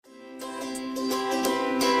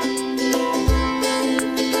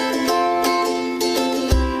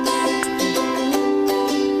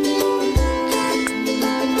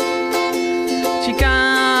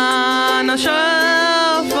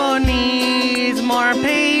our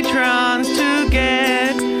patrons to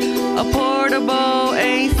get a portable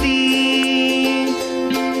AC.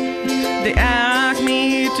 They asked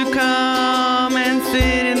me to come and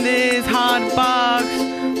sit in this hot box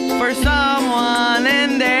for someone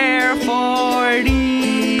in their 40s.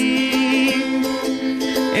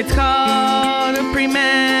 It's called a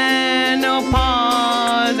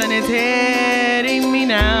premenopause, and it's hitting me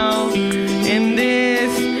now in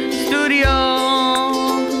this studio.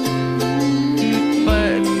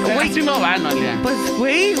 But wait, but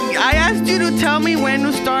wait, I asked you to tell me when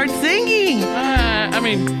to start singing. I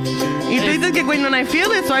mean, Y tú dices que when I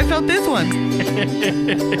feel it, so I felt this one.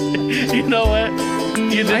 you know what?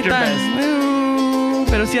 You did your best.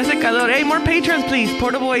 Pero si hace calor. Hey, more patrons, please.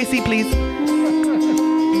 Portable AC, please.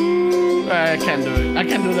 I can't do it. I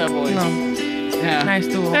can't do that voice. No. Yeah. Nice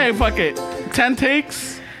to. Hey, fuck it. 10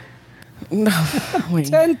 takes? No. Wait.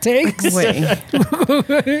 10 takes. Wait. Ya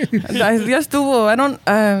estuvo. I don't.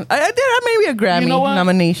 I did maybe a Grammy You know what?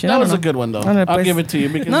 nomination. That I was don't a know. good one, though. Ándale, I'll pues. give it to you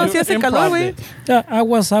because No, you si hace calor, improv'd güey. it. Yeah, I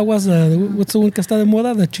was what's the one que está de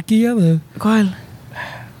moda? The chiquilla, ¿Cuál?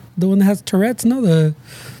 the one that has Tourette's, no? The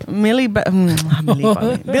Billie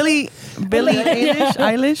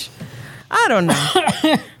Eilish? I don't know.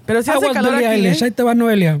 Pero si I hace was calor Billie aquí, Eilish. Ahí te va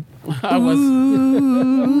Noelia. I was.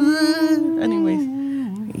 Anyways.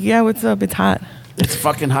 Yeah, what's up? It's hot. It's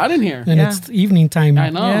fucking hot in here. And Yeah. it's evening time. I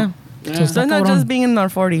know. Yeah. Yeah. So So it's not just being in our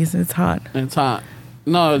 40s. It's hot. It's hot.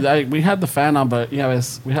 No, we had the fan on, but yeah,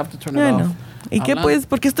 we have to turn it Yeah, I off. know. ¿Y qué Hablando. pues?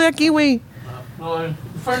 ¿Por qué estoy aquí, güey?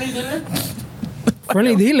 Fernie did it?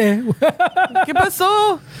 Friendly dile. ¿Qué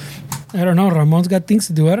pasó? I don't know. Ramon's got things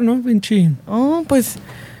to do. I don't know, Vinci. Oh, pues.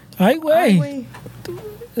 Ay, Ay, güey. güey.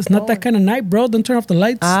 It's not that kind of night, bro. Don't turn off the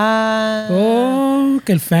lights. Ah. Oh,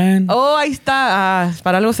 que el fan. Oh, ahí está. Ah,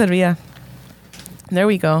 para algo servía. There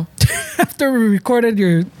we go. After we recorded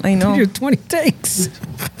your I know. 20 takes,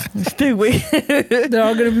 Este güey. they're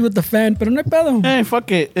all going to be with the fan. Pero no hay pedo. Hey, fuck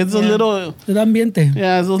it. It's a little, El ambiente.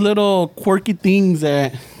 yeah, it's those little quirky things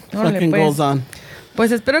that Órale, fucking pues. goes on. Pues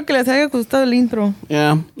espero que les haya gustado el intro.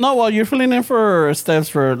 Yeah. No, well, you're filling in for Steps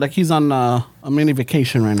for, like, he's on a mini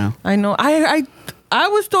vacation right now. I know. I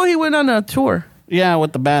was told he went on a tour. Yeah,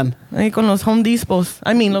 with the band. Ahí con los Home Depots.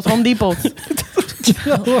 I mean, los Home Depots.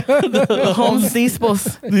 Home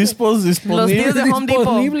Depots. Los tíos de Home Depot.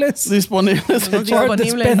 Disponibles. Disponibles. Los Echar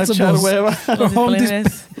disponibles. echar hueva. Los Home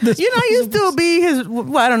disponibles. You know, I used to be his,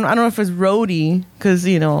 well, I don't know if it's roadie, because,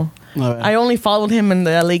 you know, I only followed him in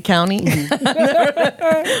the LA County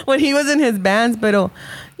when he was in his bands, but, you know,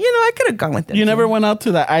 I could have gone with them. You never went out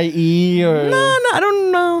to the IE or No, I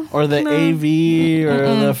don't know. or the No. AV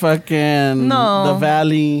or the fucking No. the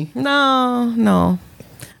Valley. No,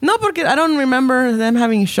 porque I don't remember them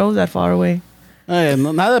having shows that far away. Ay,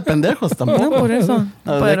 no, nada de pendejos No, tampoco. por eso.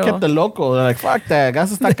 They Pero- kept the loco. They're like, fuck that.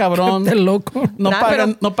 Gas está cabrón. Te loco. No Nah,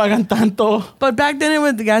 pagan, no pagan tanto. But back then,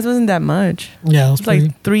 the gas wasn't that much. Yeah, it was It's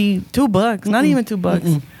like pretty. $2, not even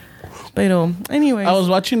 $2. But anyway, I was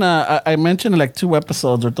watching I mentioned like 2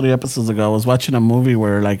 episodes or 3 episodes ago. I was watching a movie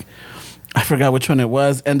where like, I forgot which one it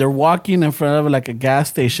was. And they're walking in front of like a gas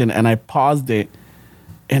station and I paused it.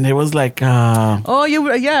 And it was like, get him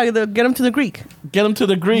to the Greek. get them to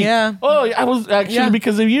the Greek. Yeah. Oh, I was actually Yeah.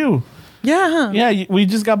 because of you. Yeah, huh? Yeah, we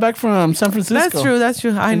just got back from San Francisco. That's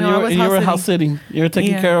true. I And know. You I were, was and you were house house sitting. sitting. You were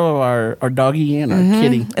taking Yeah. care of our doggy and our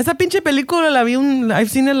kitty. Esa pinche película la vi I've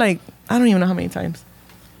seen it like, I don't even know how many times.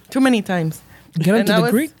 Too many times. Get And into I the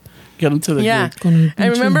was- Greek. Get them to the Yeah. Greek. Con el I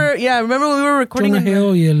remember when we were recording Jonah in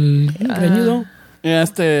Hill y el greñudo. Yeah,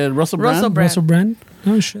 Russell Brand. Russell Brand. Russell Brand.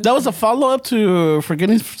 Oh, shit. That was a follow-up to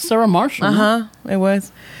Forgetting Sarah Marshall. It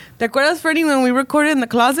was. ¿Te acuerdas, Freddie, when we recorded in the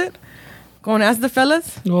closet? Con Ask the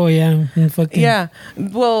Fellas? Oh, yeah. Fucking Yeah.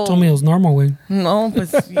 Well, told me it was normal, güey. no,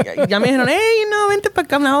 pues ya me dijeron, hey, vente para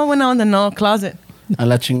acá. No, bueno, no, closet. A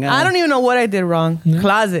la chingada. I don't even know what I did wrong.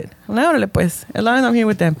 Closet. Órale, pues. As long as I'm here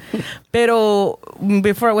with them. Pero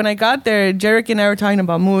when I got there, Jarek and I were talking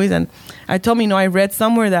about movies, and I told me, I read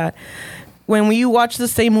somewhere that when you watch the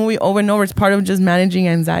same movie over and over, it's part of just managing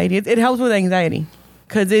anxiety. It helps with anxiety.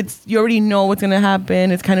 Because you already know what's going to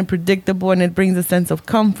happen. It's kind of predictable, and it brings a sense of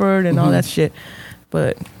comfort and all that shit.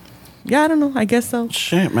 But, yeah, I don't know. I guess so.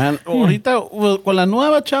 Shit, man. Ahorita, con la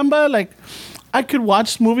nueva chamba, like, I could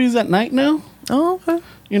watch movies at night now. Oh, okay.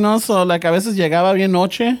 You know, so, like, a veces llegaba bien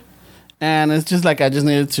noche. And it's just like I just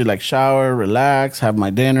needed to, like, shower, relax, have my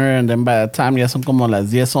dinner. And then by the time ya son como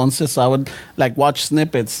las 10, 11, so I would, like, watch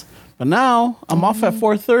snippets. But now, I'm off at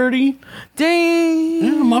 4:30. Dang.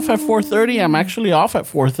 Yeah, I'm off at 4:30. I'm actually off at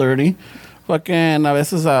 4:30. Fucking, a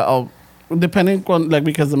veces I'll depending on like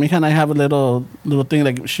because the mija and I have a little thing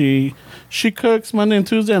like she cooks Monday and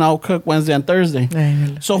Tuesday and I'll cook Wednesday and Thursday.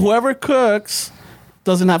 So whoever cooks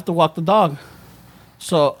doesn't have to walk the dog.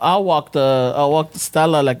 So I'll walk the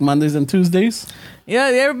Stella like Mondays and Tuesdays. Yeah,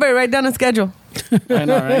 everybody write down a schedule. I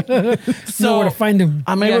know, right? Know where to find him.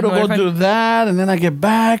 I'm able to go do that, and then I get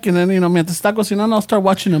back, and then mientras está cocinando, I'll start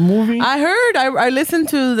watching a movie. I heard, I listened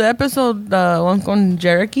to the episode one con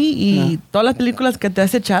Jericho y todas las películas que te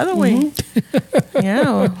has echado, güey.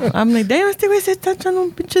 Yeah, I'm like, damn, este güey se está echando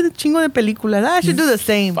un pinche chingo de películas. I should do the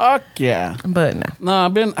same. Fuck yeah. But no. No,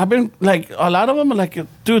 I've been like a lot of them are like,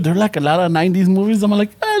 dude, they're like a lot of 90s movies. I'm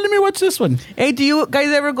like, let me watch this one. Hey, do you guys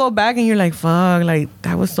ever go back and you're like, fuck, like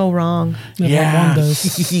that was so wrong? Yeah. One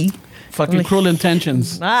does. Fucking like, Cruel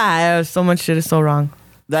Intentions. So much shit is so wrong.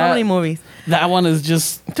 So many movies. That one is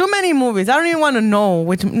just too many movies. I don't even want to know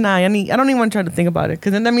which. I don't even want to try to think about it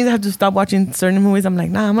because then that means I have to stop watching certain movies. I'm like,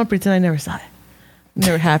 I'm gonna pretend I never saw it.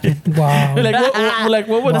 Never happened. Wow.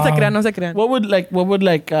 what would No se crean, no se crean. What would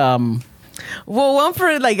well, one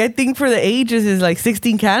for like I think for the ages is like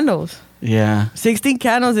 16 Candles. Yeah. 16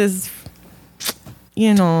 Candles is,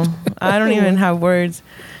 I don't even have words.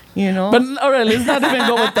 But all right, let's not even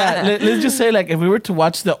go with that. Let's just say like if we were to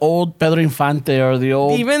watch the old Pedro Infante or the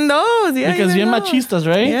old even those, yeah, because bien machistas,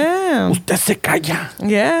 right? Yeah. Usted se calla.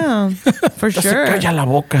 Yeah, for Usted sure. se calla la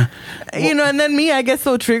boca. And then me, I get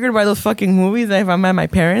so triggered by those fucking movies that if I'm at my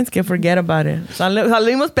parents, can forget about it.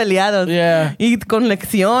 Salimos peleados. Yeah. Y con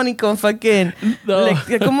lección y con fucking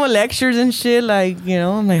como lectures and shit. Like,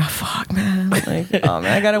 I'm like, oh, fuck, man. Like, oh,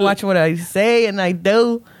 man, I gotta watch what I say and I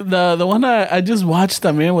do. The one I just watched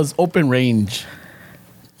también was Open Range.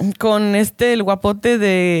 Con el guapote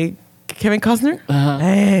de Kevin Costner.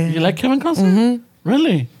 You like Kevin Costner? Mm-hmm.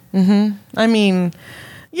 Really? Mm-hmm. I mean,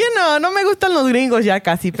 no me gustan los gringos ya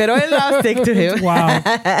casi, pero I'll stick to him. Wow.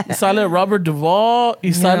 Sale Robert Duvall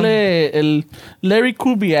y sale el Larry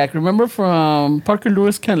Kubiak. Remember from Parker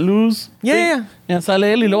Lewis Can't Lose? Yeah. Yeah, sale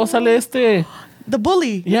él y luego sale The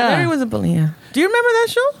Bully. Yeah. Larry was a bully, yeah. Do you remember that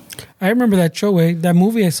show? I remember that show, that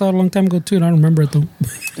movie I saw a long time ago too, and I don't remember it though.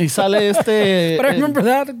 Y sale But I remember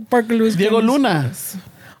that, Parker Lewis. Diego Luna.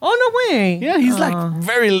 Oh, no way. Yeah, he's like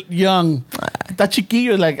very young. Está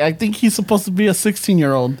chiquillo, like I think he's supposed to be a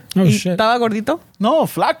 16-year-old. Oh, ¿Y shit. ¿Estaba gordito? No,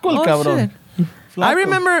 flaco el cabrón. Shit. I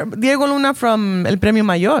remember Diego Luna from El Premio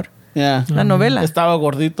Mayor. Yeah. La novela. Estaba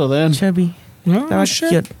gordito then. Chubby. Oh, shit.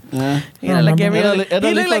 Cute. Yeah. He looked like every Era- other, era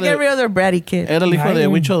he looked like hijo de- every other bratty kid. Era el hijo de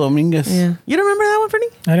Huicho Domínguez. Yeah. You don't remember that one, Fernie?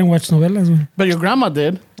 I didn't watch novelas, güey. But your grandma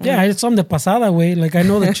did. Yeah, I saw them de pasada, güey. Like, I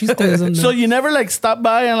know the chistes. And So you never like stop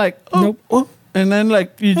by and like, Nope. and then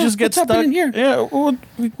like you just get what's stuck. happening here? Yeah.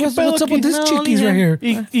 What's up with this No, chiquis only right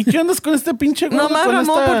here? ¿Y qué andas con este pinche No, gordo? más con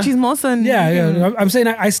Ramón por esta- chismosa. And, Yeah. I'm saying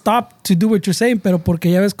I stopped to do what you're saying, pero porque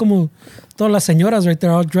ya ves como todas las señoras right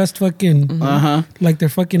there all dressed fucking Ajá. like they're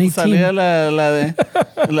fucking 18. Salía la de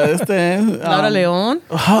este. Laura León.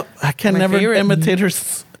 Oh, I can My never favorite. imitate her.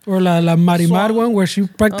 Or la Marimar one where she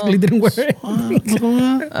practically didn't wear it.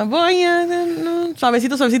 Voy no.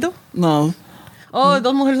 Suavecito. No. Oh,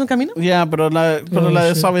 Dos Mujeres en Camino. Yeah, pero la de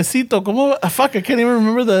shit. suavecito. ¿Cómo? Fuck, I can't even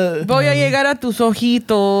remember the. Voy a llegar a tus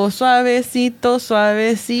ojitos. Suavecito.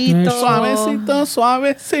 Suavecito.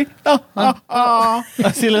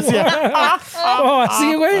 Así le decía. Oh,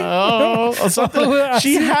 así, güey. Oh, something.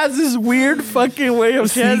 She has this weird fucking way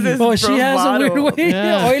of singing. this- Oh, she has a weird bravado. way.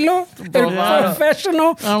 Yeah. Oilo. Bravado.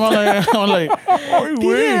 Professional. I'm like, ay, Tiene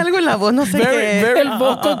güey. algo en la voz, no sé Very, qué. very- El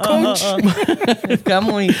vocal coach. Está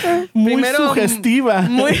muy Sugestiva.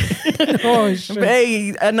 Muy, Oh, shit.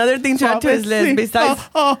 hey, another thing to add to his list besides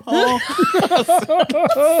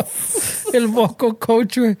El vocal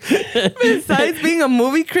coach, güey. besides being a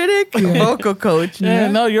movie critic, vocal coach. Yeah,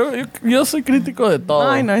 no, yo soy crítico de todo.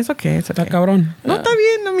 Ay, no, it's okay. It's Está okay. cabrón. No, está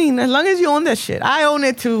bien. I mean, as long as you own that shit. I own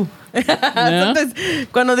it too. Sometimes,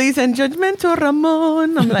 cuando dicen Judgmental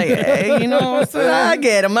Ramón, I'm like, hey, so I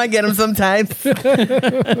get him sometimes.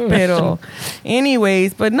 Pero,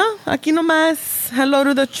 anyways, but no, aquí nomás. Hello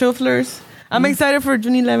to the Chuflers. I'm excited for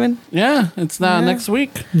June 11. Yeah, it's next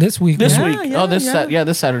week. This week. This yeah. week. yeah, This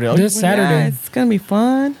Saturday. Oh, This Saturday. Yeah, it's gonna be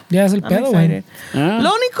fun. Ya es el I'm pedo, excited. güey. Yeah.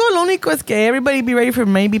 Lo único es que everybody be ready for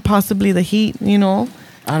maybe possibly the heat,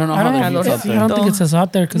 I don't know I how don't the know. heat's out I there. don't think it's as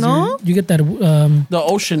hot there because No? you get that The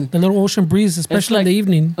ocean. the little ocean breeze, especially in the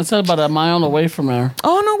evening. It's about a mile away from there.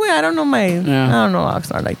 Oh, no way. I don't know Yeah. I don't know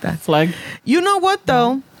Oxnard like that. Flag. You know what,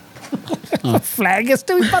 though? Flag.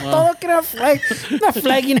 Este güey para todo que era flag. Not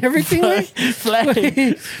flagging everything, güey. Flag.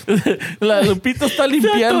 La Lupita está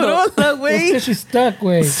limpiando. Atoró, güey. She's stuck,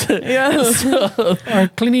 güey. Yeah. Our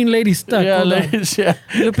cleaning lady stuck. Yeah, Hold on. yeah.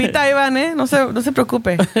 Lupita, ahí van, ¿eh? No se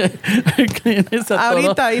preocupe. Esa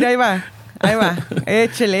Ahorita, mira, ahí va. Ahí va.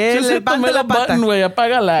 Échele, Just hit the levante la middle pata. button, güey.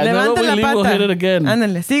 Apágala. Levante la Luego we'll pata. hit it again.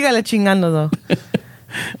 Ándale, sígale chingando, do.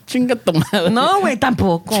 Chinga tu madre. No, güey,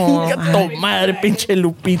 tampoco. Chinga tu madre, pinche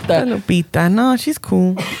Lupita. Lupita, no, she's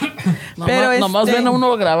cool. Pero Nomás ven a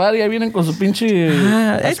uno a grabar y ahí vienen con su pinche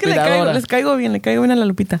es que aspiradora. les caigo bien a la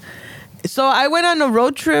Lupita. So I went on a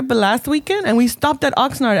road trip last weekend and we stopped at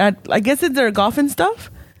Oxnard at, I guess it's their golf and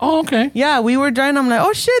stuff. Oh, okay. Yeah, we were driving. I'm like,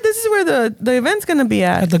 oh shit, this is where the event's gonna be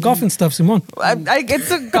at. At the golf and stuff, Simon.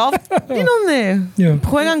 It's a golf, you know, Yeah.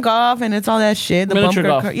 juegan golf and it's all that shit. The Miniature bumper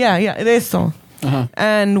golf. car. Yeah, eso. Uh-huh.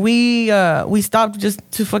 And we stopped just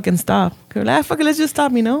to fucking stop. We're like, fuck it, let's just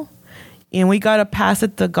stop, you know? And we got a pass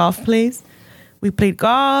at the golf place. We played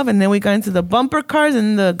golf, and then we got into the bumper cars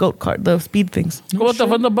and the goat cart, the speed things. What the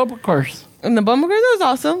fuck, the bumper cars? And the bumper cars, that was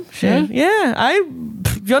awesome. Shit. Yeah.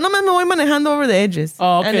 Yo no me voy manejando over the edges.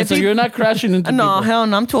 Oh, And okay. if So you- you're not crashing into No, people. hell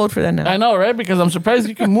no. I'm too old for that now. I know, right? Because I'm surprised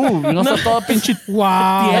you can move. You know, está toda pinche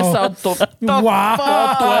Wow. tiesa, Wow.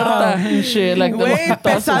 toda tuerta and shit. Like the Güey,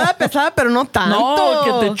 putazos. pesada, pero no tanto. No,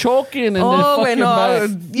 que te choquen and Oh, then güey, fucking no.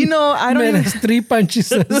 back. You know, I don't Me even... destripan, she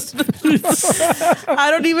says. I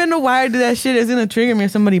don't even know why I do that shit. It's gonna trigger me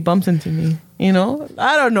if somebody bumps into me. You know?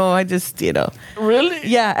 I don't know. I just, you know. Really?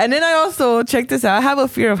 Yeah. And then I also, check this out. I have a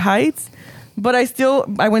fear of heights, but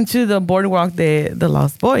I went to the boardwalk the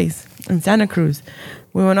Lost Boys in Santa Cruz.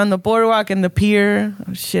 We went on the boardwalk and the pier.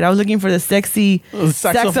 Oh, shit, I was looking for the sexy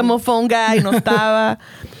saxophone guy. No estaba.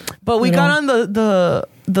 But we got on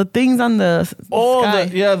the things on the sky.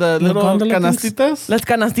 The little gondola canastitas. Las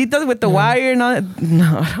canastitas with the wire and all that.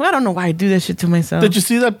 No, I don't know why I do that shit to myself. Did you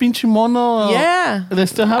see that pinche mono? Yeah. They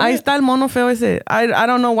still have Ahí it? está el mono feo ese. I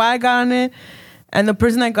don't know why I got on it. And the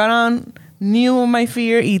person I got on knew my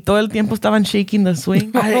fear y todo el tiempo estaban shaking the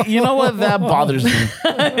swing. You know what? That bothers me.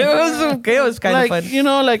 It was okay. It was kind of Like, fun. you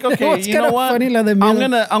know, like, okay, It's you know kinda what? funny, la de I'm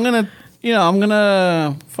miedo.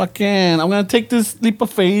 gonna take this leap of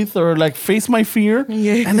faith or like face my fear.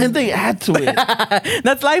 Yeah. And then they add to it.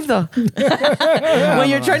 That's life though. When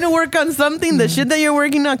you're trying to work on something, the shit that you're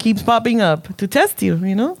working on keeps popping up to test you,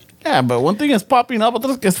 you know? Yeah, but one thing is popping up,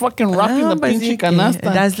 otro es fucking rocking the but pinche sí que-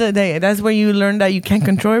 canasta. That's where you learn that you can't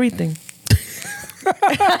control everything.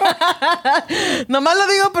 Nomás lo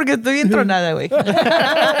digo porque estoy bien tronada, güey.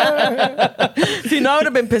 Si no, I would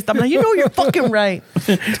have been pissed. I'm like, you know, you're fucking right.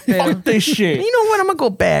 Fuck this shit. You know what? I'm gonna go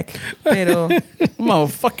back. Pero, I'm gonna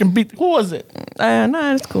fucking beat. Who was it?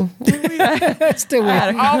 nah, it's cool. Este güey.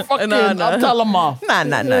 I'll fucking, I'll tell him off. Nah,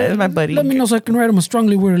 it's my buddy. Let me know so I can write him a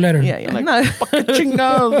strongly worded letter. Yeah. Like, No. fucking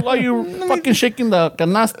chingados. Why you fucking shaking the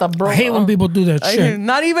canasta, bro? I hate when people do that shit.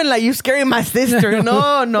 Not even like you scaring my sister.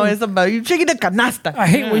 No, it's about you shaking the canasta. I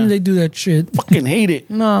hate when they do that shit. fucking hate it.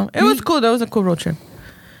 No, it was cool. That was a cool road trip.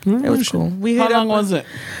 It was cool. We How hit long up was it?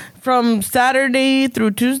 from Saturday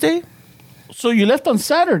through Tuesday. So you left on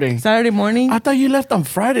Saturday. Saturday morning. I thought you left on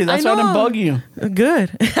Friday. That's why I didn't know. bug you.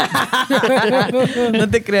 Good. No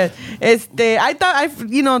te creas. I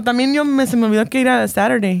thought, también se me olvidó que era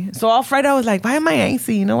Saturday. So all Friday I was like, why am I anxious?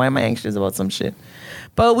 You know, why am I anxious about some shit?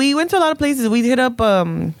 But we went to a lot of places. We hit up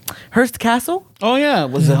Hearst Castle. Oh yeah,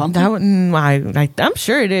 was it haunted? That one, I'm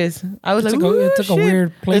sure it is. I was It's like, like, ooh, it's like a shit.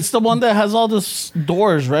 weird place. It's the one that has all the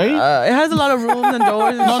doors, right? It has a lot of rooms and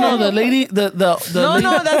doors. And no, shit. the lady, the lady.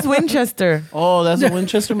 No, that's Winchester. Oh, that's a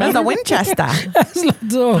Winchester. That's a maybe? Winchester. That's like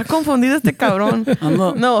the- Está confundido este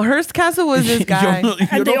cabrón. No, Hearst Castle was this guy. Yo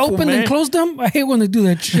and they no open fumé. and close them. I hate when they do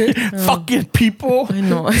that shit. Fucking people. I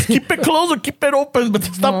know. Keep it closed or keep it open, but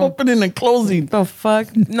stop opening and closing. The fuck?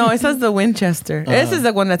 No, it says the Winchester. This is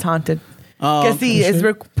the one that's haunted. Que sí, it's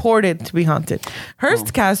reported to be haunted.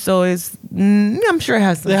 Hearst Castle is, I'm sure it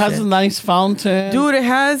has some It has shit. a nice fountain. Dude, it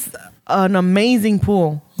has an amazing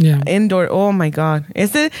pool. Yeah. Indoor. Oh my God.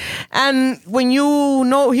 And when you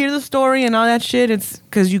hear the story and all that shit, it's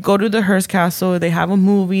because you go to the Hearst Castle, they have a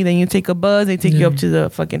movie, then you take a bus, they take you up to the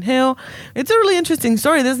fucking hill. It's a really interesting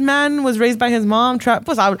story. This man was raised by his mom,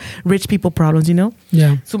 pues rich people problems, you know?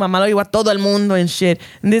 Yeah. Su mamá lo llevó a todo el mundo and shit.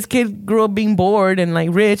 And this kid grew up being bored and like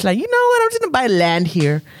rich, like, you know what, I'm just gonna buy land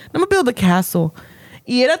here. I'm gonna build a castle.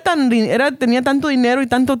 Y tenía tanto dinero y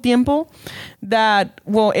tanto tiempo that,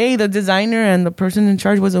 the designer and the person in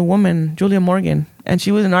charge was a woman, Julia Morgan. And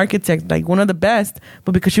she was an architect, like one of the best.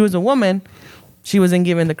 But because she was a woman, she wasn't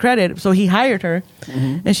given the credit. So he hired her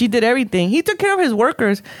and she did everything. He took care of his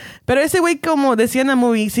workers. Pero ese güey, como decía en la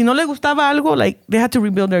movie, si no le gustaba algo, like, they had to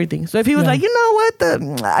rebuild everything. So if he was like, you know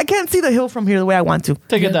what, I can't see the hill from here the way I want to.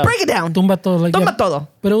 Take it down. Break it down. Tumba todo. Like, Tumba todo.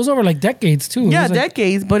 But it was over like decades too. It Yeah, was, like,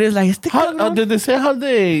 decades. But it's like, How, did they say how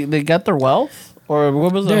they got their wealth? Or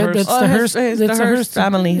what was the That's Hearst? the Hearst. It's It's the Hearst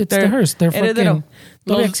family. It's the Hearst. They're Heredero. fucking.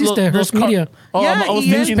 Todavía existe Hearst Media. Oh, Yeah, I was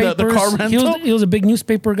he is. thinking the car rental. He was a big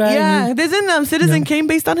newspaper guy. Yeah, isn't Citizen Kane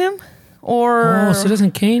based on him? Or Oh,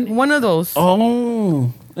 Citizen Kane. one of those.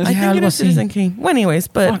 Oh. I think it algo is así. Citizen Kane. Well, anyways,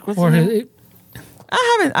 but Fuck, what's Or his name?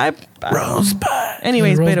 I Rosebud.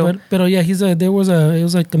 anyways, Pero yeah, it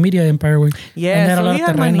was like the media empire way. Yeah, and they had so a lot he of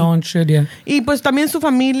had terreno money. and shit. Yeah, y pues también su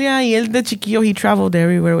familia y él de chiquillo he traveled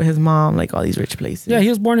everywhere with his mom, like all these rich places. yeah, he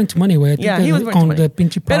was born into money way. I think Yeah, he was born con into money. the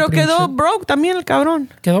pinche Pero property and quedó shit. broke también el cabrón.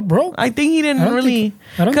 Quedó broke. I think he I didn't don't really think-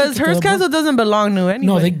 I don't think because he Hearst quedó broke. Castle doesn't belong to anyone.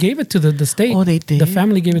 No, they gave it to the state. Oh, they did. The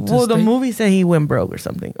family gave it to Well, the the state. movie said he went broke or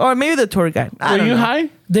something, or maybe the tour guide. I Were don't you know. high?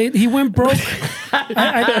 He went broke.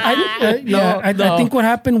 I think what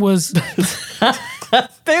happened was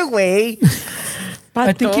Este güey.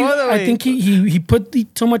 I think he put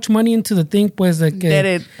so much money into the thing pues that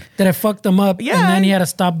it fucked him up, Yeah. and then he had to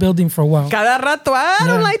stop building for a while. Cada rato, I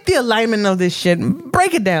don't like the alignment of this shit.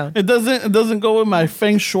 Break it down. It doesn't go with my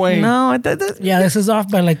feng shui. No, Yeah, this is off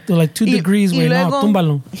by like 2 degrees. y Way no, luego,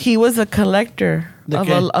 túmbalo. he was a collector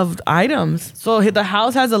of items. So the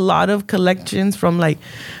house has a lot of collections from like,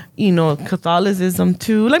 Catholicism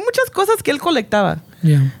too. Like muchas cosas que él colectaba.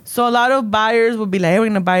 Yeah. So a lot of buyers would be like, hey, we're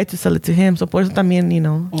going to buy it to sell it to him. So por eso también,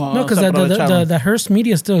 Oh, No, because se aprovecharon. the Hearst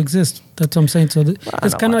media still exists. That's what I'm saying. So it's know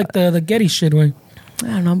kind of like the Getty shit way. I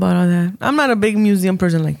don't know about all that. I'm not a big museum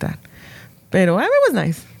person like that. Pero it was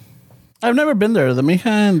nice. I've never been there. The mija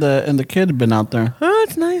and the kid have been out there. Oh,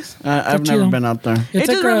 it's nice. I've never chido. been out there. It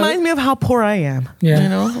just like reminds me of how poor I am. Yeah. You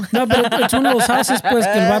know? No, but it's one of those houses pues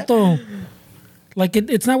que el vato, like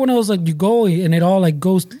it's not one of those like you go and it all like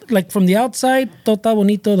goes like from the outside, todo está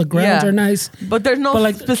bonito, the grounds Yeah. are nice. But there's no But,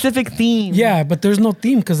 like, specific theme. Yeah, but there's no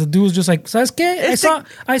theme because the dude was just like, ¿sabes qué?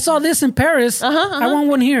 I saw this in Paris. I want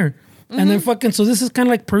one here. And then fucking, so this is kind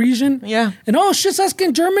of like Parisian. Yeah. And oh shit, ¿sabes qué?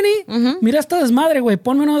 In Germany, mira esta desmadre, güey.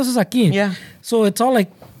 Ponme uno de esos aquí. Yeah. So it's all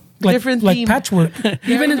like Different like theme. patchwork.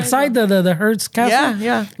 Even inside the Hearst castle. Yeah,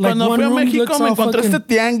 yeah. Like Cuando one fui a room México looks me all encontré fucking- este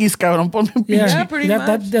tianguis, cabrón. Ponme un Yeah, Yeah, pretty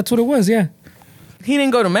much. that's what it was. Yeah. He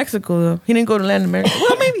didn't go to Mexico, though. He didn't go to Latin America.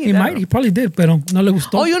 Well, maybe He might. He probably did, pero no le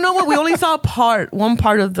gustó. Oh, you know what? We only saw one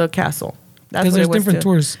part of the castle. That's Because what there's it was different too.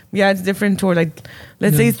 tours. Yeah, it's different tour. Like,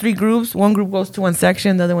 let's say it's 3 groups. One group goes to one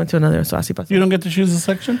section, the other one to another. So así pasó. You don't get to choose a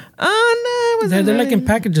section? Oh, no, it wasn't They're like in really-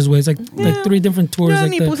 packages ways, like 3 different tours, Yo like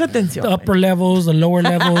ni puse atención. the upper levels, the lower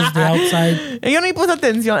levels, the outside. Yo ni puse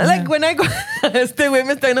atención. Like, when I go... este güey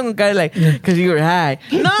me está viendo con cara like, because you were high.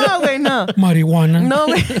 No, güey, no. Marihuana. No,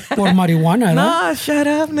 güey. Por marihuana, ¿no? No, shut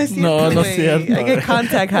up. No, es No, cierto, no es güey. cierto. I get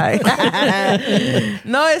contact high.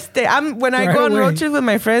 No, when I Right go on away. road trips with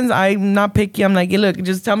my friends, I'm not picky. I'm like, hey, look,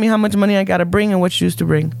 just tell me how much money I got to bring and what shoes to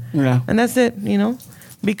bring. Yeah. And that's it,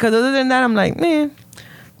 Because other than that, I'm like, man,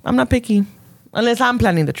 I'm not picky. Unless I'm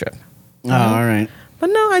planning the trip. Oh, all right. But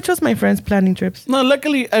no, I trust my friends planning trips. No,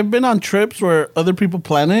 luckily, I've been on trips where other people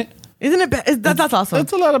plan it. Isn't it? That's awesome.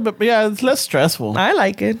 It's a lot of, yeah, it's less stressful. I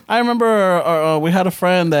like it. I remember we had a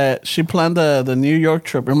friend that she planned the New York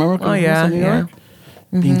trip. Remember? Oh, yeah, New yeah. York?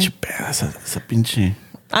 Pinche peda, esa pinche.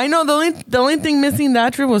 I know the only thing missing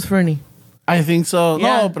that trip was Fernie. I think so.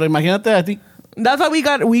 Yeah. No, pero imagínate, I think. That's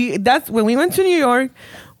why that's when we went to New York,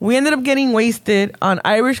 we ended up getting wasted on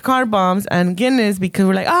Irish car bombs and Guinness because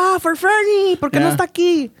we're like, for Fernie, ¿por qué no Yeah. está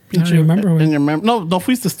aquí? I don't remember In when. your no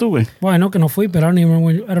fuiste tú, güey. Well, I know que no fui, but I don't even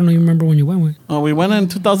remember when you went. Güey. Oh, we went in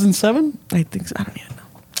 2007? I think so. I don't even know.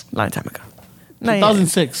 Long time ago. Not yet.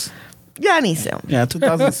 2006. Ya ni sé, hombre. Yeah,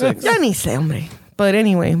 2006. Ya ni sé, hombre. But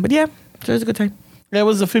anyway, yeah, so it was a good time. It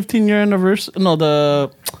was the 15-year anniversary. No,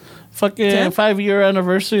 the fucking 10? 5-year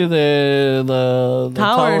anniversary of the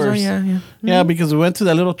Towers. towers. Oh, yeah. Yeah, because we went to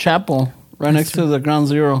that little chapel right next to the Ground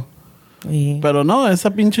Zero. Yeah. Pero no,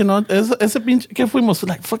 esa pinche no, ese pinche, ¿qué fuimos?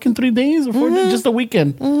 Like fucking 3 days or 4 days? Just a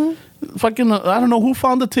weekend. Fucking, I don't know who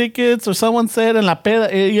found the tickets or someone said en la peda,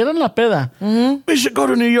 y era en la peda. We should go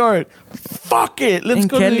to New York. Fuck it, let's En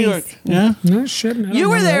go to New Kelly's. York. Yeah. No shit. I don't You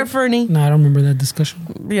were remember there, that. Fernie. No, I don't remember that discussion.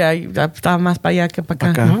 Yeah, estaba más para allá que para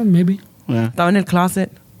acá. Pa' acá. No, maybe. Yeah. Estaba en el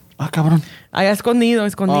closet. Ah, cabrón. Allá escondido, Oh.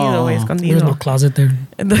 güey, There was no escondido. closet there.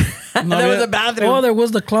 There was a bathroom. Oh, there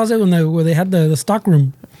was the closet where they had the stock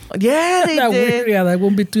room. Yeah, they that did. weird, yeah, that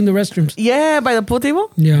one between the restrooms. Yeah, by the pool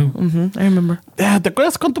table? Yeah. I remember. Yeah, ¿te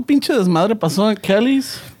acuerdas cuánto pinche desmadre pasó en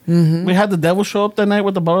Kelly's? We had the devil show up that night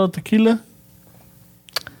with a bottle of tequila.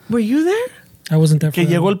 Were you there? I wasn't there for Que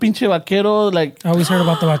that. llegó el pinche vaquero, like... I always heard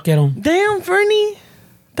about the vaquero. Damn, Fernie.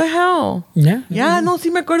 The hell? Yeah. Yeah, no, sí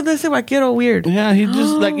me acuerdo de ese vaquero weird. Yeah, he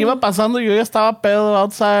just, like, iba pasando y yo ya estaba pedo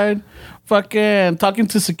outside, fucking talking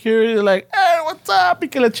to security, like, hey, what's up? Y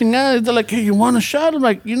que la chingada. They're like, hey, you want a shot? I'm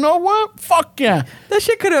like, you know what? Fuck yeah. That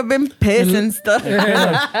shit could have been piss and stuff.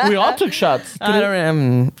 We all took shots. I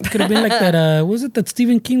don't know. Could have been like that, was it that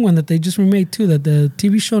Stephen King one that they just remade too? That the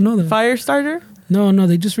TV show? No, Firestarter? No,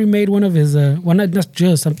 they just remade one of his, well, not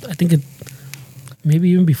just, I think it, maybe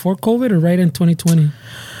even before COVID or right in 2020.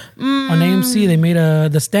 On AMC, they made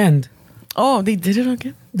The Stand. Oh, they did it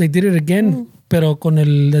again? They did it again, pero con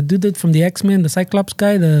the dude from the X-Men, the Cyclops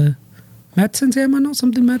guy, the Madsen se llama, no?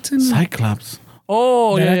 Something Madsen? Cyclops.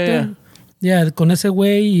 Oh, That yeah, actor? Yeah, con ese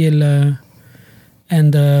güey y el,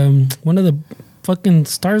 and one of the fucking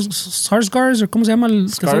Skarsgårds, or ¿cómo se llama?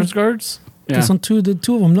 Skarsgårds? Que Yeah. son two of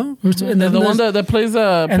them, no? And then The one there's that plays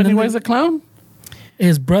then Pennywise the- the Clown?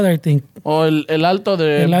 his brother, I think. O el alto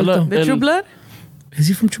de... El alto. Blood- The True Blood? Is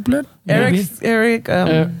he from True Blood? Eric, Eric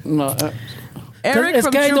no, Eric Es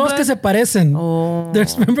from que hay True dos Blood? que se parecen. Oh.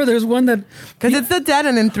 There's one that... Because it's the dad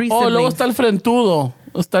and then three Oh, luego siblings. está el frentudo.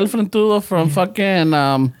 Está el frentudo from fucking...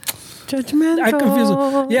 Judgmental. I confuse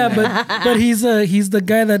him. Yeah, but he's the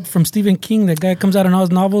guy that from Stephen King. That guy comes out in all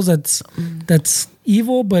his novels. That's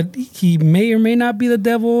evil, but he may or may not be the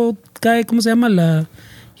devil guy. ¿Cómo se llama?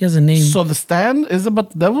 He has a name. So The Stand is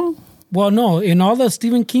about the devil? Well, no, in all the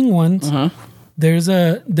Stephen King ones, there's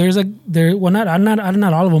well, not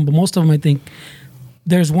all of them, but most of them, I think.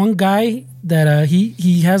 There's one guy that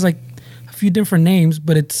he has like a few different names,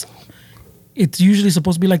 but it's usually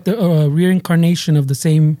supposed to be like the reincarnation of the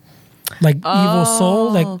same like evil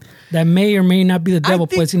soul, like that may or may not be the devil.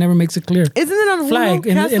 think- Pues he never makes it clear. Isn't it on Flag, Hulu?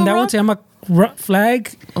 and Castle that one Rock? se llama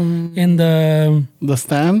Flag, in the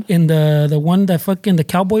one that fucking the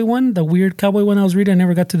cowboy one, the weird cowboy one I was reading. I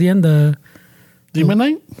never got to the end. The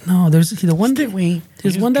Demonite? no, there's the one. Wait.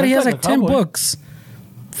 There's He's one that he has dressed like like a 10 cowboy. books.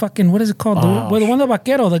 Fucking, what is it called? Oh, the one de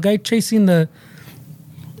Vaquero, the guy chasing the.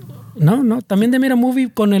 No. También they made a movie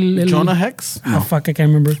con el Jonah Hex? Oh, fuck, I can't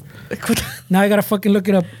remember. Now I gotta fucking look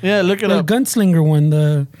it up. Yeah, look it The up. gunslinger one,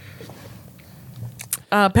 the.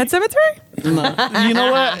 Pet Cemetery? No. You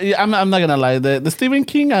know what? I'm not gonna lie. The Stephen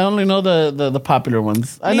King, I only know the popular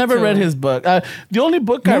ones. I Me never too. read his book. The only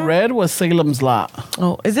book I read was Salem's Lot.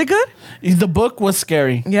 Oh, is it good? The book was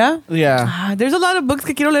scary. Yeah? Yeah. There's a lot of books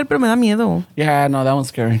que quiero leer, pero me da miedo. Yeah, no, that one's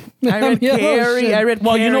scary. I read Yeah, Carrie. shit. I read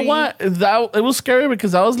Well, you know Carrie. what? It was scary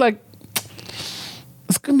because I was like,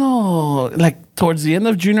 it's gonna like towards the end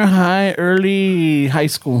of junior high, early high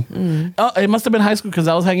school. Oh, it must have been high school because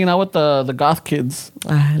I was hanging out with the goth kids,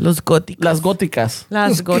 Los góticos. las góticas.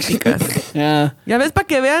 Las góticas. Yeah, Ya ves, para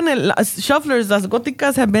que vean, Shufflers, las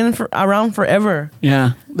góticas have been around forever.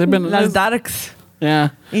 yeah, they've been. Las darks. Yeah,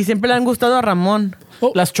 Y siempre le han gustado a Ramón.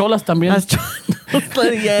 las cholas también. Las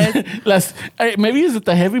yes. Las maybe is it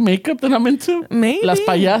the heavy makeup that I'm into? Maybe. Las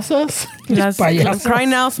payasas. Las payasas. Cry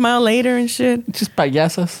Now, Smile Later and shit. Just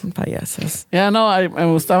payasas. Payasas. Yeah, no, I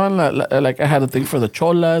gustaban like I had a thing for the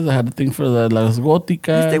cholas. I had a thing for las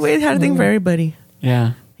góticas. Este güey had a thing for everybody.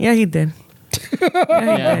 Yeah. Yeah, he did.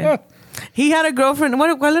 Yeah, he did. He had a girlfriend.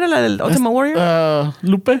 ¿Cuál era la del Ultimate Warrior?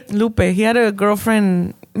 Lupe. Lupe. He had a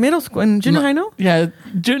girlfriend middle school, in junior high, no? Yeah,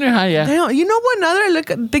 junior high, yeah. Damn, you know what? Now that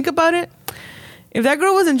I think about it, if that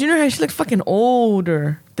girl was in junior high, she looked fucking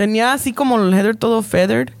older. Tenía así como el header todo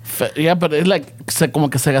feathered. Yeah, but it's like como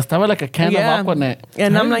que se gastaba like a can of aqua in it.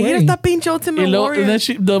 And I'm Ay, like, güey. mira esta pinche Ultimate And Warrior. then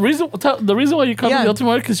the reason why you call Yeah. it the Ultimate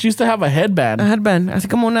Warrior because she used to have a headband A headband. Así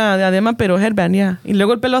como una diadema, pero headband, yeah. Y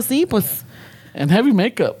luego el pelo así, pues, and heavy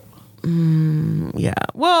makeup. yeah.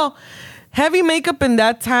 Well, heavy makeup in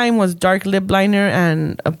that time was dark lip liner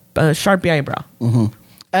and a Sharpie eyebrow.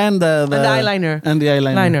 And the eyeliner. And the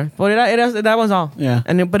eyeliner. Liner. But that was all. Yeah.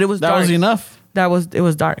 But it was That dark. was enough. It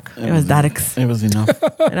was dark. It was darks. It was enough.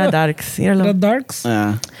 Era darks. The Míralo. darks.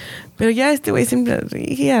 Yeah. Pero ya este güey siempre,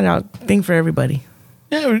 he had a thing for everybody.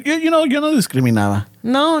 Yeah, you know, yo no discriminaba.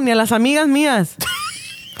 No, ni a las amigas mías.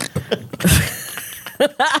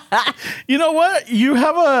 You know what? You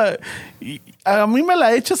have a mí me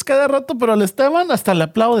la echas cada rato, pero al Esteban hasta le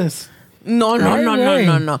aplaudes. No.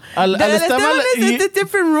 Al The Esteban, it's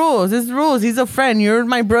different rules. It's rules. He's a friend. You're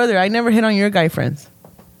my brother. I never hit on your guy friends.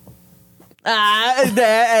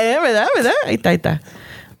 ¿Verdad? Ahí está.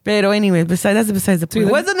 Pero anyway, besides the point.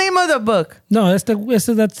 What's the name of the book? No, that's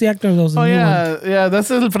the actor of those. Oh, new one. yeah, that's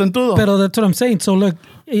el frentudo. Pero that's what I'm saying. So look,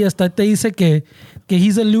 y hasta te dice que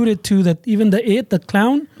he's alluded to that even the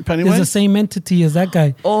clown Pennywise? is the same entity as that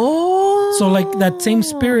guy. Oh. So like that same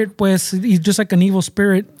spirit, pues he's just like an evil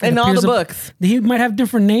spirit. that In all appears the up- books. He might have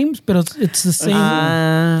different names, but it's the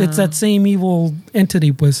same. It's that same evil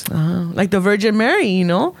entity, pues. Like the Virgin Mary, you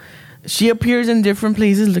know? She appears in different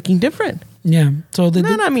places looking different. Yeah. So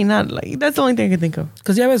No, I mean, not like, that's the only thing I can think of.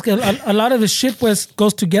 because yeah, ves que a lot of the shit pues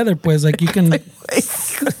goes together, pues like you can. Like,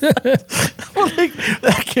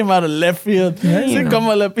 that came out of left field. Sí, you know.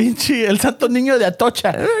 como la pinche, el santo niño de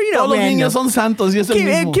Atocha. you know, Todos los man, niños no. son santos y es el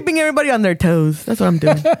mismo. Keeping everybody on their toes. That's what I'm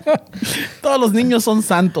doing. Todos los niños son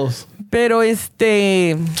santos. Pero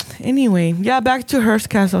anyway, yeah, back to Hearst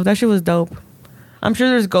Castle. That shit was dope. I'm sure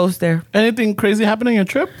there's ghosts there. Anything crazy happening on your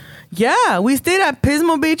trip? Yeah, we stayed at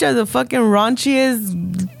Pismo Beach as the fucking raunchiest,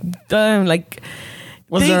 like.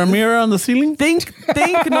 Was there a mirror on the ceiling? Think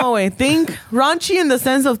raunchy in the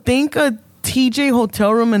sense of think a TJ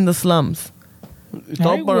hotel room in the slums. Todo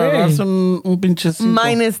Ay, para güey. darse un pinche cinco.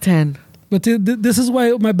 Minus 10. But this is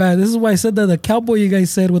why my bad. This is why I said that the cowboy you guys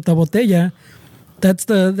said with the botella. That's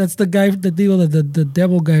the guy that deal the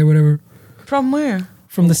devil guy or whatever From where?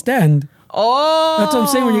 from the stand. Oh. That's what I'm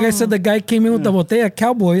saying. When you guys said the guy came in with the botella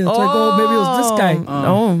cowboy, that's like, oh, maybe it was this guy.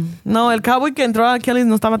 No, el cowboy que entró a Kelly's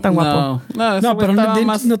no estaba tan guapo. No, ese No, güey pero estaba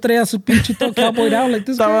más, no traía su pinche todo cowboy down like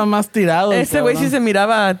this estaba guy. más tirado. el Ese güey sí cabrón. se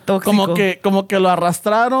miraba tóxico. Como que lo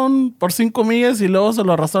arrastraron por 5 millas y luego se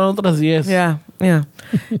lo arrastraron otras 10. Yeah.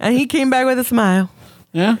 And he came back with a smile.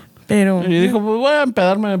 ¿Ya? Pero. Y dijo, pues voy a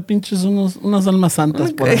empedarme pinches unas almas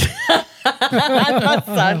santas por ahí.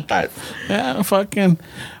 Yeah, fucking.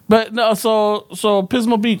 But no, so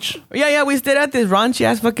Pismo Beach. Yeah, we stayed at this raunchy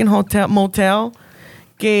ass fucking motel.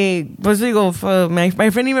 Que, pues digo, my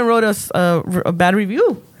friend even wrote us a bad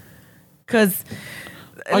review. Because.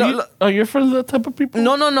 Are your friends that type of people?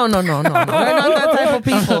 No. We're not that type of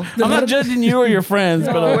people. I'm not judging you or your friends,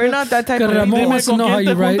 No, but we're not that type of Ramon people. dime wants to con know how quién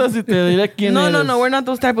te you write. juntas y te diré quién eres. No, we're not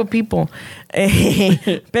those type of people.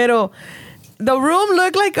 Pero the room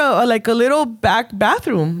looked like a little back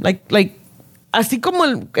bathroom, like así como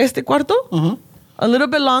este cuarto, a little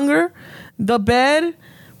bit longer. The bed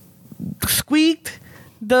squeaked.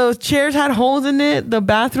 The chairs had holes in it. The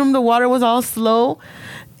bathroom, the water was all slow.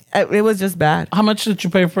 It was just bad. How much did you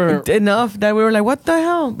pay for? Enough that we were like, what the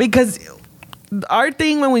hell? Because our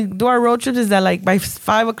thing when we do our road trips is that like by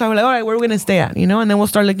 5 o'clock we're like, all right, where are we gonna stay at? You know, and then we'll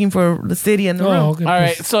start looking for the city and the room. Oh, okay. All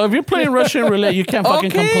right, so if you're playing Russian roulette, you can't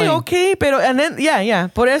fucking complain. Okay, pero and then yeah,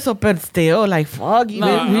 por eso, but still like fuck.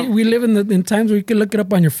 We live in times where you can look it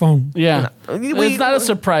up on your phone. Yeah, We- it's not a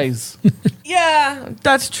surprise. Yeah,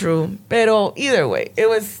 that's true. Pero either way,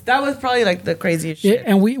 that was probably like the craziest Yeah, shit.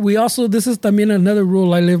 and we also, this is también another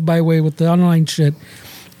rule I live by way with the online shit.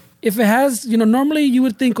 If it has, normally you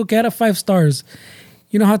would think, okay, out of 5 stars.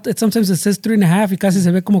 You know how sometimes it says 3.5 y casi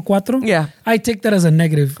se ve como 4? Yeah. I take that as a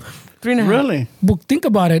negative. 3.5. Really? But think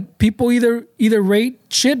about it. People either rate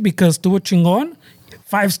shit because tuvo chingón,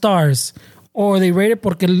 5 stars. Or they rate it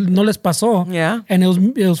porque no les pasó. Yeah. And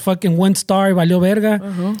it was fucking 1 star, valió verga.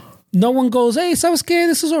 No one goes, hey, ¿sabes qué?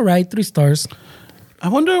 This is all right, 3 stars. I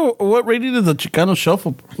wonder what rating of the Chicano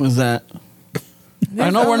Shuffle was that. I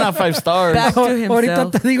know we're not 5 stars. Back to Ahorita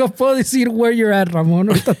himself. te digo, puedo decir where you're at, Ramón.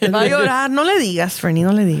 Ahorita te Va a digo. llorar. No le digas, Fernie,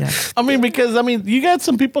 no le digas. I mean, because you got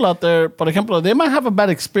some people out there, for example, they might have a bad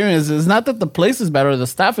experience. It's not that the place is bad or the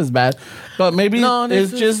staff is bad, but maybe No,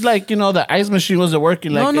 it's this just like, the ice machine wasn't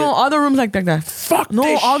working. Like No, all the rooms like that. Fuck No,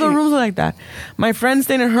 this all the shit. rooms are like that. My friend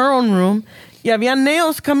stayed in her own room. Y había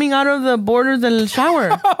nails coming out of the borders del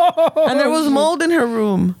shower. And there was mold in her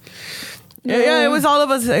room. Yeah, it was all of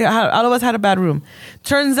us. All of us had a bad room.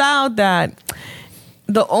 Turns out that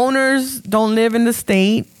the owners don't live in the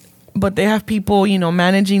state, but they have people,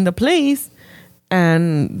 managing the place.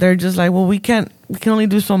 And they're just like, well, we can only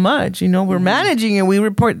do so much. We're managing it. We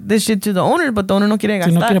report this shit to the owner, but the owner no quiere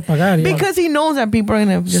Si no gastar. quiere pagar, yeah. Because he knows that people are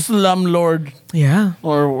going to just, slumlord. yeah.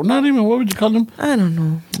 Or not even, what would you call them? I don't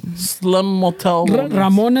know. Slum motel.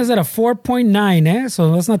 Ramon is at a 4.9,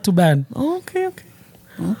 so that's not too bad. Okay.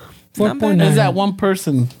 4.9. Is that one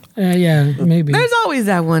person? Yeah, maybe. There's always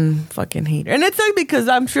that one fucking hater. And it's like because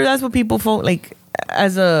I'm sure that's what people like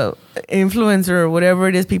as a influencer or whatever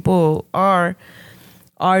it is people are,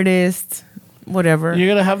 artists, whatever. You're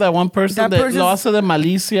going to have that one person That that person's- lo hace de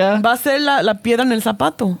malicia. Va a ser la piedra en el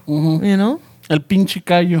zapato, you know? El pinche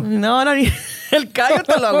callo. No, el callo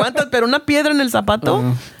te lo aguantas, pero una piedra en el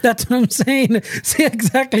zapato. That's what I'm saying. See,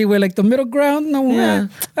 exactly. We're like the middle ground. No, Yeah.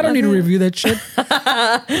 I don't need to review that shit.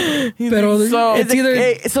 Pero So- it's either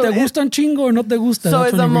te gusta un chingo or no te gusta. So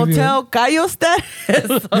That's is when the you review it. motel callo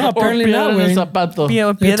status? No, apparently Piedra not, en el güey. zapato.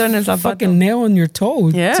 Piedra en el It's zapato. fucking nail on your toe.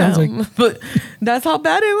 it Yeah, Sounds like. but that's how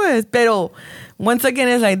bad it was. Pero once again,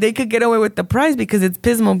 it's like they could get away with the price because it's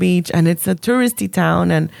Pismo Beach and it's a touristy town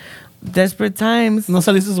and desperate times. ¿No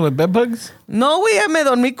saliste with bed bugs? No, güey, me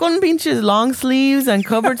dormí con pinches long sleeves and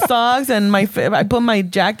covered socks and I put my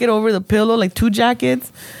jacket over the pillow, like 2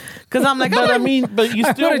 jackets. Because I'm like, but but you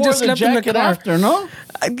still wore just the slept in the jacket car. after, no?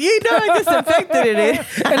 You know, I disinfected it.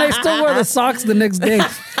 And I still wear the socks the next day.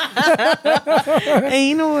 Hey,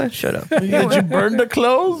 you know what? Shut up. Did you burn the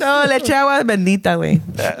clothes? No, le eché agua bendita, güey.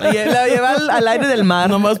 La lleva al aire del mar.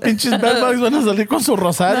 Nomás pinches bed bugs van a salir con su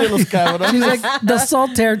rosario, los cabrones. She's like, the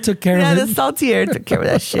salt air took care Yeah, of the it. salty air took care of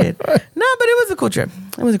that shit. No, but it was a cool trip.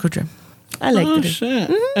 It was a cool trip. I liked Oh, it. shit.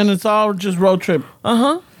 And it's all just road trip.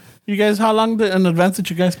 Uh-huh. You guys, how long in advance did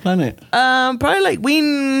you guys plan it? Probably like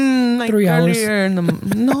 3 hours. earlier in the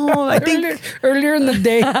no, I think Earlier in the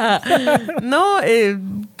day. no. I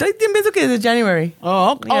pienso que it's January.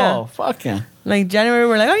 Oh, okay. Yeah. Oh, fuck yeah. Like January,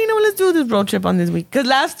 we're like, oh, you know what? Let's do this road trip on this week. Because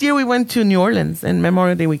last year we went to New Orleans in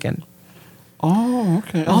Memorial Day weekend. Oh,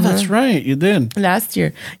 okay. Oh, that's right. You did. Last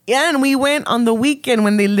year, yeah, and we went on the weekend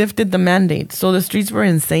when they lifted the mandate, so the streets were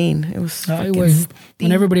insane. It was fucking When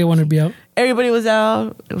stinky. everybody wanted to be out. Everybody was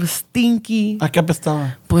out. It was stinky. ¿A qué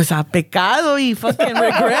apestaba? Pues a pecado y fucking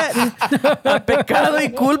regret. A pecado y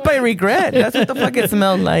culpa y regret. That's what the fuck it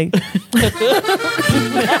smelled like.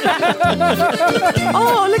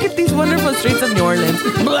 Oh, look at these wonderful streets of New Orleans.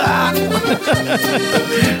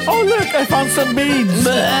 Oh, look, I found some beads.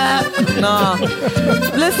 No.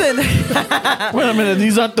 Listen. Wait a minute,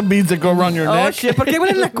 these aren't the beads that go around your Oh, neck. shit. ¿Por qué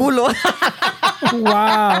huelen a culo?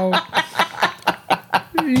 Wow.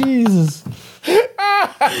 Jesus.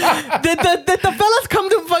 Did the fellas come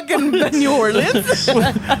to fucking New Orleans?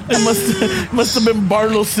 It must have been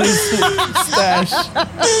Barlow's stash.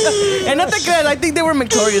 And not the creas, I think they were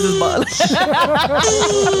Victoria's ball.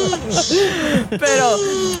 Pero,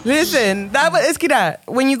 listen, es que mira,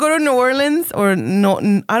 when you go to New Orleans, or no,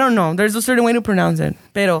 I don't know, there's a certain way to pronounce it.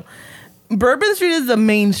 Pero, Bourbon Street is the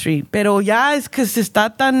main street. Pero ya es que se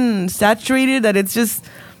está tan saturated that it's just,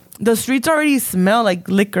 the streets already smell like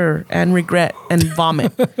liquor and regret and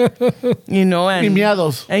vomit. You know? And, Y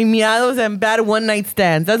miados. And miados and bad one-night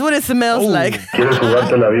stands. That's what it smells like. ¿Quieres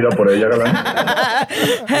jugarte la vida por ella,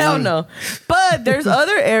 galán? Hell no. But there's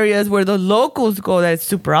other areas where the locals go that's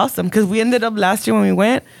super awesome. Because we ended up last year when we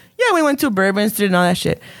went, we went to Bourbon Street and all that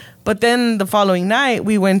shit. But then the following night,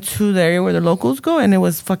 we went to the area where the locals go, and it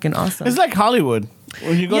was fucking awesome. It's like Hollywood.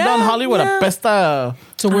 When you go Yeah, down Hollywood, yeah. apesta.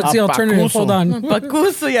 So what's the alternative? Pacuso. Hold on.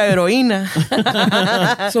 Pacuso y heroína.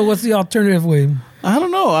 So what's the alternative way? I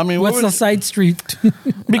don't know. I mean, What's the side street?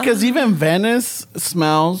 because even Venice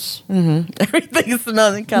smells. Everything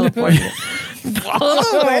smells in California.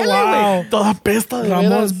 Oh, wow. Toda pesta de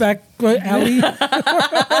Ramon's veras. back alley.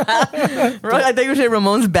 I think we say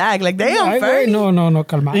Ramon's bag. Like, damn, Fernie. No,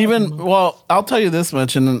 calma. Even, well, I'll tell you this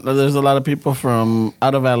much, and there's a lot of people from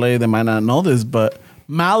out of LA that might not know this, but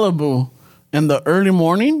Malibu in the early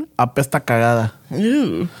morning, apesta cagada.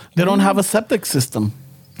 Ew. They don't have a septic system.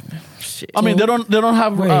 Shit. I mean, they don't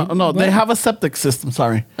have, Wait, no, they what? have a septic system,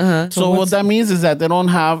 sorry. Uh-huh. So what what's- that means is that they don't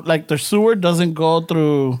have, like, their sewer doesn't go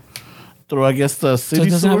through, I guess, the So city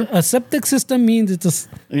it doesn't sewer. have, a septic system means it's a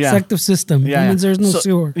Yeah. septic system. That means there's no so,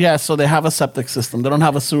 sewer. Yeah, so they have a septic system. They don't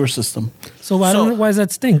have a sewer system. So why does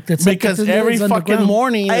that stink? That septic Because system every is fucking underground.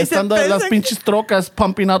 morning, Ahí están se las pensa- pinches trocas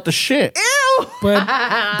pumping out the shit. Ew. But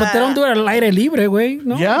they don't do it al aire libre, güey.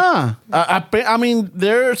 No? Yeah. I mean,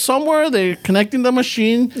 they're somewhere, they're connecting the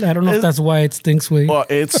machine. I don't know if It's- that's why it stinks, güey. Well,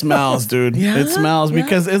 it smells, dude. Yeah, It smells yeah.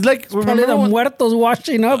 because it's like, Probably remember the when- muertos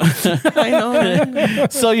washing up. I know.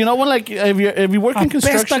 so you know when, like, if you work in Apesta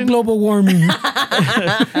construction, global warming.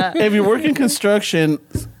 if you work in construction,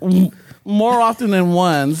 more often than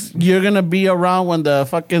once, you're gonna be around when the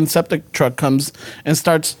fucking septic truck comes and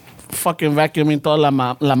starts fucking vacuuming toda la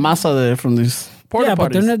masa from these porta Yeah,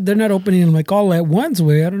 but potties. they're not opening them like all at once,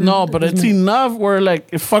 way. I don't know. No, but it's enough where like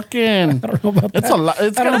it fucking. I don't know about It's that. a lot.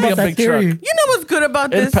 It's I don't gonna know be a about big that theory. truck. You know what's good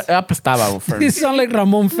about It this? apestaba, Fern. These sound like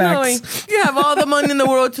Ramon Knowing facts. you have all the money in the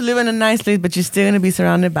world to live in a nice place, but you're still gonna be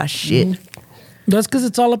surrounded by shit. That's because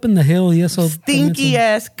it's all up in the hill. Yeah, so Stinky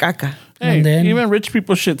ass caca. Hey, And then- even rich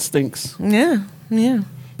people shit stinks. Yeah, yeah.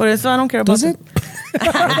 But eso I don't care about. Does it? It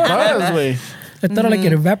does, güey. I thought like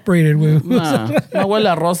it evaporated, güey. Nah, no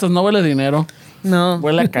huele a rosas, no huele a dinero. No.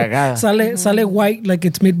 Huele a cagada. Sale white like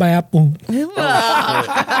it's made by Apple.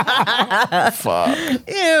 Fuck.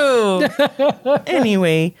 Ew.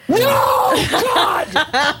 Anyway. No, God!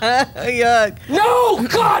 Yuck. No,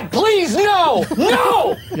 God, please, no!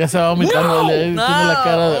 No! Ya se va vomitando. Tiene la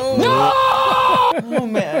cara de... Oh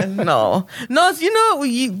man, no. No, you know,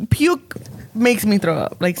 you puke makes me throw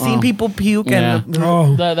up. Like seeing people puke Yeah. and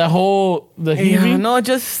Oh. The heaving. no,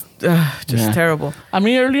 just Yeah. terrible. I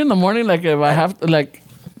mean, early in the morning, like if I have to, like,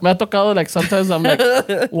 me ha tocado, like sometimes I'm like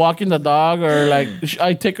walking the dog or like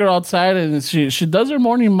I take her outside and she does her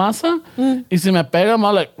morning masa y si me pega, I'm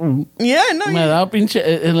all like, Yeah, no. me da pinche,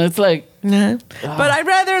 and it's like, Yeah. But I'd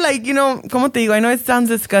rather, like, you know, como te digo, I know it sounds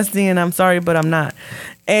disgusting and I'm sorry, but I'm not.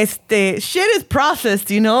 Shit is processed,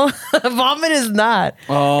 you know? Vomit is not.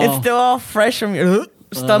 Oh. It's still all fresh from your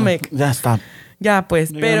stomach. yeah, stop. Ya, pues.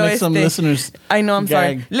 You're Pero gonna make some listeners I know, I'm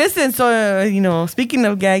sorry. gag. Listen, so, you know, speaking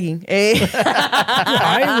of gagging. Ay,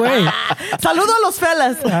 güey. Saludo a los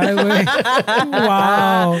fellas. Ay, güey.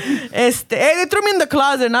 Wow. They threw me in the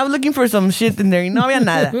closet and I was looking for some shit in there y no había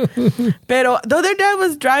nada. Pero the other day I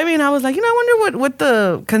was driving and I was like, you know, I wonder what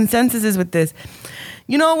the consensus is with this.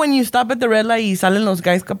 You know when you stop at the red light y salen los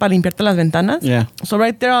guys para limpiarte las ventanas? Yeah. So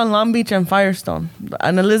right there on Long Beach and Firestone,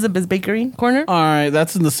 an Elizabeth's Bakery corner. All right,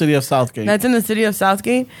 that's in the city of Southgate. That's in the city of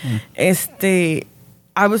Southgate.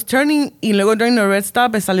 I was turning y luego during the red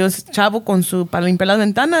stop salió ese chavo con su para limpiar las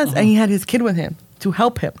ventanas and he had his kid with him to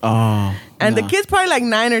help him. Oh. And the kid's probably like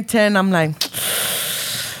 9 or 10. I'm like,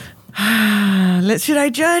 should I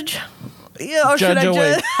judge? Yeah, or should I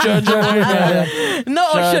away. just Judge away. Yeah. no?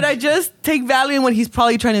 Or Judge. should I just take value in what he's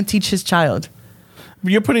probably trying to teach his child?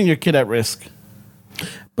 You're putting your kid at risk.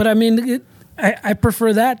 But I mean, I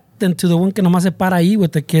prefer that than to the one que nomás se para ahí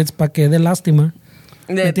with the kids para que dé lástima.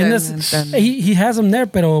 ¿Me entiendes? He has them there,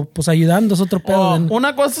 pero pues ayudando es otro pedo. than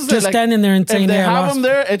Una cosa es just like, standing there and saying, if they "Hey, I have lost." them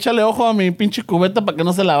there, échale ojo a mi pinche cubeta para que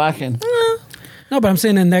no se la bajen. No, but I'm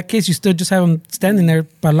saying in that case, you still just have them standing there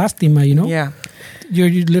para lástima, you know? Yeah. You're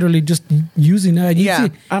literally just using it. You Yeah,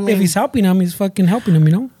 see, I if mean- he's helping him, he's fucking helping him,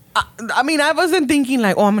 you know? I mean, I wasn't thinking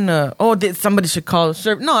like, somebody should call.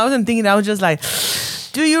 No, I wasn't thinking that. I was just like,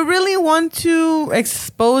 do you really want to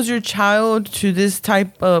expose your child to this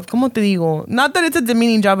type of, como te digo? Not that it's a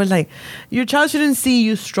demeaning job, but like, your child shouldn't see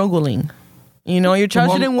you struggling. You know, your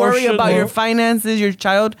child shouldn't worry about your finances. Your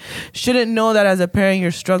child shouldn't know that as a parent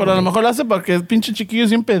you're struggling. Pero a lo mejor lo hace porque el pinche chiquillo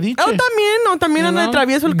es bien pediche. También anda de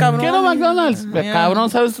travieso el cabrón. Quiero McDonald's. Yeah.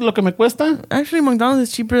 Cabrón, ¿sabes lo que me cuesta? Actually, McDonald's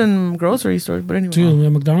is cheaper than grocery stores, but anyway.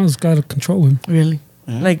 Dude, McDonald's got to control him. Really?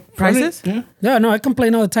 Like prices? Yeah. Yeah, no, I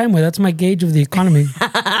complain all the time with. That's my gauge of the economy.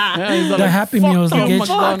 Yeah, he's The like, Happy fuck Meal is the you, gauge.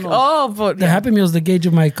 McDonald's. Oh, but The Happy Meal is the gauge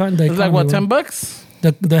of my the It's like, what, economy. $10?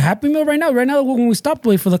 The Happy Meal right now when we stopped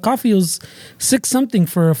away for the coffee, it was $6 something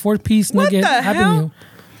for a 4-piece What nugget the Happy hell? Meal.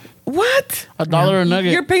 What? $1 a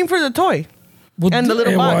nugget. You're paying for the toy. Well, And the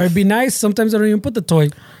little well, box. it'd be nice. Sometimes I don't even put the toy.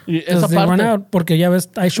 Esa Because they run parte. out. Porque ya ves,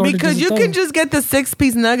 I shortages Because and you todo. can just get the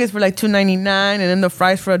 6-piece nuggets for like $2.99 and then the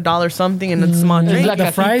fries for $1 something and a small drink. la the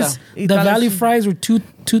cajita. fries, Y the tal value vez- fries were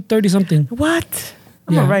 $2.30 something. What?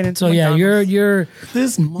 I'm Yeah. gonna write it. So yeah, your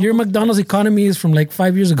McDonald's economy is from like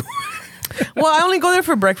 5 years ago. Well, I only go there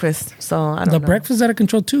for breakfast, so I don't The know. breakfast is out of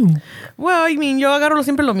control too. Well, I mean, yo agarro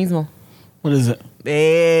siempre lo mismo. What is it?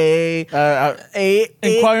 Hey.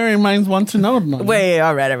 Inquiring minds want to know. No? Wait,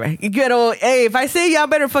 all right. Pero, hey, if I say y'all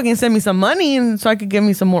better fucking send me some money and so I could give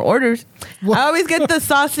me some more orders. I always get the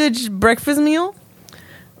sausage breakfast meal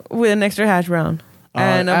with an extra hash brown.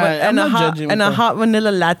 And I'm a not hot judging and with a that. hot vanilla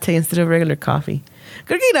latte instead of regular coffee.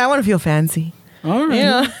 Because I want to feel fancy. All right.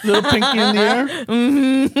 Yeah. Little pinky in the air.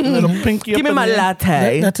 Mm-hmm. Little pinky Give up me in my the air.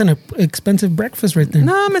 latte. That's an expensive breakfast right there.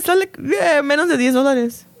 No, me sale menos de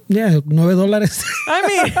 $10. Yeah, $9. I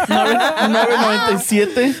mean,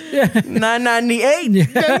 9.97.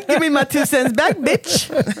 9.98. Give me my 2 cents back, bitch.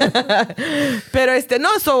 Pero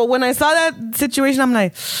no, so when I saw that situation, I'm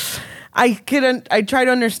like, I try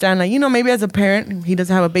to understand, like, you know, maybe as a parent, he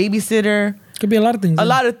doesn't have a babysitter, Could be a lot of things. a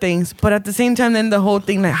lot of things, but at the same time, then the whole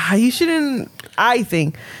thing, like, I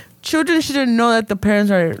think children shouldn't know that the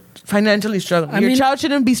parents are financially struggling. Your mean, child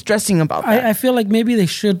shouldn't be stressing about that. I feel like maybe they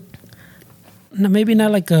should. No, maybe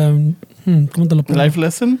not like ¿cómo te lo pongo? Life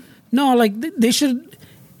lesson? No, like they should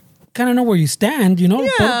kind of know where you stand, you know.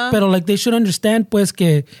 Yeah. Pero like they should understand, pues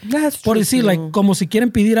que That's por true, decir, too. like como si quieren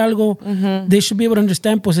pedir algo, they should be able to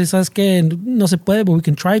understand, pues sabes que no se puede, but we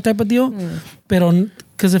can try type of deal. Pero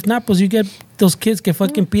because if not, pues you get those kids que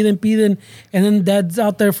fucking piden, and then dad's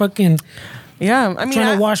out there fucking Yeah, I mean,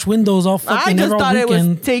 trying to wash windows all I fucking just every thought it was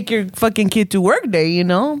weekend. take your fucking kid to work day, you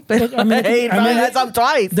know. But I mean, that's up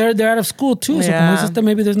twice. They're out of school too, so Yeah. como dices,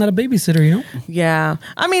 maybe there's not a babysitter, you know. Yeah,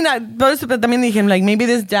 I mean, but también dije, like, maybe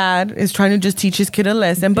this dad is trying to just teach his kid a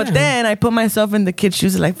lesson. But Yeah. then I put myself in the kid's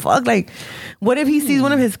shoes, like, fuck, like, what if he sees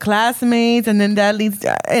one of his classmates and then that leads,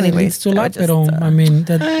 anyway. It's too late, pero I mean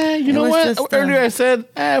that. You know It was what? just, Earlier I said,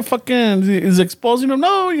 fucking is exposing them,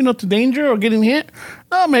 no, you know, to danger or getting hit.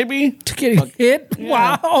 Oh, maybe. To getting hit?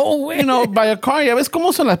 Wow. Güey. You know, by a car. Ya ves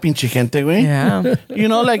cómo son la pinche gente, güey. Yeah. You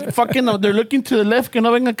know, like fucking, they're looking to the left, que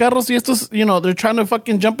no vengan carros y estos, you know, they're trying to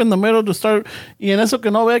fucking jump in the middle to start. Y en eso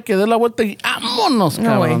que no ve, que dé la vuelta y vámonos, No,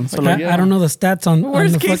 cabrón. güey. Se lo I lleva. don't know the stats on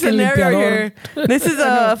Worst the case fucking scenario limpiador. here. This is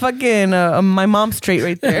a fucking my mom's trait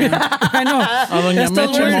right there. I know. A doña That's the Meche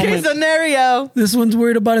worst Worst case moment. scenario. This one's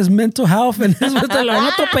worried about his mental health and this one te lo van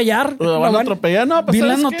a atropellar. Lo van a atropellar, no, pues Vi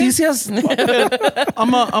las ¿sabes qué? noticias.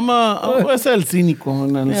 Voy a ser el cínico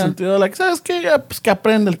en el sentido, like, ¿sabes qué? Ya, pues que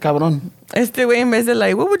aprende el cabrón. Este güey, en vez de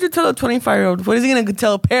like, what would you tell a 25-year-old? What is he going to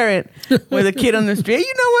tell a parent with a kid on the street? Hey,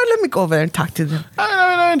 you know what? Let me go over there and talk to them.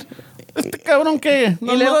 A ver. Este cabrón que.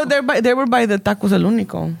 Y luego they were by the Tacos El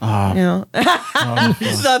Único. Ah. You know?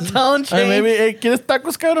 The tone Ay, change. maybe, ¿quieres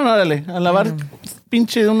tacos, cabrón? Órale, a lavar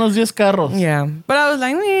pinche unos 10 carros. Yeah. But I was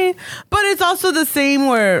like, meh. But it's also the same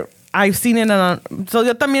where I've seen it on. So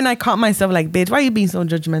yo también I caught myself like, bitch, why are you being so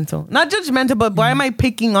judgmental? Not judgmental, but why am I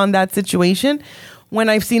picking on that situation when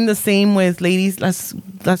I've seen the same with ladies,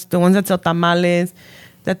 that's the ones that sell tamales,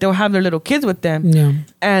 that they'll have their little kids with them. Yeah.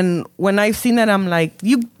 And when I've seen that, I'm like,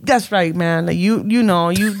 that's right, man. Like you know,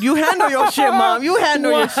 you handle your shit, mom. You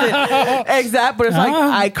handle your shit. Exactly. But it's like,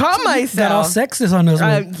 I caught Got all myself. sexist on us.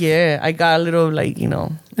 güey. Yeah, I got a little like, you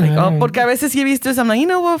know, like, porque a veces sí he visto eso, I'm like, you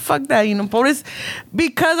know what, fuck that, you know, pobres,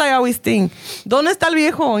 because I always think, ¿dónde está el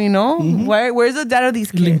viejo, you know? Where's the dad of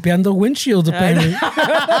these kids? Limpiando windshields, apparently.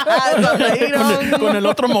 You know, Con el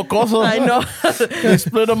otro mocoso. I know. They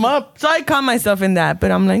split them up. So I caught myself in that,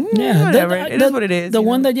 but I'm like, Yeah, whatever. It is what it is. The you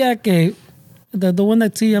one know? that, yeah, que, the one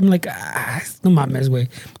that see, I'm like, no mames, güey.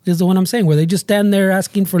 This is the one I'm saying, where they just stand there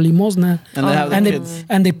asking for limosna. And they have the kids.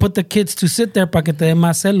 And they put the kids to sit there para que te den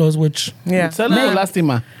más celos, which, Yeah. Celos o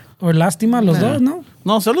lástima. or lástima, los dos, ¿no?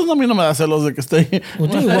 No, celos no, a mí no me da celos de que esté. Well,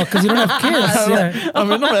 dude, well, because you don't have kids. Yeah. A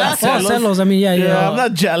mí no me da Oh, celos. celos, I mean, yeah. I'm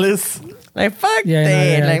not jealous. Like, fuck Yeah, no,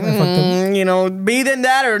 that. yeah, like, I fucked up. you know, being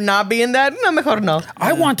that or not being that, no, mejor no.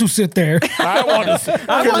 I want to sit there. I want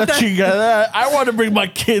to. I want to bring my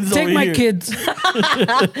kids Take over my here. kids.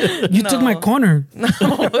 You took my corner.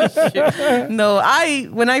 No,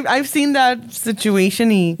 when I've seen that situation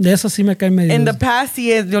y De eso sí me cae medio. in the past,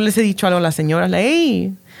 yo les he dicho algo a las señoras, like,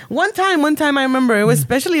 hey, one time I remember, it was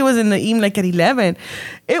especially it was in the evening, like at 11.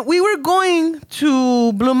 We were going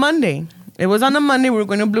to Blue Monday. It was on a Monday. We were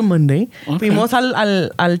going to Blue Monday. Okay. Fuimos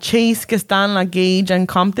al Chase que está en la Gage and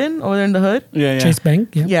Compton over there in the hood. Yeah. Chase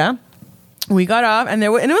Bank, yeah. Yeah. We got off and it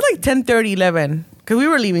was like 10:30, 11 because we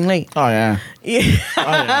were leaving late. Oh, yeah. Y,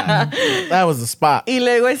 That was the spot. y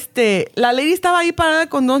luego la lady estaba ahí parada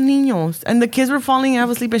con dos niños and the kids were falling half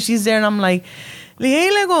asleep and she's there and I'm like, le dije, hey,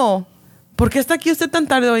 luego, ¿por qué está aquí usted tan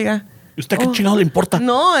tarde, oiga? ¿Usted qué chingado le importa?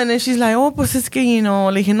 No, and then she's like, oh, pues es que, you know,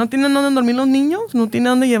 le dije, ¿no tienen dónde dormir los niños? ¿No tiene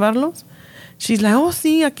dónde llevarlos? She's like, oh,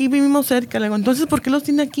 sí, aquí vivimos cerca. Le digo, entonces, ¿por qué los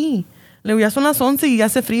tiene aquí? Le digo, ya son las 11 y ya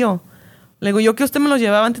hace frío. Le digo, yo que usted me los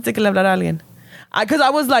llevaba antes de que le hablara a alguien. Because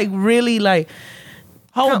I was like, really like...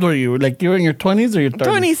 How old were you? Like, you were in your 20s or your 30s?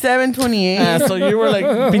 27, 28. So you were like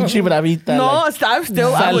pinche bravita. No, like, I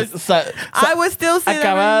was still sitting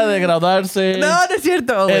acabada de graduarse. No, no es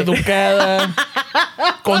cierto, güey. Educada.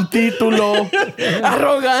 Con título.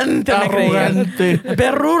 Arrogante. me creía. Arrogante.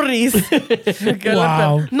 Perrurris.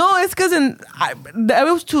 Wow. No, it's because it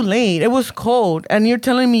was too late. It was cold. And you're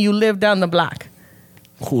telling me you live down the block.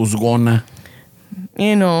 Juzgona.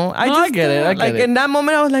 You know, I get it, I get like it. in that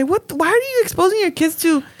moment, I was like, "What? Why are you exposing your kids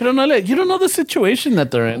to?" Pero no, you don't know the situation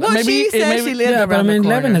that they're in. Well, she said she lived Yeah, but I around mean, the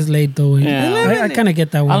 11 corner. is late, though. güey. Yeah. I kind of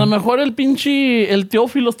get that A lo one. mejor el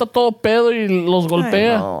Teófilo está todo pedo y los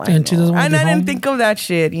golpea. I know. And she doesn't want And to I be didn't home. think of that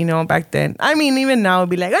shit, you know, back then. I mean, even now, it'd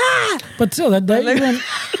be like, ah. But still, that even...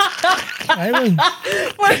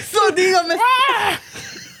 Por eso dígame.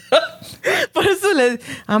 Por eso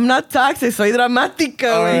I'm not toxic, soy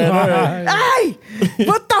dramática, güey. Ay,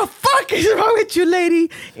 what the fuck is wrong with you, lady?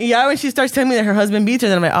 Y ya when she starts telling me that her husband beats her,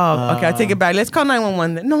 then I'm like, oh, okay, I take it back. Let's call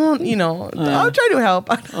 911 then. No, you know, I'll try to help.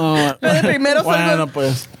 Pero primero Bueno,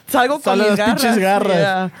 pues. salgo con Sale mis las pinches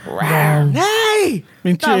garras. Yeah. Hey,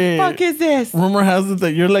 Pinche- the fuck is this? Rumor has it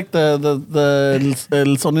that you're like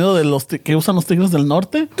el sonido de los que usan los tigres del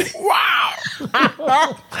norte.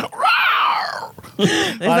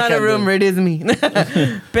 It's not a rumor, it is me.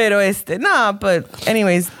 Pero no, but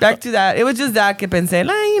anyways, back to that. It was just that que pensé,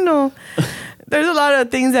 like, you know, there's a lot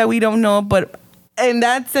of things that we don't know, but in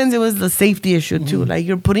that sense, it was the safety issue too. Like,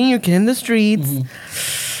 you're putting your kid in the streets.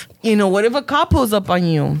 You know, what if a cop pulls up on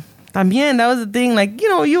you? También, that was the thing. Like, you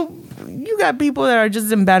know, you got people that are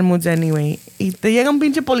just in bad moods anyway. Y te llega un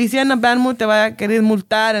pinche policía en a bad mood, te va a querer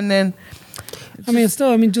multar, and then... I mean,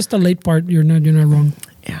 still, just the late part, you're not wrong.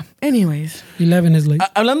 Yeah. Anyways. 11 is like.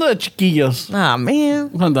 Hablando de chiquillos. Ah, man.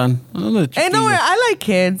 Hold on. Hablando de Hey, no, chiquillos. I like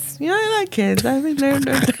kids. You know, I like kids. I mean,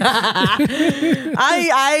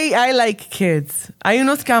 I like kids. Hay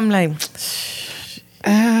unos que I'm like,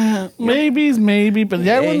 Maybe, but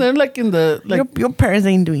yeah, when they're like in the like your parents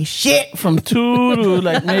ain't doing shit. from 2 to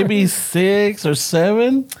like maybe 6 or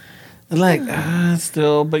 7, like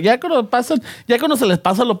still. But ya cuando se les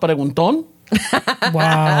pasa lo preguntón.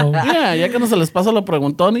 Wow. Yeah, ya cuando se les pasa lo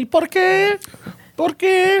preguntón. ¿Y por qué? ¿Por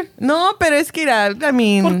qué? No, pero es que, I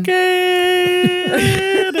mean, ¿Por qué?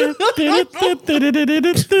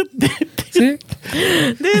 See?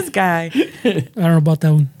 this guy. I don't know about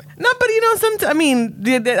that one. No, but you know, I mean,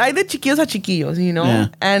 hay de chiquillos a chiquillos, you know? Yeah.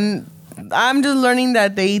 And I'm just learning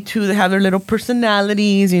that they too, they have their little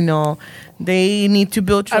personalities, you know? They need to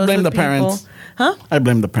build trust I blame with the parents. people. Huh? I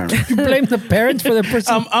blame the parents. You blame the parents for the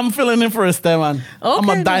person. I'm filling in for Esteban. I'm Okay.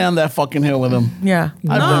 gonna die on that fucking hill with him. Yeah.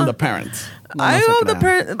 I No. blame the parents. No, I no se hold the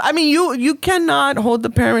crean. parent. I mean, you cannot hold the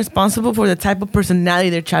parent responsible for the type of personality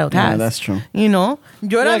their child has. Yeah, that's true. You know,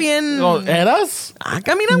 yo era bien. Oh, ¿eras? I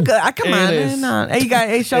mean, I'm good. Come on, Eres. man. Hey, guys,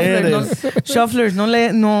 hey, shufflers, no le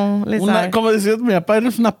sabe. Como decía mi papá,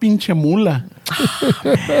 eres una pinche mula.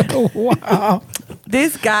 Wow.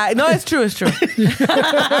 This guy, no, it's true.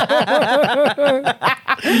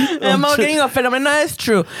 I'm not getting offended. No, it's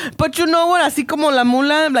true. But you know what? Así como la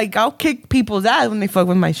mula, like, I'll kick people's ass when they fuck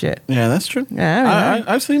with my shit. Yeah, that's true. Yeah,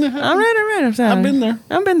 I've seen it happen. All right. I'm sorry. I've been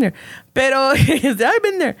there. Pero, I've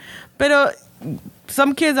been there. Pero,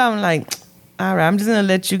 some kids, I'm like, all right, I'm just going to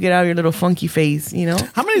let you get out of your little funky face, you know?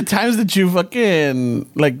 How many times did you fucking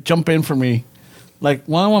like jump in for me? Like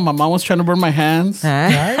one when my mom was trying to burn my hands.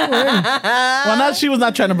 Well, she was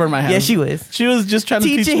not trying to burn my hands. Yeah, she was. She was just trying to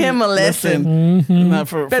teach Teaching him me a lesson. Not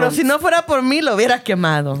Pero si no fuera por mí, lo hubiera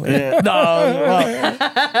quemado. Yeah, no, well,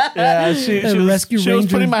 yeah, she was rescue ranger.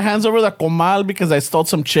 putting my hands over the comal because I stole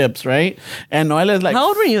some chips, right? And Noel is like, How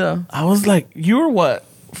old were you, though? I was like, you were what,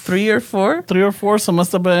 3 or 4? 3 or 4? So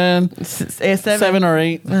must have been 7 or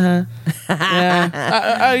 8. Uh-huh.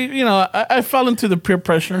 Yeah, I fell into the peer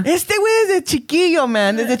pressure. Este güey es de chiquillo,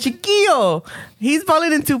 man. Desde chiquillo. He's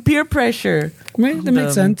falling into peer pressure. Right? That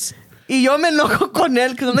makes sense. Y yo me enojo con él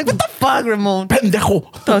because I'm like, what the fuck, Ramon?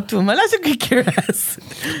 Pendejo. Tú, me la hace que quieras.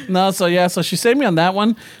 No, so she saved me on that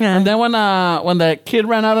one. Yeah. And then when the kid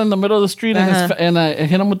ran out in the middle of the street and I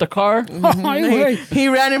hit him with the car. He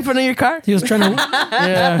ran in front of your car? He was trying to.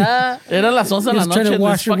 Yeah. Era las 11 de la He's trying noche. to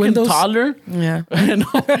wash This your fucking windows. toddler. Yeah. No.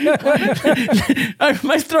 Ay,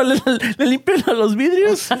 maestro, le limpian los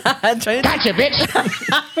vidrios. Gotcha, bitch.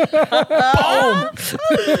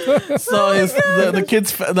 Boom. So the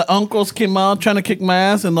kids, the uncles came out trying to kick my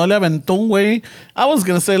ass and no le aventó un güey. I was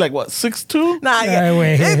going to say like what, 6'2"? Nah, Ay,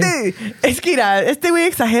 güey. es que mira, este güey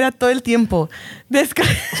exagera todo el tiempo. This guy,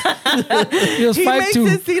 He was he makes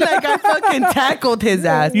 5'2". it seem like I fucking tackled his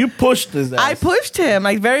ass. You pushed his ass. I pushed him,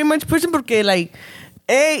 like very much pushed him porque like,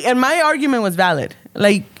 hey, and my argument was valid.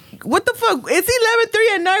 Like, what the fuck? It's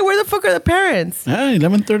 11:30 at night. Where the fuck are the parents? Yeah,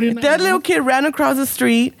 11:30. That little kid ran across the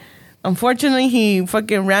street. Unfortunately, he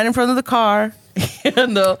fucking ran in front of the car.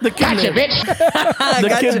 The Gotcha,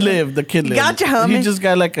 bitch. kid lived. The kid lived. Gotcha, homie. He just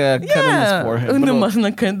got like a cut in his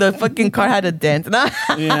forehead. The fucking car had a dent.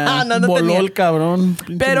 Yeah. No Voló tenía. el cabrón.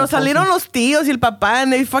 Pinche Pero mocoso. salieron los tíos y el papá,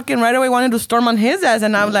 and they fucking right away wanted to storm on his ass.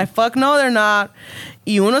 And I was like, fuck no, they're not.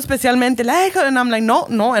 Y uno especialmente, like, and I'm like, no.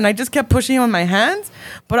 And I just kept pushing him with my hands.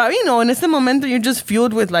 But, in ese momento, you're just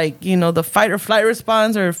fueled with, like, the fight or flight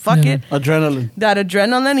response or fuck it. Adrenaline. That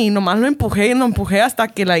adrenaline. Y nomás lo empujé hasta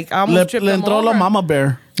que, like, I almost tripped Le him entró la over. mama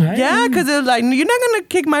bear. Yeah, because it was like, you're not going to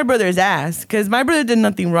kick my brother's ass. Because my brother did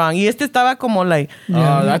nothing wrong. Y este estaba como, like...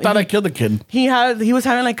 I thought I killed the kid. He was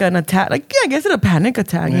having like an attack, like I guess it's a panic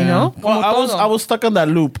attack, you know. Well, Como I was stuck on that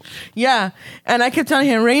loop. Yeah, and I kept telling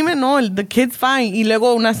him, Raymond, no, the kid's fine. Y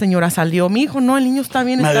luego una señora salió, mi hijo, no, el niño está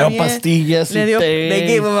bien, Me está dio bien. pastillas y té. They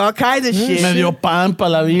gave him all kinds of shit. Me dio pan para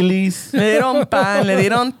la bilis. Le dieron pan, le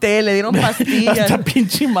dieron té, le dieron pastillas. Hasta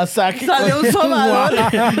pinche masaje. Salió un sobador.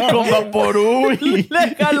 Con vaporú.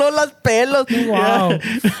 Le jaló los pelos. Wow.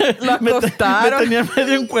 Lo Me acostaron. tenía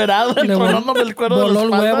medio encuerado. Le Tronándome el cuero de voló la el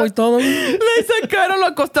espalda. huevo y todo. Le sacaron, lo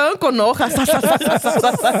acostaron con hojas.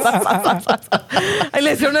 Ahí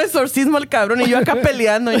le hicieron un exorcismo al cabrón y yo acá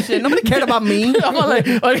peleando. Y shit, nobody cared about me. Vamos,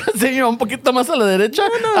 oiga, señor, un poquito más a la derecha.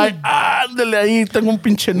 Ay, ándale ahí, tengo un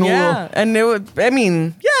pinche nudo. Yeah, and it was, I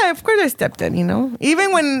mean, yeah, of course I stepped in,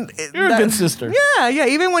 Even when... You're a good sister. Yeah,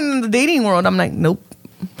 even when in the dating world, I'm like, nope.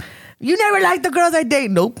 You never liked the girls I date.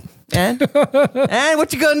 Nope. And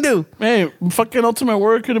what you gonna do? Hey, fucking Ultimate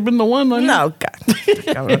Warrior could have been the one. No, God.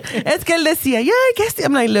 Es que él decía, yeah, I guess.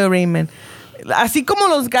 I'm like, Lil Raymond. así como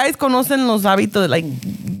los guys conocen los hábitos, like,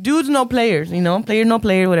 dudes know players, you know, player no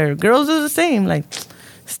player, whatever. Girls are the same, like,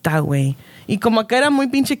 está güey. Y como acá era muy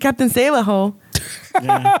pinche Captain Save-A-Ho,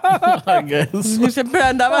 I guess. siempre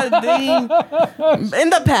andaba in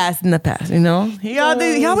the past, you know. He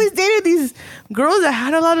always dated these girls that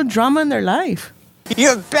had a lot of drama in their life.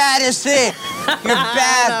 You're bad as it. You're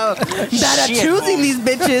bad. Bad at choosing these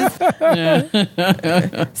bitches.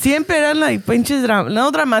 Siempre eran like pinches no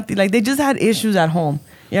dramatic, like they just had issues at home.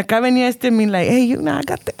 Y acá venía me like, hey,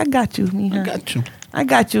 I got you, mija. I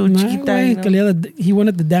got you, chiquita. You know? He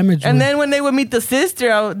wanted the damage. And then when they would meet the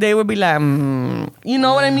sister, they would be like, you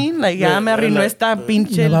know what I mean? Like, ya me arruinó esta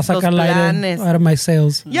pinche Me va a los sacar planes. out of my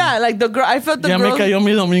sales. Yeah, like the girl, I felt the Ya girls. me cayó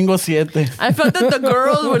mi domingo 7. I felt that the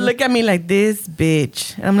girls would look at me like, this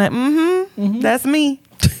bitch. And I'm like, that's me.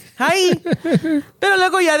 Hi. Pero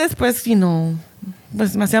luego ya después, you know,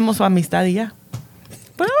 pues hacíamos su amistad y ya.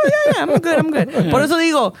 But yeah, I'm good. Por eso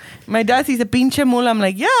digo, my dad sees a pinche mula. I'm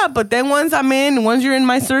like, yeah, but then once I'm in, once you're in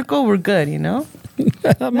my circle, we're good, you know?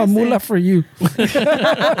 I'm a mula for you. Fucking.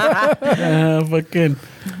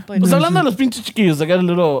 Pues hablando de los pinches chiquillos, I got a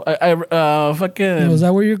little, fucking. Was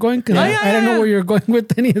that where you're going? Because I don't know where you're going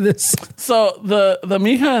with any of this. So the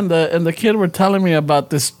mija and the kid were telling me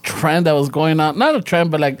about this trend that was going on. Not a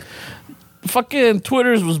trend, but like fucking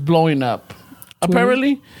Twitter's was blowing up.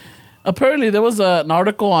 Apparently there was an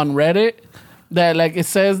article on Reddit that like it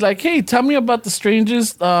says like, hey, tell me about the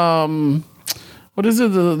strangest what is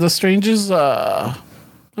it? The strangest what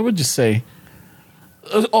would you say?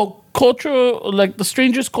 Cultural, like the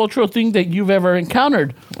strangest cultural thing that you've ever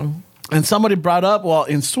encountered. And somebody brought up, well,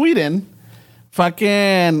 in Sweden,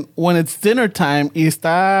 fucking when it's dinner time y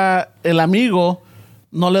está el amigo,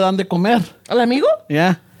 no le dan de comer. ¿El amigo?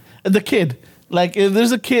 Yeah. The kid. Like, if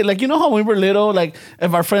there's a kid, like, you know how we were little, like,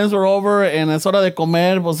 if our friends were over and es hora de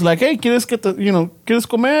comer, was like, hey, ¿quieres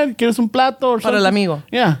comer? ¿Quieres un plato? Or Para el amigo.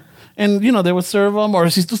 Yeah. And, you know, they would serve them. Or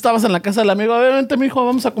si tú estabas en la casa del amigo, vente, mijo,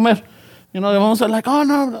 vamos a comer. You know, they vamos a like, oh,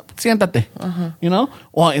 no, siéntate. You know?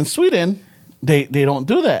 Well, in Sweden, they don't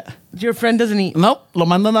do that. Your friend doesn't eat. Nope. Lo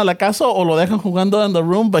mandan a la casa o lo dejan jugando in the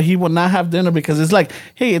room, but he will not have dinner because it's like,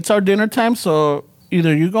 hey, it's our dinner time, so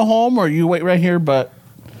either you go home or you wait right here, but...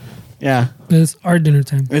 Yeah. It's our dinner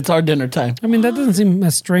time. It's our dinner time. I mean, that doesn't seem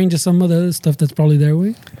as strange as some of the other stuff that's probably their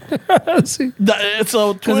way. So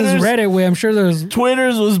Because it's Reddit way, I'm sure there's...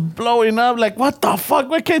 Twitter's was blowing up. Like, what the fuck?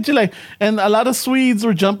 Why can't you like... And a lot of Swedes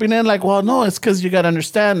were jumping in like, well, no, it's because you got to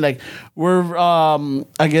understand. Like, we're...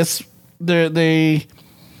 I guess they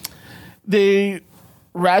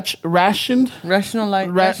rationed their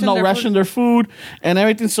food and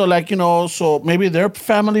everything. So like, you know, so maybe their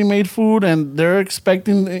family made food and they're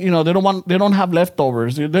expecting, you know, they don't have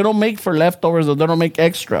leftovers. They don't make for leftovers or they don't make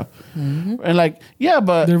extra. And like, yeah,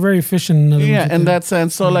 but they're very efficient. In that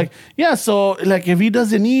sense. So like, yeah, so like if he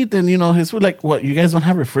doesn't eat and, you know, his food, like, what, you guys don't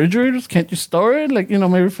have refrigerators? Can't you store it? Like, you know,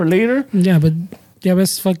 maybe for later? Yeah, but yeah,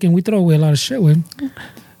 that's fucking, we throw away a lot of shit, güey.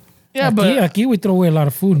 Yeah, aquí we throw away a lot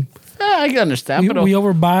of food. Yeah, I understand. We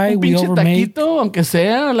overbuy, we overmake. Taquito, aunque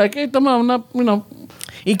sea, like, hey, toma una, you know.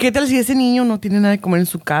 ¿Y qué tal si ese niño no tiene nada de comer en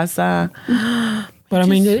su casa? But I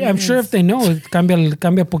mean, I'm sure if they know, it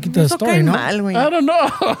cambia poquito the story, no? Mal, I don't know.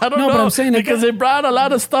 But I'm saying because they brought a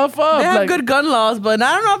lot of stuff up. They have good gun laws, but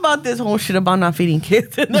I don't know about this whole shit about not feeding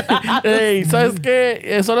kids. Hey, ¿sabes qué?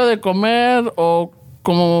 Es hora de comer o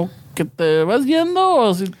como que te vas yendo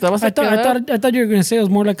o si te vas a quedar. I thought you were going to say it was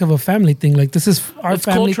more like of a family thing. Like, this is our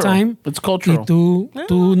family cultural. time. It's cultural. Y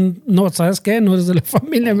tú no, ¿sabes qué? No eres de la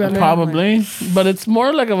familia. Probably. But it's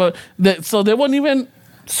more like so they won't even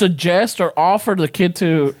suggest or offer the kid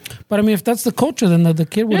to. But I mean, if that's the culture, then the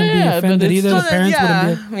kid wouldn't be offended either. The parents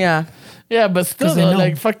wouldn't be. Yeah. Yeah, but still, though,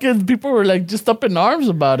 like, fucking people were like just up in arms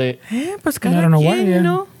about it. Pues I don't know why, you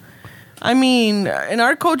know? I mean, in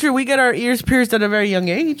our culture, we get our ears pierced at a very young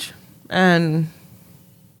age. And,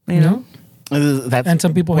 you know. And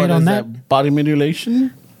some people hate on that. Body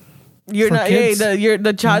mutilation? You're For not, kids? hey,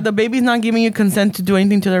 the child, the baby's not giving you consent to do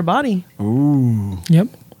anything to their body. Ooh. Yep.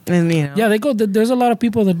 And, you know. Yeah, there's a lot of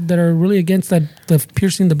people that are really against that, the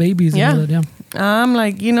piercing the babies. Yeah. And all that, yeah. I'm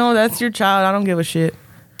like, you know, that's your child. I don't give a shit.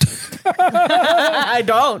 I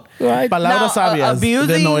don't. Right. Palabras sabias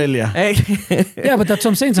de Noelia. Yeah, but that's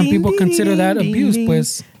what I'm saying. Some people consider that abuse,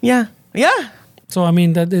 pues. Yeah. Yeah. So, I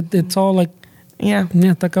mean, that it's all like... Yeah.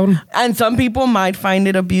 Yeah, está cabrón. And some people might find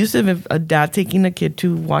it abusive if a dad taking a kid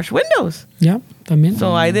to wash windows. Yeah, también.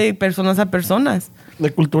 So hay de personas a personas. De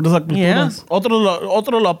culturas a culturas. Yeah.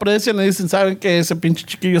 Otros lo aprecian y dicen, saben que ese pinche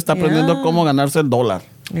chiquillo está aprendiendo cómo ganarse el dólar.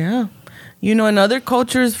 Yeah. You know, in other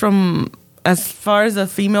cultures from as far as a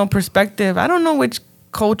female perspective, I don't know which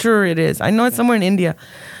culture it is. I know it's somewhere in India.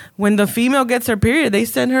 When the female gets her period, they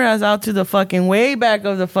send her ass out to the fucking way back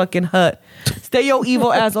of the fucking hut. Stay your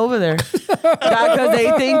evil ass over there. Because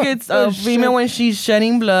they think it's a female when she's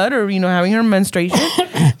shedding blood or, having her menstruation,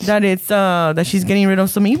 that it's that she's getting rid of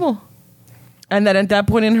some evil. And that at that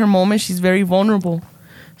point in her moment, she's very vulnerable.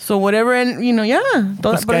 So whatever, and, yeah.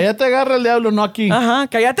 Pues que allá te agarra el diablo, no aquí. Ajá,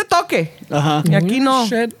 que allá te toque. Ajá. Y aquí no.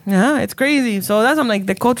 Shit. Yeah, it's crazy. So I'm like,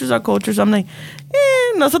 the cultures are cultures. I'm like,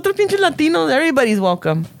 nosotros pinches Latinos, everybody's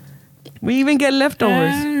welcome. We even get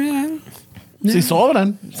leftovers. Si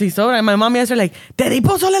sobran. Sí, sobra. My mom yesterday like, ¿te di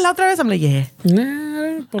pozole la otra vez? I'm like, yeah.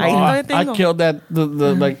 Ahí todavía I tengo. killed that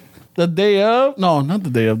the day of. No, not the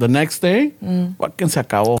day of. The next day. Fucking se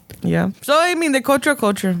acabó. Yeah. So, I mean, the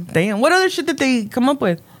culture. Damn. What other shit did they come up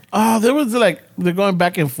with? There was like, they're going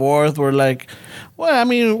back and forth. We're like, well, I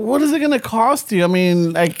mean, what is it going to cost you? I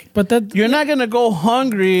mean, like, But that- you're not going to go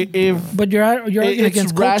hungry if But you're arguing it's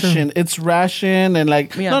against ration. culture. It's ration. And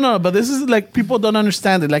like, Yeah. no, but this is like, people don't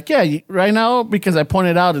understand it. Like, yeah, right now, because I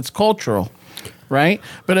pointed out it's cultural. Right?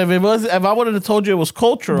 But if I would have told you it was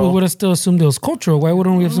cultural. We would have still assumed it was cultural. Why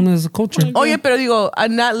wouldn't we assume it was a culture? Oh, yeah, pero digo,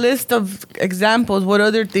 on that list of examples, what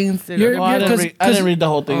other things did You're- No, I didn't, because- I didn't read the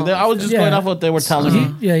whole thing. I was just Yeah. going off what they were telling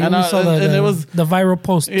me. Yeah, you and saw and it was the viral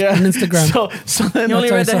post on Instagram. So then You only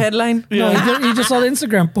That's what I read the saw. headline? No, he just saw the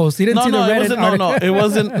Instagram post. He didn't see the it Reddit wasn't. article. No, it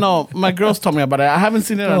wasn't. No, my girls told me about it. I haven't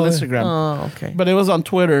seen it on Instagram. Oh, okay. But it was on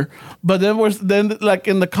Twitter. But then like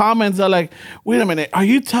in the comments, they're like, "Wait a minute, are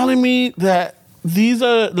you telling me that these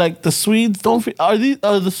are like the Swedes? Are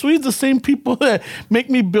the Swedes the same people that make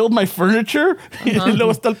me build my furniture?" Y luego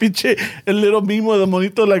está el pinche el little mimo de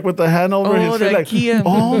monito like with the hand over his the face, like, IKEA.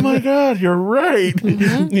 "Oh my God, you're right."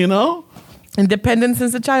 You know? Independence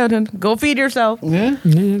since the childhood. Go feed yourself. Yeah.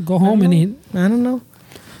 Yeah, go home and eat. I don't know.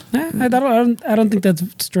 I don't think that's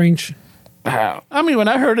strange. I mean, when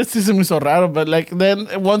I heard it, sí se me hizo raro, but like then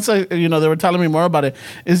once they were telling me more about it,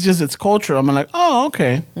 it's culture. I'm like, oh,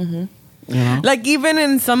 okay. You know? Like even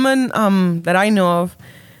in someone that I know of,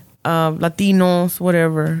 Latinos,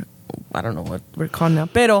 whatever, I don't know what we're called now,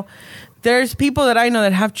 pero there's people that I know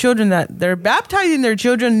that have children that they're baptizing their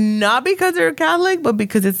children not because they're Catholic, but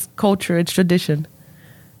because it's culture, it's tradition.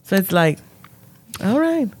 So it's like, all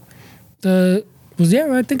right, I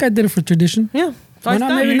think I did it for tradition. yeah. So Why I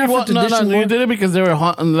not? stand. Maybe not for Well, no, tradition. you did it because they were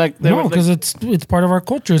like they No, were, like, because it's part of our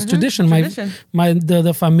culture. It's tradition. tradition.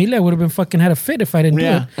 The familia would have been fucking had a fit if I didn't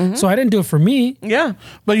Yeah. do it. So I didn't do it for me. Yeah.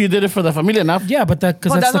 but you did it for the familia enough. Yeah, but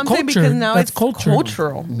because But that's the what I'm saying, culture. because now That's it's culture.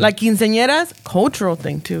 cultural. Like quinceañeras, cultural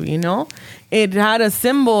thing too, It had a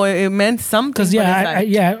symbol. It meant something. Because but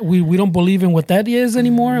it's like- we don't believe in what that is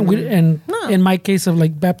anymore, and No. in my case of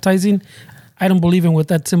like baptizing, I don't believe in what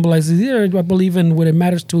that symbolizes either. I believe in what it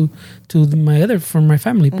matters to my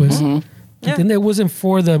family, pues. Yeah. And it wasn't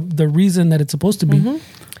for the reason that it's supposed to be.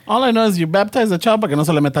 All I know is you baptize the child para que no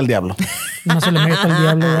se le meta el diablo. No se le meta el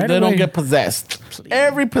diablo right They don't away. get possessed.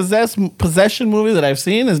 Every possession movie that I've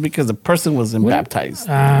seen is because the person was baptized.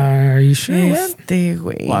 Are you sure? Este,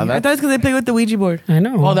 güey. Wow, I thought it's because they play with the Ouija board. I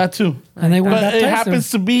know. Oh, that too. And they weren't But it baptized. happens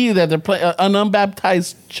to be that they're an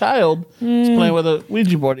unbaptized child is playing with a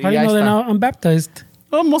Ouija board. How do you know they're not unbaptized?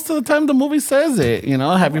 Well, most of the time the movie says it.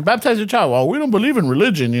 Have you baptized your child? Well, we don't believe in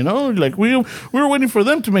religion. Like we were waiting for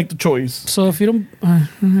them to make the choice. So if you don't, I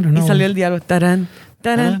don't Y know. salió el diablo. Tarán,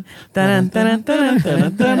 tarán, tarán, tarán, tarán,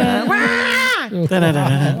 tarán, tarán.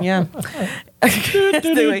 ¡Guau! Yeah.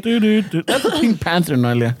 Este, güey. That's a Pink Panther,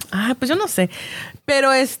 Noelia. Pues yo no sé.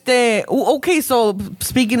 Pero okay, so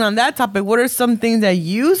speaking on that topic, what are some things that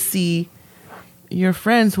you see your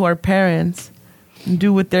friends who are parents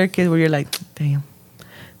do with their kids where you're like, damn,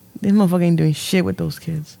 this motherfucker ain't doing shit with those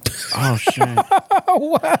kids? Oh, shit.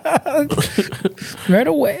 Right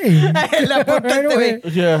away. Right away.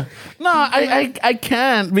 Yeah. No, I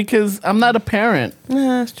can't because I'm not a parent.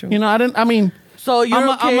 Nah, that's true. I mean, So you're I'm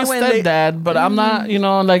a okay when they... stepdad, but I'm not,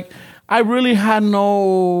 like, I really had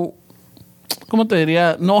no, ¿cómo te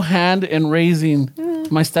diría? No hand in raising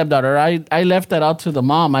my stepdaughter. I left that out to the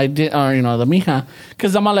mom. I did, or, the mija.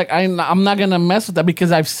 Because I'm like, I'm not going to mess with that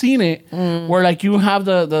because I've seen it where, like, you have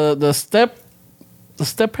the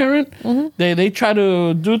step parent. They try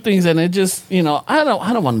to do things and it just, I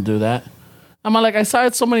don't want to do that. I'm like, I saw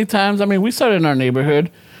it so many times. I mean, we saw it in our neighborhood.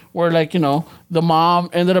 Where like the mom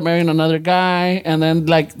ended up marrying another guy, and then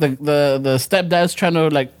like the stepdad's trying to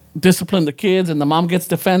like discipline the kids, and the mom gets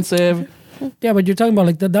defensive. Yeah, but you're talking about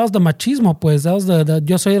like that was the machismo, pues. That was the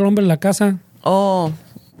yo soy el hombre de la casa. Oh.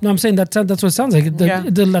 No, I'm saying that's what it sounds like.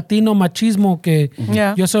 The Latino machismo que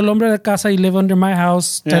yo soy el hombre de casa, you live under my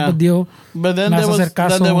house type of deal. But then there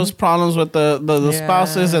was problems with the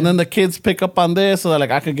spouses, and then the kids pick up on this, so they're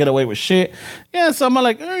like, I could get away with shit. Yeah, so I'm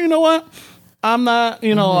like, you know what? I'm not,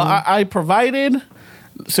 you know, I provided.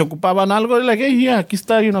 Se ocupaban algo, like, hey, yeah, aquí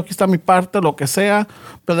está mi parte, lo que sea.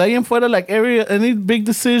 But de ahí en fuera, like, any big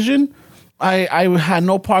decision, I had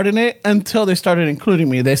no part in it until they started including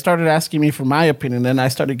me. They started asking me for my opinion, then I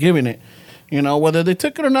started giving it. You know, whether they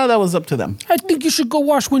took it or not, that was up to them. I think you should go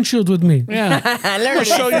wash windshields with me. Yeah.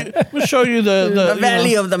 We'll show you the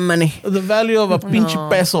value of the money. The value of a pinche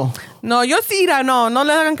peso. No, yo sí, no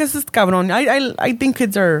le hagan caso a este cabrón. I think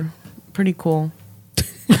kids are pretty cool.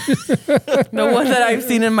 The ones that I've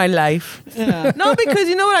seen in my life. Yeah. No, because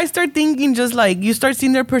you know what? I start thinking just like you start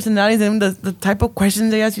seeing their personalities and the type of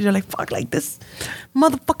questions they ask you. You're like, fuck, like this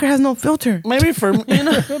motherfucker has no filter. Maybe for me, you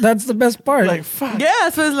know, that's the best part. Like, fuck. Yeah,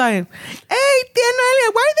 so it's like, hey, Tia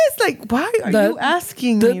Noelia, why this? Like, why are you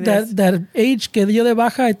asking me this? That age que dio de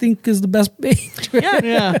baja, I think, is the best age.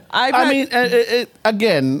 Yeah. I mean,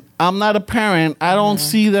 again, I'm not a parent. I don't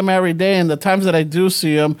see them every day, and the times that I do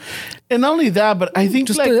see them. And not only that, but I think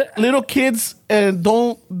just like little kids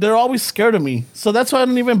they're always scared of me. So that's why I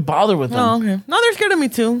don't even bother with them. Oh, okay. No, they're scared of me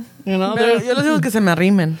too. You know? Yo les digo que se me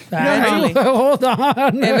arrimen. Hold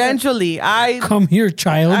on. Eventually, come here,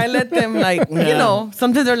 child. I let them like, you know,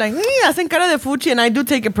 sometimes they're like, hacen cara de fuchi, and I do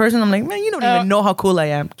take it personal. I'm like, man, you don't even know how cool I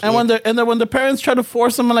am. Kid. And when the parents try to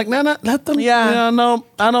force them, I'm like, nah, let them. Yeah. No,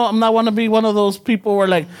 I'm not want to be one of those people where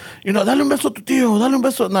like, you know, dale un beso a tu tío, dale un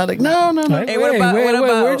beso. Not like, no. Hey, what about?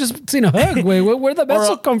 We're just seeing a hug. Where'd the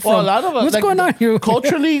beso come from? A lot of us, what's like, going on here?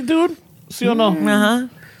 Culturally, dude, ¿sí o no? Uh-huh.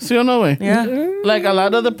 ¿Sí o no, güey? Yeah. Like, a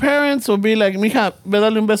lot of the parents will be like, mija, ve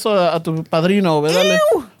dale un beso a tu padrino, ve dale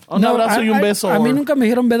un abrazo y un beso. A mí nunca me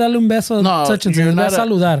dijeron, ve dale un beso, such and such, ve a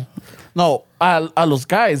saludar. No, a los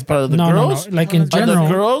guys, but the girls, no. Like in general.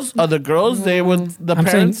 The girls, they would, the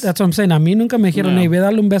parents. That's what I'm saying. A mí nunca me dijeron, hey, ve a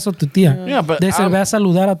darle un beso a tu tía. Yeah, but ve a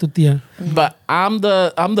saludar a tu tía. But I'm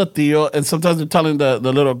the tío, and sometimes they're telling the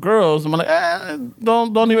little girls, I'm like,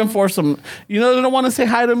 don't even force them. You know, they don't want to say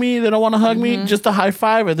hi to me, they don't want to hug me, just a high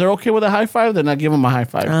five. If they're okay with a high five, then I give them a high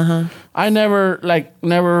five. Uh-huh. I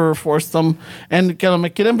never force them. And que me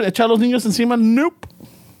quieren echar los niños encima, nope.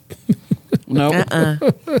 No.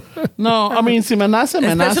 No, I mean, si me nace,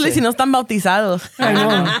 me nace. Especially si no están bautizados. I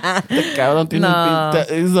know. Este cabrón tiene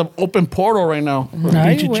it's an open portal right now.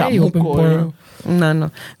 Ay, güey, open portal.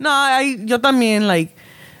 No, yo también, like,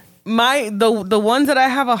 the ones that I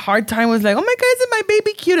have a hard time with, like, oh my God, isn't my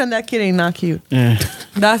baby cute? And that kid ain't not cute. Yeah.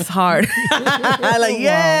 That's hard. Like,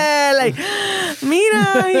 yeah, like,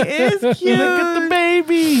 mira, he is cute. Look at the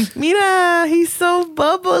baby. Mira, he's so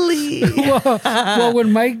bubbly. well,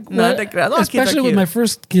 when especially with my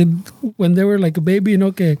first kid, when they were like a baby, you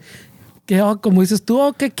know, que como dices tú,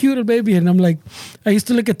 oh, qué cute el baby. And I'm like, I used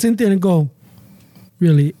to look at Cynthia and go,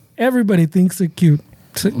 really? Everybody thinks they're cute.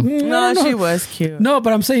 No, she was cute. No,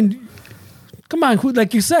 but I'm saying, come on,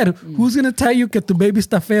 like you said, who's going to tell you que tu baby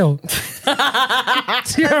está feo? I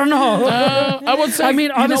don't know. I would say, I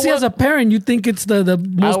mean, honestly, as a parent, you think it's the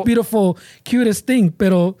most beautiful, cutest thing,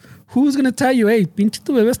 pero who's going to tell you, hey, pinche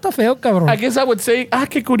tu bebé está feo, cabrón? I guess I would say,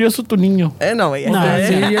 qué curioso tu niño. No, you're not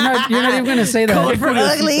even going to say that. Code for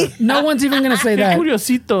ugly. No one's even going to say that. Qué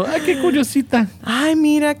curiosito. Qué curiosita. Ay,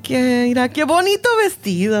 mira qué bonito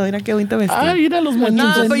vestido. Mira qué bonito vestido. Ay, mira los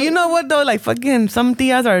moñitos. No, but you know what though? Like fucking some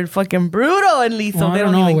tías are fucking brutal and listo. No, they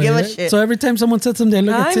don't even give a shit. So every time someone says something,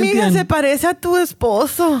 they look at Cynthia. Ay, mija, se parece a tu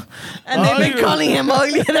esposo. And they've been calling him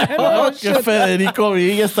ugly. Que Federico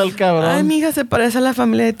Villa está el cabrón. Ay, mija, se parece a la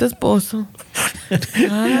familia de tu esposo.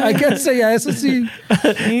 I can't say eso sí.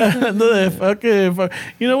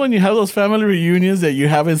 You know when you have those family reunions that you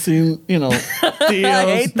haven't seen, you know, tíos. I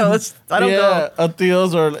hate those. I don't go.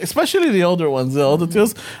 Tíos, or especially the older ones, the older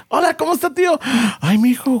tíos. Hola, ¿cómo está, tío? Ay,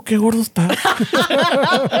 mijo, qué gordo estás.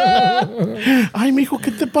 Ay, mijo,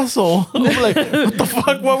 ¿qué te pasó? I'm like, what the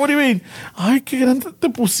fuck? What do you mean? Ay, qué grande te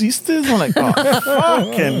pusiste. I'm like, oh,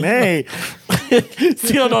 fucking hey.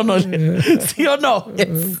 ¿Sí o no? ¿Sí o no?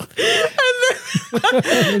 Yes.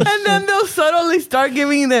 And then they'll subtly start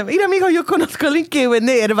giving them, mira, mijo, yo conozco a alguien que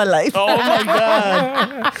vende Herbalife. Oh my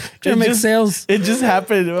God. It just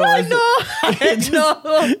happened. I know.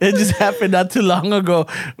 It just happened not too long ago.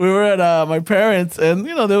 We were at my parents, and,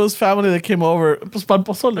 you know, there was family that came over. Pues pan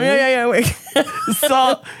pozole. Yeah, wait.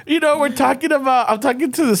 So, you know, I'm talking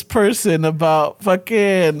to this person about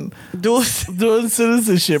fucking doing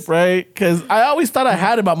citizenship, right? Because I I always thought I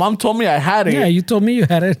had it. My mom told me I had it. Yeah, you told me you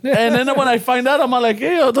had it. And then when I find out, I'm like,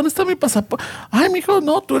 hey, ¿dónde está mi pasaporte? Ay, mijo,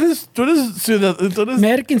 no, tú eres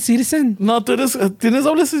American citizen. no, tienes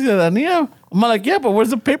doble ciudadanía. I'm like, yeah, but where's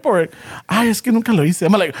the paperwork? Ay, es que nunca lo hice.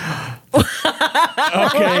 I'm like,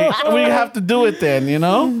 okay, we have to do it then, you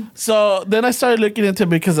know? So then I started looking into it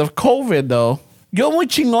because of COVID, though. Yo muy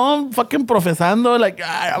chingón, fucking profesando, like,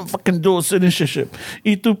 I'm fucking dual citizenship.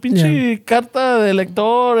 Y tu pinche carta de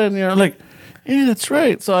elector, and you're like, yeah, that's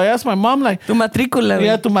right. So I asked my mom, like, Tu matrícula.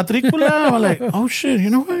 yeah, tu matrícula. I'm like, oh shit,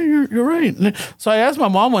 you know what? You're right. So I asked my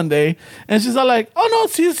mom one day, and she's all like, oh no,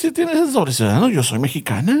 sí tienes sobre ciudadano. Yo soy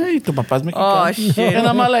mexicana y tu papá es mexicano. Oh, shit. And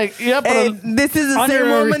I'm all like, yeah, Hey, but this is the same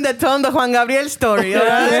Honorary. woman that told the Juan Gabriel story. All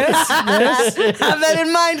right? Yes. Have that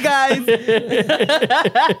in mind, guys.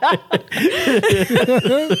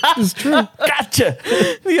 It's true. gotcha.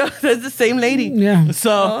 Yo, that's the same lady. Yeah.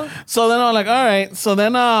 So then I'm like, all right. So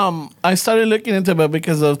then I started looking into it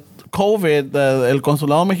because of COVID. El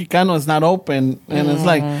consulado mexicano is not open, and it's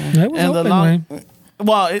like, It was and open,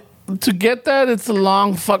 well, to get that, it's a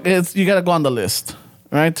long fuck. You got to go on the list,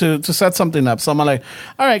 right? To set something up. So I'm like,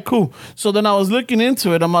 all right, cool. So then I was looking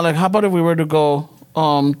into it. I'm like, how about if we were to go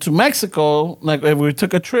to Mexico? Like, if we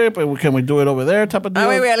took a trip, can we do it over there? Type of deal. Ah,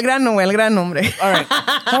 wait, el grano, hombre. All right.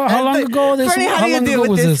 How long ago this? Fernie, How do you long deal ago with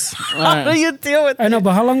was this? this? How do you deal with I know,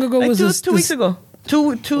 but how long ago like was this? two weeks ago.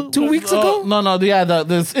 Two 2 weeks ago? No,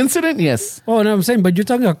 this incident, yes. Oh no, I'm saying, but you're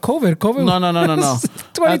talking about COVID. COVID. No.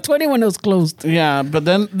 2020 when it was closed. Yeah, but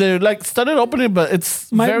then they like started opening, but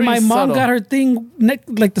it's My very mom subtle. got her thing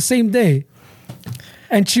like the same day,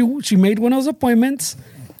 and she made one of those appointments,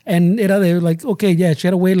 and they were like, okay, yeah, she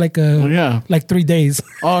had to wait like 3 days.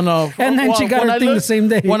 Oh no! And then she got when her I thing the same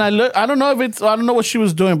day. When I look, I don't know what she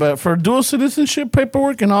was doing, but for dual citizenship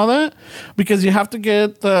paperwork and all that, because you have to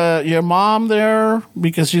get your mom there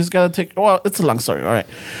because she's got to take. Well, it's a long story. All right,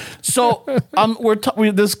 so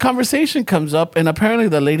this conversation comes up, and apparently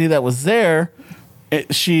the lady that was there,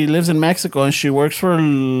 she lives in Mexico and she works for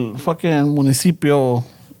fucking municipio.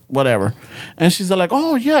 Whatever. And she's like,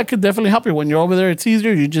 oh, yeah, I could definitely help you. When you're over there, it's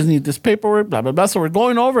easier. You just need this paperwork, blah, blah, blah. So we're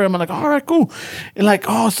going over. I'm like, all right, cool. And like,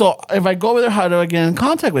 oh, so if I go over there, how do I get in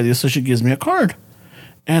contact with you? So she gives me a card.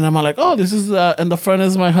 And I'm like, oh, this is, and the front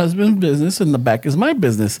is my husband's business and the back is my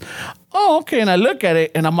business. Oh, okay. And I look at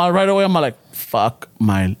it and I'm all right away. I'm like, fuck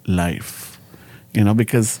my life. You know,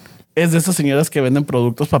 because es de esas señoras que venden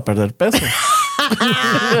productos para perder peso.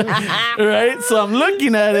 Right? So I'm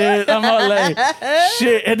looking at it. I'm all like,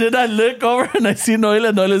 shit. And then I look over and I see Noel,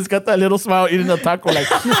 and Noel's got that little smile eating a taco. Like,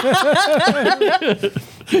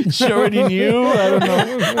 she already knew. I don't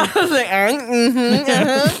know. I was like,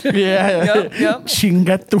 Yeah. Yep.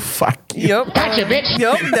 Chinga tu fuck. Yep. Gotcha, bitch.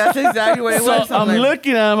 Yep, that's exactly what it So was. I'm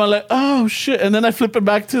looking at him, I'm like, oh shit. And then I flip it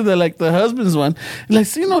back to the husband's one. Like,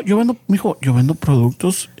 sí, no, yo vendo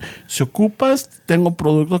productos. Si ocupas, tengo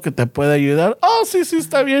productos que te puede ayudar. Oh, sí,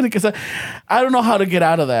 está bien. I don't know how to get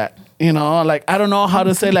out of that. You know, like, I don't know how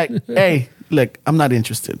to say, like, hey, look, I'm not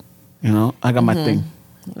interested. You know, I got my thing.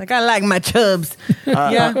 Like, I like my chubs.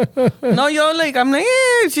 Yeah. No, I'm like,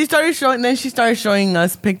 she started showing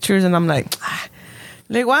us pictures, and I'm like,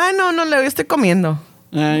 le digo, no, le estoy comiendo.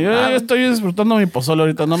 Yo estoy disfrutando mi pozole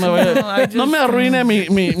ahorita. No me no me arruine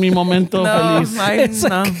mi momento feliz. It's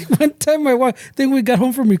like one time I think we got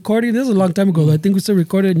home from recording. This is a long time ago. I think we still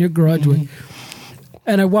recorded in your garage way.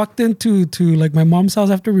 And I walked into like my mom's house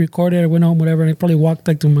after we recorded. I went home, whatever, and I probably walked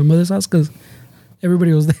like to my mother's house because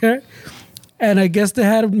everybody was there. And I guess they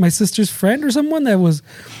had my sister's friend or someone that was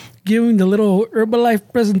giving the little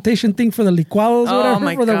Herbalife presentation thing for the licuados,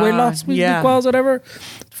 whatever, for the weight loss licuados, whatever,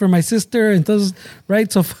 for my sister. And those,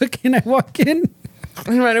 right? So fucking I walk in.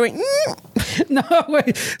 And right away, No,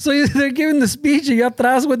 wait. So they're giving the speech and yo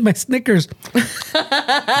atrás with my Snickers.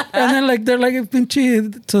 And then they're like,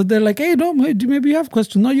 pinche. So they're like, hey, no, maybe you have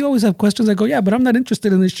questions. No, you always have questions. I go, yeah, but I'm not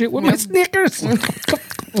interested in this shit with my Snickers.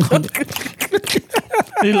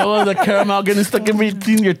 Y luego the caramel getting stuck in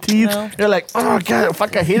between your teeth. No. You're like, oh, God,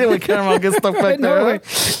 fuck, I hate it when caramel gets stuck back there.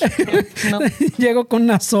 Llego con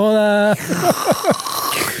una soda.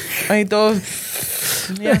 Ahí todo.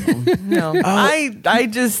 Yeah. No. I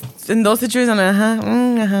just, in those situations, I'm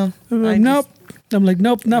like, Nope. I'm like,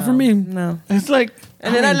 nope, not for me. No. It's like,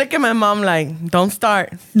 And then I look at my mom like, don't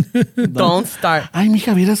start. Don't start. ay,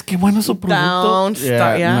 mija, vieras qué bueno su producto. Don't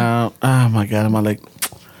start, yeah. No. Oh, my God. I'm like,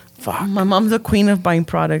 fuck. My mom's the queen of buying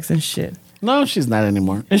products and shit. No, she's not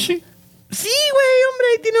anymore. Is she? Sí, güey,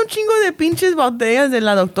 hombre, tiene un chingo de pinches botellas de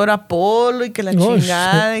la doctora Polo y que la Oh,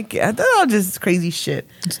 chingada y que all just crazy shit.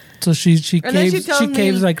 So she And then caves, tells she me-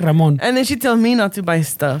 caves like Ramon. And then she tells me not to buy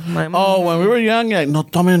stuff. My mom. Oh, when we were young, like, no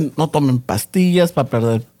tomen pastillas para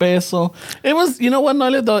perder peso. It was, you know what,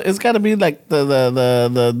 Noelia, though? It's got to be like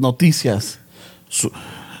the noticias. Sus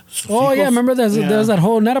Oh, yeah, hijos- remember there was that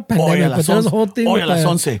whole, not a pandemic, a but las there was a 11. whole thing Hoy with a las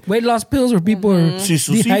the 11. weight loss pills where people were Si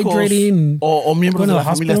sus dehydrating. hijos o miembros going de to la the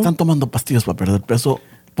familia hospital. están tomando pastillas para perder peso,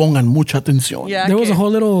 pongan mucha atención. Yeah, There was a que-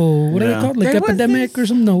 whole little, what is Yeah. it called? Like There was epidemic this- or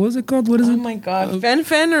something? No, what is it called? What is Oh it? my God.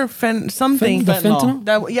 Fen or something. The Fentanyl.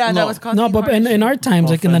 fentanyl? That No. was called. No, but in our times,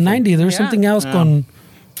 Oh, like in the fentanyl. 90s, there was Yeah. something else con,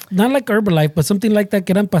 not like Herbalife, but something like that,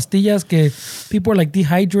 que eran pastillas que people were like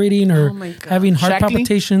dehydrating or Oh my God. having heart Shackley?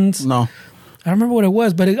 palpitations. No. I don't remember what it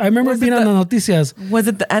was, but I remember Was it being it on the- the noticias. Was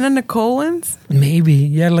it the Anna Nicole ones? Maybe.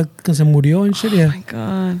 Yeah, like, que se murió and shit, yeah. Oh my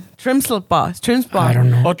God. Trim Spa. I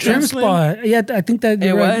don't know. Oh, Trim Trim Spa. Yeah, I think that It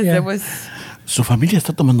you're right. was. Yeah. It was. Su familia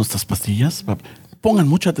está tomando estas pastillas. Pongan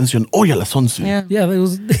mucha atención. Hoy a las 11. Yeah. Yeah, it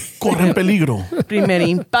was. Corren peligro. Primer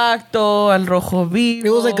impacto, al rojo vivo.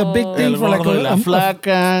 It was like a big thing El for like gordo y la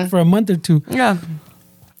flaca. for a month or two. Yeah.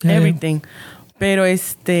 Yeah. Everything. Pero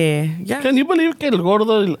yeah. Can you believe que el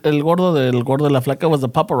gordo de la flaca was the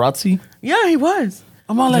paparazzi? Yeah, he was.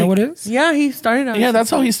 I'm all Is like, that what it is? Yeah, he started out. yeah, that's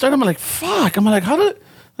how he started. I'm like, fuck. I'm like, how did?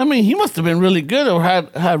 I mean, he must have been really good or had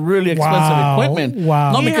really expensive Wow. equipment.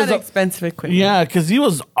 Wow. No, He because had expensive equipment. yeah, because he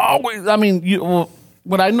was always. I mean,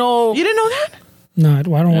 what I know. You didn't know that? No, I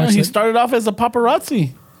don't Yeah, watch he it. started off as a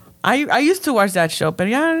paparazzi. I used to watch that show, but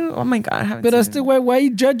yeah, oh my God. I haven't But seen still, why are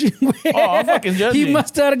you judging? Oh, I'm fucking He judging.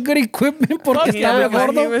 must have had good equipment porque Fuck it. Yeah, estaba but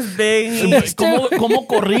he gordo. was big. ¿Cómo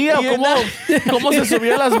corría? ¿Cómo se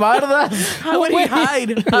subía a las bardas? How would he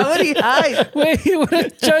hide? How would he hide? Wait, he would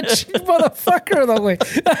have judged motherfucker though, way.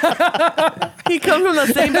 He comes from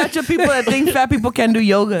the same batch of people that think fat people can do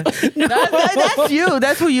yoga. That's you.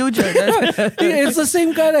 That's who you judge. It's the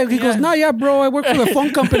same guy that he goes, no, yeah, bro, I work for the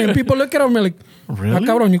phone company. And people look at him and like, Really?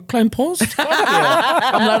 cabrón, you climb posts?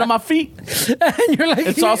 I'm not on my feet. And you're like,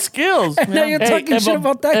 It's all skills. And now you're talking if shit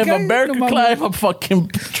about that if guy? a bear No could mames. climb a fucking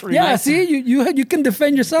tree. yeah, see, you can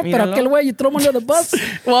defend yourself, pero Míralo. aquel güey, you throw him under the bus.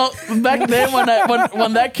 Well, back then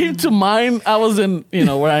when that came to mind, I was in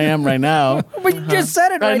where I am right now. But you just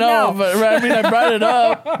said it I right know, now. but I mean I brought it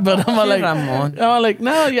up, but I'm like, Ramon.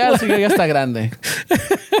 no, ya está grande.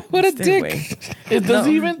 What a Stay dick. away.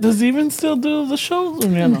 Does he even still do the shows?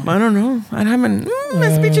 Ya no? I don't know. I haven't.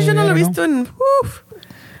 Speeches yo no lo he I don't visto en. Uf.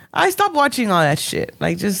 I stopped watching all that shit.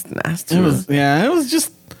 Like, just. It was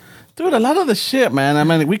just, dude, a lot of the shit, man. I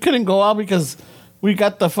mean, we couldn't go out because we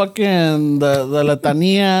got the fucking, the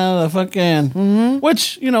Latania, the fucking,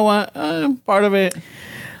 which, you know what, part of it.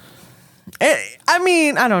 I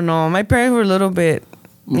mean, I don't know. My parents were a little bit,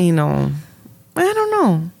 I don't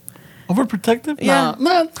know. Overprotective? Yeah.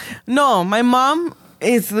 Nah. No, my mom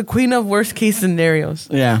is the queen of worst case scenarios.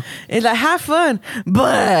 Yeah. It's like, have fun,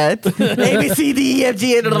 but A, B, C, D, E, F,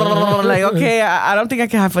 G, like, okay, I don't think I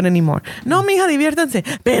can have fun anymore. No, mija, diviértanse.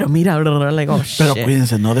 Pero mira, like, oh, Pero shit.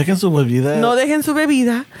 cuídense, no dejen su bebida. No dejen su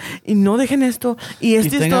bebida y no dejen esto y y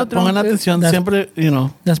esto y esto otro. pongan atención That's- siempre,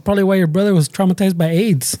 That's probably why your brother was traumatized by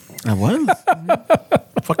AIDS. I was.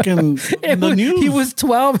 Fucking the news. He was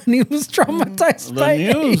 12 and he was traumatized the by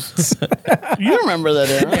news. You remember that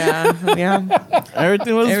era. Yeah.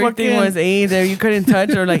 Everything was Everything fucking. was AIDS. You couldn't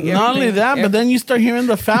touch or like. Not only that, but then you start hearing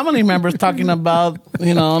the family members talking about,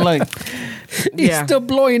 like, He's Yeah. still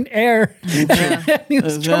blowing air. And he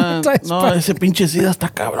was traumatized no, by ese pinche sida está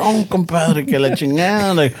cabrón, compadre, que la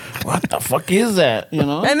chingada. Like, what the fuck is that?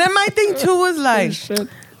 And then my thing too was like, Shit.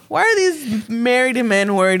 why are these married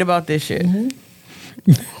men worried about this shit?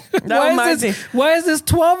 That was my thing. Why is this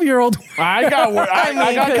 12-year-old? I got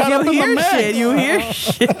I got caught up in the hear mess. shit. You hear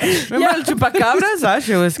shit. Remember El Chupacabras? That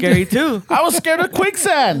shit was scary too. I was scared of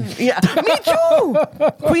quicksand. Yeah, me too.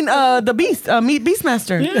 Queen, the Beast,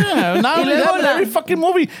 Beastmaster. Yeah, not Y only luego that, but la- every fucking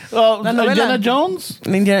movie. novela. Indiana Jones.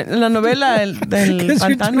 La novela del Because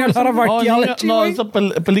you're doing a pantano. lot of archaeology. no, güey. esa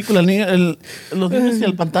película, los niños y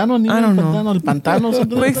el pantano, niños I y el don't know. pantano, el pantano.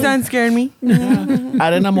 something like that. Quicksand scared me.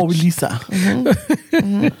 Arena moviliza.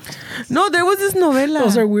 No, there was this novela.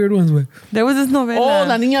 Those are weird ones, güey. There was this novela. Oh,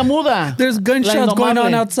 la niña muda. There's gunshots La going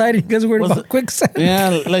on Indomable. outside. You guys are worried Was about it- quicksand. Yeah,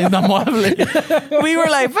 la indomable. We were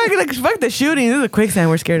like, fuck the shooting. This is a quicksand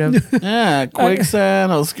we're scared of. Yeah,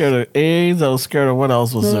 quicksand. I was scared of AIDS. I was scared of what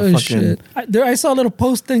else was there? Oh, Fucking. shit. I saw a little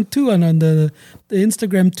post thing too on the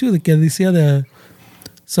Instagram too. Que decía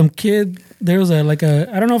some kid. There was I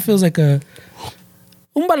don't know if it was like un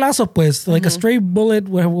balazo pues, like a stray bullet,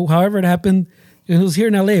 however it happened. It was here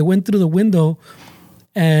in LA. It went through the window,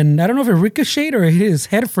 And I don't know if it ricocheted or hit his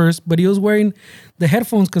head first, but he was wearing the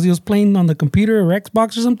headphones because he was playing on the computer or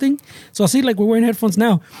Xbox or something. So I see like we're wearing headphones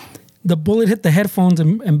now. The bullet hit the headphones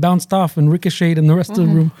and bounced off and ricocheted in the rest of the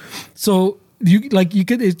room. So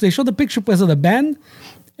they showed the picture pues of the band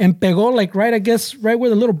and pegó like right where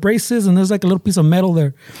the little brace is, and there's like a little piece of metal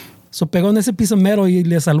there. So pegó en ese piece of metal y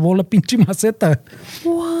le salvó la pinche maceta.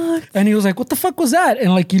 What? And he was like, what the fuck was that?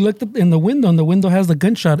 And like he looked up in the window, and the window has the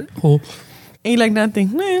gunshot hole. Ain't like nothing.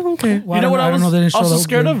 Okay. Well, You know what? I was they didn't show also that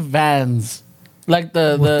scared good. of vans. Like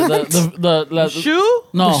the Shoe?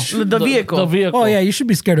 No, the vehicle. The vehicle. Oh yeah, you should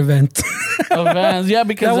be scared of vans. Of vans. Yeah,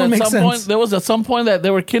 because That would at make some sense. point there was at some point that they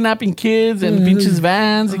were kidnapping kids and pinches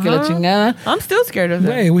vans y que la chingada. I'm still scared of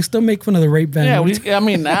that. Hey, we still make fun of the rape van. Yeah, I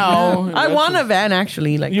mean now I want a van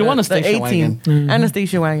actually. Like You want a station the A-team and a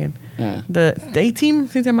station wagon. Yeah. The A-team,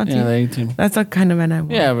 ¿sí se llama así? Yeah, the A-team. That's the kind of van I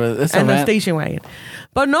want. Yeah, but it's and a a van. station wagon.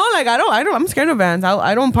 But no, like I don't. I'm scared of vans.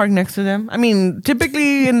 I don't park next to them. I mean,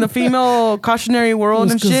 typically in the female cautionary world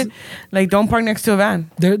Well, and it's 'cause- shit, like don't park next to a van.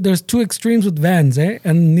 There's two extremes with vans,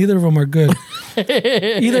 and neither of them are good.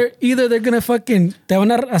 either they're gonna fucking te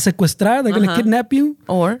van a secuestrar, they're gonna kidnap you,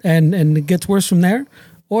 Or- and it gets worse from there,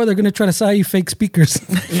 or they're gonna try to sell you fake speakers.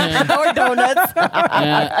 Or donuts.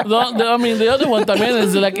 Yeah. I mean, the other one también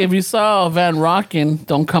is like if you saw a van rocking,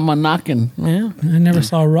 don't come a knocking. Yeah. I never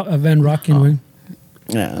saw a van rocking one.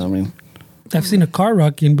 Yeah, I mean, I've seen a car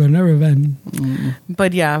rocking, but never a van.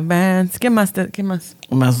 But yeah, vans. ¿Qué más? ¿Qué más?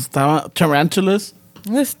 me asustaba tarantulas.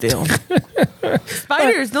 Still.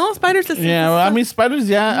 Spiders. No, spiders. Yeah, well, I mean spiders.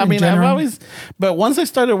 Yeah, I mean general. I've always, but once I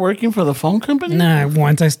started working for the phone company, Nah,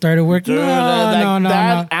 once I started working, dude,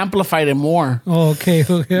 that amplified it more. Oh, okay.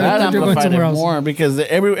 That You're going amplified somewhere it else. more because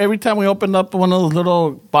every time we opened up one of those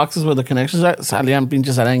little boxes with the connections, salían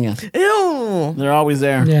pinches arañas. Ew. They're always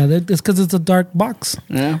there. Yeah, it's because it's a dark box.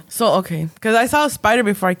 Yeah. So, okay. Because I saw a spider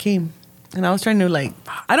before I came. And I was trying to, like,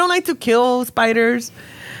 I don't like to kill spiders.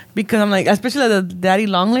 Because I'm like, especially the daddy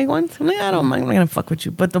long leg ones. I'm like, I'm not going to fuck with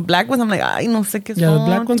you. But the black ones, I'm like, ay, no sé qué son. Yeah, the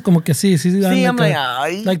black ones como que sí. Sí, I'm like,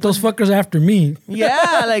 ay. like those fuckers after me.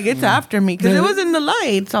 Yeah, like it's after me. Because it was in the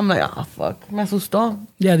light. So I'm like, oh, fuck. Me asustó.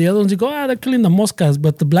 Yeah, the other ones you go, they're killing the moscas.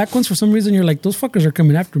 But the black ones, for some reason, you're like, those fuckers are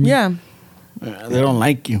coming after me. Yeah. They don't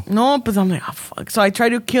like you. No, pues I'm like, oh, fuck. So I tried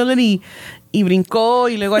to kill it y brincó.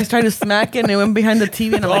 Y luego I tried to smack it and it went behind the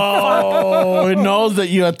TV. And I'm like, Oh, it knows that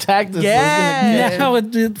you attacked it. Yeah. Now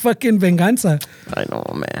it's fucking venganza. I know,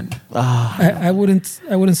 man. I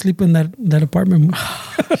wouldn't sleep in that apartment.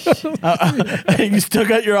 You still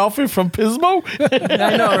got your outfit from Pismo?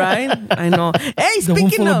 I know, right? I know. Hey, The one speaking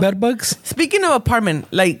full of of bed bugs. speaking of apartment,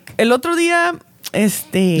 like el otro día, A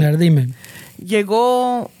ver, dime.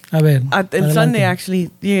 llegó A ver. el adelante. Sunday actually.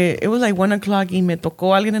 Yeah, it was like 1 o'clock y me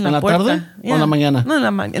tocó alguien en ¿En la la puerta. tarde o en la mañana? No,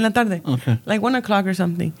 en la tarde. Okay. Like 1 o'clock or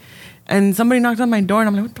something. And somebody knocked on my door and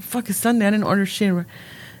I'm like, what the fuck is Sunday? I didn't order shit.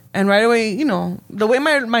 And right away, you know, the way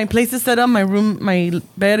my place is set up, my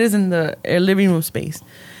bed is in the living room space.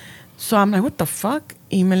 So I'm like, what the fuck?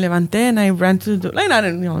 Y me levanté and I ran to the door. Like, I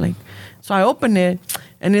didn't, you know, like, so I opened it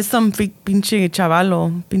and it's some pinche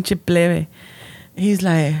chavalo, pinche plebe. He's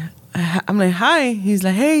like, I'm like, hi. He's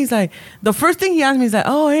like, hey. He's like, the first thing he asked me is like,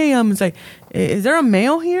 oh, hey. It's like, is there a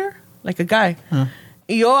male here? Like a guy. Y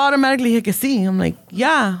yo automatically dije que sí. I'm like,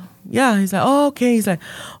 yeah. He's like, oh, okay. He's like,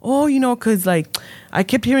 oh, you know, because like I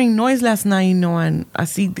kept hearing noise last night, you know, and I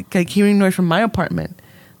see like hearing noise from my apartment,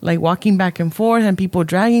 like walking back and forth and people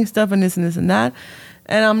dragging stuff and this and this and that.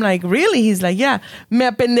 And I'm like, really? He's like, yeah. Me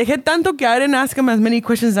apendejé tanto que I didn't ask him as many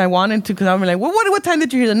questions as I wanted to because I'm like, well, what time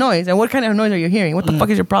did you hear the noise? And what kind of noise are you hearing? What the fuck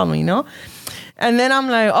is your problem, you know? And then I'm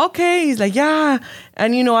like, okay. He's like, yeah.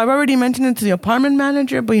 And, you know, I've already mentioned it to the apartment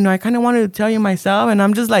manager, but, you know, I kind of wanted to tell you myself. And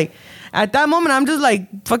I'm just like, at that moment, I'm just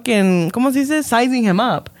like fucking, ¿cómo se dice? Sizing him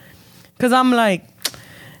up. Because I'm like,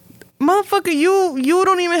 motherfucker, you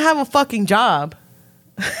don't even have a fucking job.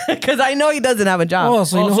 Because I know he doesn't have a job. Oh,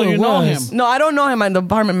 so you know so who you it know was. him. No, I don't know him. And the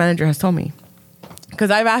apartment manager has told me.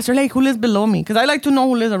 Because I've asked her, like, who lives below me? Because I like to know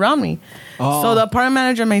who lives around me. So the apartment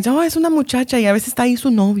manager me dice, oh, es una muchacha y a veces está ahí su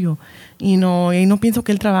novio. Y no pienso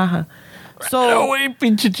que él trabaja. So, No way,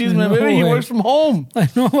 pinche chisme. No Maybe he way. works from home. I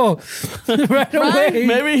know. right away.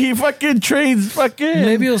 Maybe he fucking trades fucking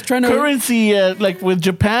Maybe he was trying to- currency like with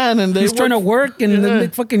Japan and they He's trying to work and then they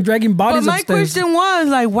fucking dragging but bodies my upstairs. question was,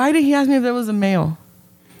 like, why did he ask me if there was a male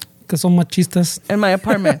Because son machistas. in my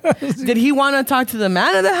apartment? Did he want to talk to the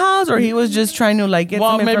man of the house or he was just trying to, like, get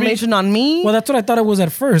Well, some maybe- information on me? Well, that's what I thought it was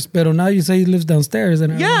at first, but now you say he lives downstairs.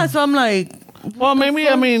 And I don't Yeah, know. so I'm like, Well, maybe,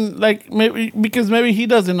 I mean, like, maybe because maybe he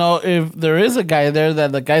doesn't know if there is a guy there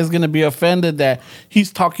that the guy's going to be offended that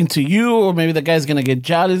he's talking to you, or maybe the guy's going to get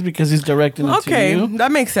jealous because he's directing it to you. Okay,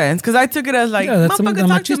 that makes sense. Because I took it as like, Yeah, that's some motherfucker,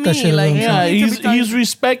 talk to machista me. shit, Like, though. Yeah, you need to be talking- he's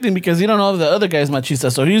respecting because he don't know if the other guy's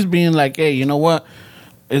machista. So he's being like, hey, you know what?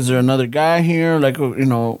 Is there another guy here? Like, you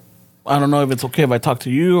know, I don't know if it's okay if I talk to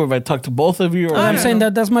you or if I talk to both of you. Or I'm saying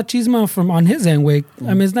that's machismo from on his end, way.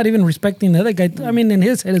 I mean, it's not even respecting the other guy. I mean, in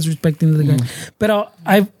his head, it's respecting the other guy. But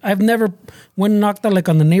I've never went and knocked like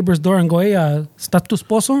on the neighbor's door and go, hey, ¿está tu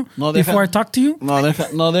esposo? No, Before I talk to you. No, deja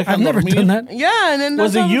I've never dormir. done that. Yeah, and then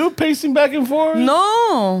Was that's it how- you pacing back and forth?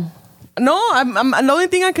 No, I'm the only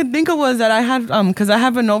thing I could think of was that I had because I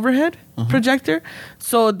have an overhead projector,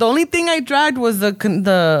 so the only thing I dragged was the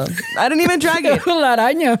I didn't even drag it. La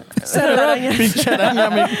araña. Set her up. Pinche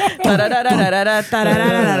araña,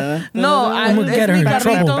 No, I'm gonna get her in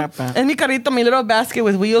trouble. Es mi carrito, my little basket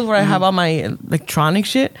with wheels where I have all my electronic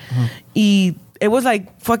shit. Y it was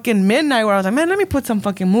like fucking midnight where I was like, man, let me put some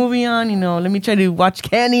fucking movie on, you know, let me try to watch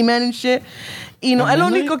Candyman and shit. Y no, es lo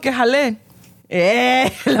único que jalé.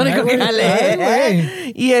 Lo único que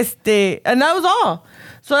jalé. Y and that was all.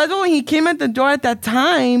 So that's when he came at the door at that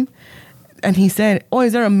time. And he said, oh,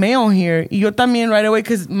 is there a male here? Y yo también right away,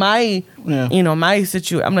 because my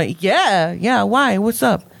situation, I'm like, yeah, why? What's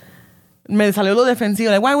up? Me salió lo defensivo,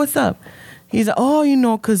 like, why, what's up? He's like, oh, you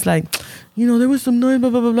know, because, like, you know, there was some noise, blah,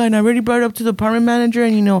 blah, blah, blah. And I already brought it up to the apartment manager,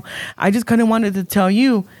 and, you know, I just kind of wanted to tell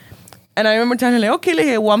you. And I remember telling her, like, okay,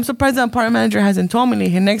 like, well, I'm surprised the apartment manager hasn't told me.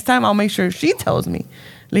 Like, next time I'll make sure she tells me.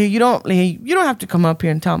 Like, you don't have to come up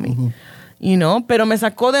here and tell me. Mm-hmm. You know, pero me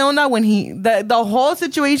sacó de onda when the whole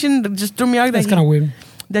situation just threw me out. That's kind of weird.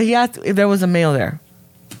 That he asked if there was a male there.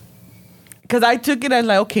 Because I took it as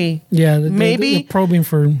like, okay, yeah, maybe they're probing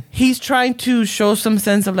for. He's trying to show some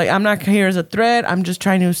sense of like, I'm not here as a threat. I'm just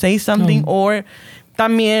trying to say something. Or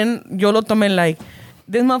también yo lo tomé like,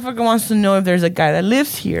 this motherfucker wants to know if there's a guy that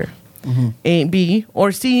lives here. Mm-hmm. A, B,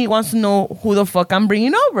 or C, he wants to know who the fuck I'm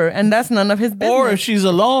bringing over, and that's none of his business. Or if she's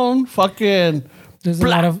alone, fucking. There's a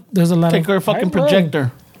lot of. Take her fucking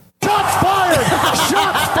projector. Shots fired!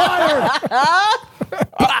 Shots fired!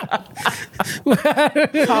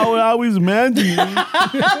 How I always man to you.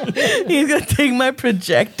 He's gonna take my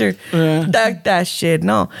projector. That shit,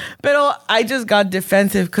 no. But I just got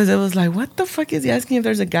defensive because it was like, what the fuck is he asking if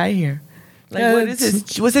there's a guy here? Like, what is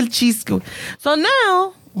this? What's el chisco? So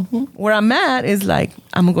now, where I'm at is like,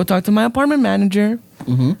 I'm gonna go talk to my apartment manager.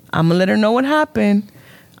 Mm-hmm. I'm gonna let her know what happened.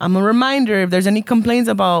 I'm a reminder if there's any complaints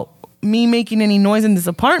about me making any noise in this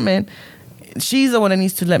apartment, she's the one that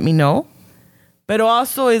needs to let me know. But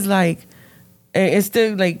also is like,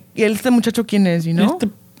 este muchacho quién es, you know?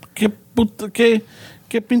 Qué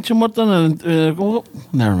pinche muerto en el,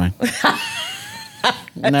 never mind.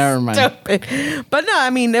 Never mind. Stupid. But no, I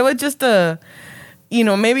mean, it was just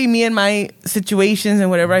maybe me and my situations and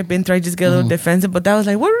whatever I've been through, I just get a little defensive. But that was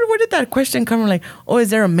like, where did that question come from? Like, oh, is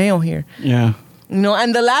there a male here? Yeah. You know,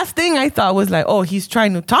 and the last thing I thought was like, oh, he's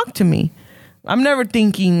trying to talk to me. I'm never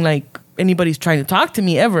thinking like anybody's trying to talk to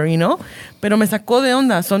me ever, you know? Pero me sacó de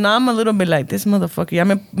onda. So now I'm a little bit like, this motherfucker. Ya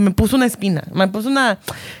me puso una espina. Me puso una,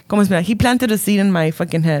 ¿cómo se llama? He planted a seed in my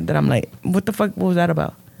fucking head that I'm like, what the fuck, what was that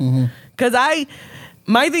about? Because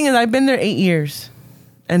my thing is I've been there 8 years.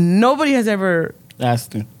 And nobody has ever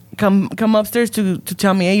asked you. Come upstairs to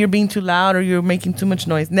tell me, hey, you're being too loud or you're making too much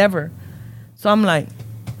noise. Never. So I'm like,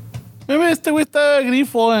 maybe este güey está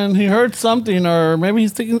grifo and he heard something, or maybe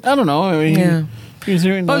he's thinking, I don't know. Maybe he's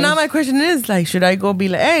hearing noise. But now my question is, like, should I go be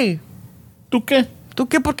like, hey, ¿tú qué? ¿Tú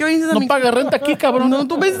qué? ¿Por qué viniste a No mi pagas renta aquí, cabrón. No,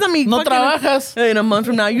 tú viniste a mi No fucking- trabajas. In a month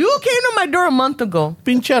from now. You came to my door a month ago.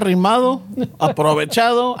 Pinche arrimado,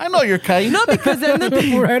 aprovechado. I know you're kind. No, because then the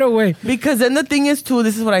thing, Right away. because then the thing is too,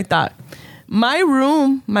 this is what I thought. My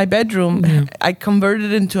room, my bedroom, I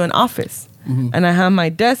converted into an office. And I have my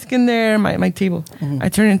desk in there, my table. I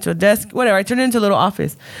turn it into a desk, whatever. I turn it into a little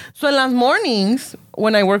office. So in las mornings,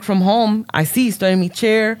 when I work from home, I see, estoy en mi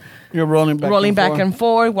chair, You're rolling back and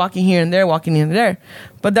forth, walking here and there, walking here and there.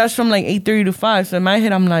 But that's from like 8:30 to 5. So in my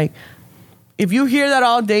head, I'm like, if you hear that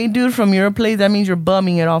all day, dude, from your place, that means you're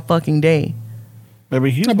bumming it all fucking day. Maybe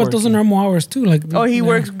he's But those are working. normal hours too. Like, Oh, he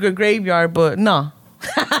works graveyard, but no.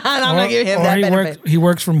 I'm not giving him that benefit. He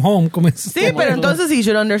works from home. Como es- Sí, pero entonces he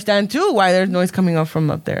should understand too why there's noise coming up from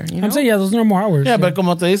up there. You know? I'm saying, yeah, those are normal hours. Yeah, but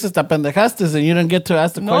como te dices, te pendejaste and you didn't get to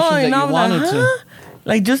ask the question that and I you was wanted like, to. huh?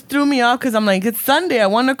 Like, just threw me off because I'm like, it's Sunday at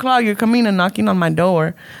 1 o'clock. You're coming and knocking on my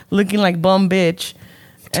door, looking like bum bitch.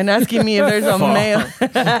 and asking me if there's a male.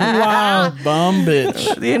 Wow, bum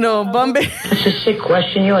bitch. You know, bum bitch. It's a sick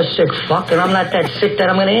question. You're a sick fuck, and I'm not that sick that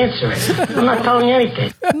I'm going to answer it. I'm not telling you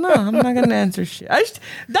anything. No, I'm not gonna answer shit. That's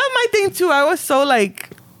my thing too. I was so like,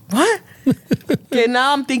 what? Okay,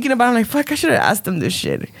 now I'm thinking about it, I'm like, fuck, I should have asked him this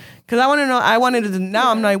shit. Because I want to know,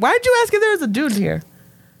 now I'm like, why'd you ask if there was a dude here?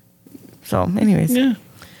 So, anyways. Yeah.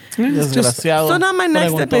 Desgraciado. So now my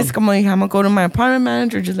next step is, como dije, I'm going to go to my apartment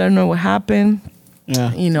manager, just let her know what happened.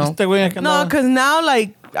 Yeah. You know. No, because now,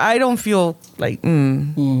 like, I don't feel like,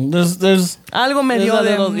 There's algo me dio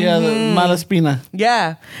de, the mala espina.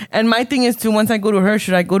 Yeah. And my thing is, too, once I go to her,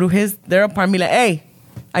 should I go to their apartment, be like, hey,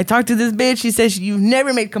 I talked to this bitch. She says you've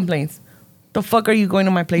never made complaints. The fuck are you going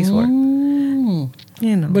to my place for?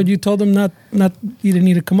 You know. But you told him not you didn't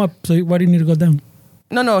need to come up. So why do you need to go down?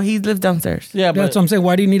 No, he lives downstairs. Yeah, but That's what I'm saying.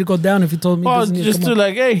 Why do you need to go down if you told me? oh, he doesn't need just to to come up?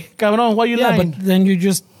 like, hey, cabrón, why you Yeah, lying? but then you're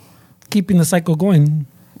just keeping the cycle going.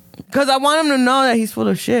 Because I want him to know that he's full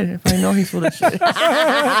of shit. If I know he's full of shit.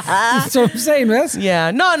 That's what I'm saying, ¿ves?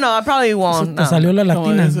 Yeah. No, I probably won't. Te salió la Como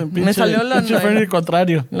latina. dicen, Me salió la- pinche Fernie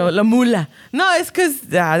contrario. La mula. No, it's because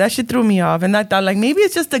that shit threw me off. And I thought, like, maybe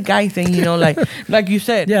it's just a guy thing, you know, like you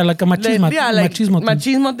said. Yeah, like a machismo, like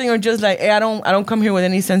machismo thing. or just like, hey, I don't come here with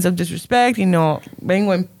any sense of disrespect, you know.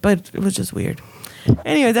 But it was just weird.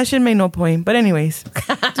 Anyway, that shit made no point. But anyways.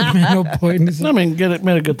 No point. I mean,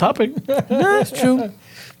 made a good topic. No, it's true.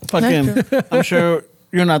 Fucking, I'm sure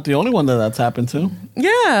you're not the only one that's happened to.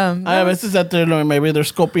 Yeah. I veces that maybe they're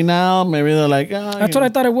scoping out, maybe they're like, That's what I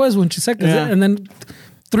thought it was when she said it. Yeah. And then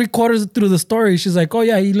 3/4 through the story, she's like, "Oh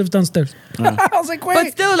yeah, he lives downstairs." I was like, "Wait."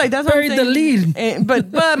 But still, like, that's what I'm buried the saying.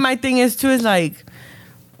 lead. But my thing is too is like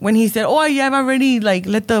when he said, "Oh yeah, I've already like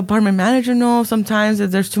let the apartment manager know sometimes if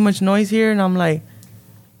there's too much noise here," and I'm like,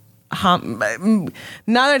 now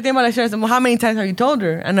that I think about it, I said, well, how many times have you told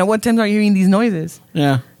her, and at what times are you hearing these noises?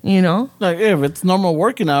 Yeah. You know? Like, if it's normal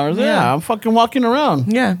working hours, yeah, Yeah. I'm fucking walking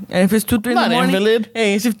around. Yeah, and if it's 2, 3 in the Not morning, invalid.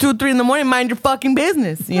 hey, if it's 2, 3 in the morning, mind your fucking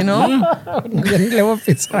business. You know? Le voy a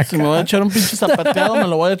pisar. Si me voy a echar un pinche zapateado, me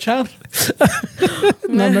lo voy a echar.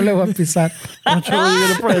 No le voy a pisar. Don't you really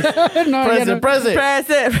gonna press? No, Press ya no. it, press it. Press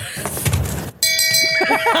it.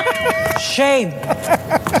 Shame.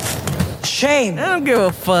 Shame. I don't give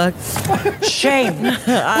a fuck. Shame.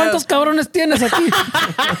 ¿Cuántos cabrones tienes aquí?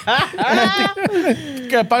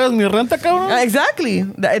 ¿Que pagas mi renta, cabrón? Exactly.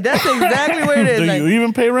 That's exactly what it is. Do Like, you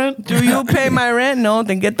even pay rent? do you pay my rent? No,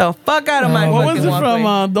 then get the fuck out of my What fucking was it walkway.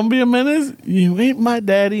 from Don't Be a Menace? You ain't my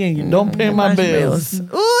daddy and you don't pay my bills.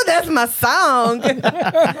 Ooh, that's my song.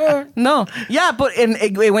 No. Yeah, but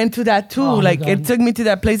it went to that too. Oh, like, God. it took me to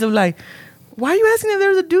that place of like, why are you asking if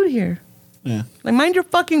there's a dude here? Yeah. Like, mind your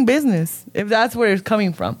fucking business if that's where it's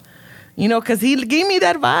coming from. You know, because he gave me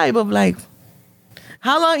that vibe of like,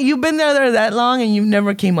 how long? You've been there that long and you've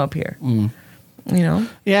never came up here. You know?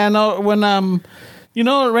 Yeah, no, when you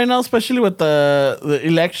know, right now, especially with the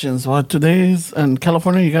elections, today's in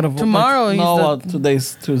California, you gotta vote. Tomorrow is No, the-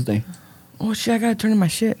 today's Tuesday. Oh, shit, I got to turn in my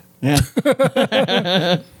shit. Yeah.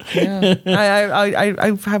 Yeah.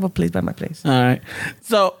 I have a place by my place. All right.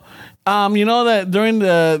 So, you know that during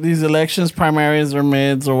these elections, primaries or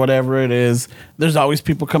mids or whatever it is, there's always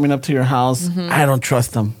people coming up to your house. I don't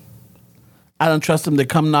trust them. They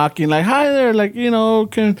come knocking like, "Hi there," like,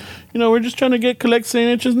 we're just trying to collect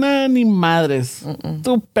signatures. Nah, ni madres.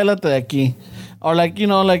 Tú pélate de aquí. Or like,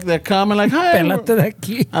 like they come and like, "Hi." Pélate de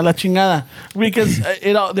aquí. A la chingada. Because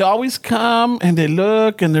they always come and they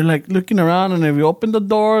look and they're like looking around, and if you open the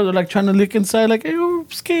door, they're like trying to look inside, like, "Hey,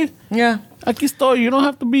 pues qué? Yeah. Aquí estoy." You don't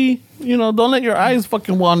have to be, don't let your eyes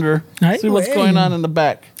fucking wander. Ay, See what's güey. going on in the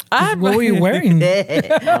back. What were you wearing?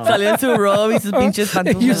 Salió en su robe y sus pinches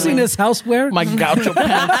pantalones. You seen his houseware? My gaucho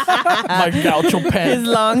pants. My gaucho His pants.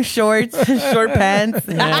 long shorts, short pants.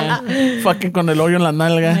 Yeah. Fucking con el hoyo en la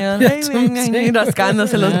nalga. Yeah, That's what I'm saying.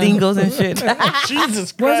 rascándose los dingos and shit.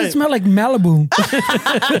 Jesus Why does it Christ. smell like Malibu?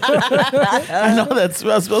 I know that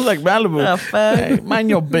smells like Malibu. The fuck? Hey, mind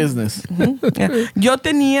your business.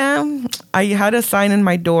 Yeah. I had a sign in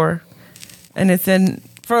my door, and it said,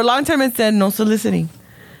 for a long time it said no soliciting.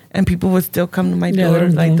 And people would still come to my Yeah, door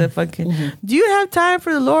there's like no- the fucking, do you have time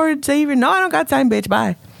for the Lord Savior? No, I don't got time, bitch.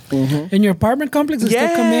 Bye. In your apartment complex, they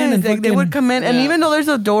still come in and they would come in. And Yeah. even though there's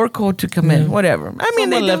a door code to come in, whatever. I mean, Someone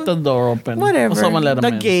they left do, the door open. whatever. Or someone let them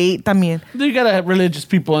the in. gate también. You gotta have religious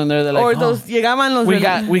people in there. They're like, Or "Oh, those, llegaban los...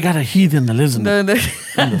 we got a heathen that lives in the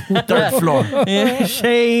the third floor." Yeah,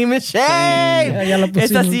 shame. Ya la pusimos.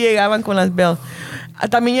 Estas sí llegaban con las bells.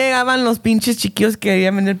 También llegaban los pinches chiquillos que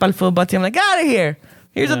querían vender para el football team. I'm like, get out of here.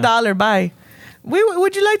 Here's Yeah. $1. Bye.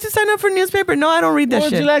 Would you like to sign up for newspaper? No, I don't read that Would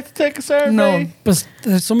shit. you like to take a survey? No. But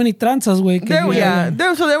there's so many tranzas, güey.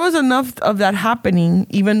 So there was enough of that happening,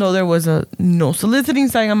 even though there was a no soliciting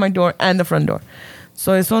sign on my door and the front door.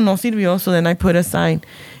 So eso no sirvió. So then I put a sign.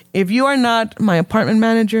 If you are not my apartment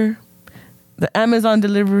manager, the Amazon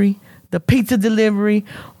delivery, the pizza delivery,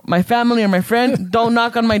 my family or my friend, don't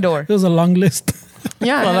knock on my door. It was a long list.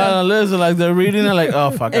 Yeah. Well, listen, like they're reading it, like, oh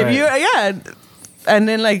fuck. If all right. you, yeah. And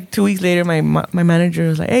then like 2 weeks later, my manager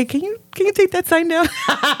was like, "Hey, can you take that sign down?"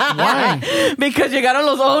 Why? Because llegaron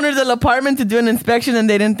los owners del apartment to do an inspection, and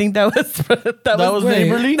they didn't think that was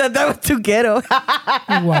neighborly? That was too ghetto.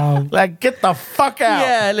 Wow. Like, get the fuck out.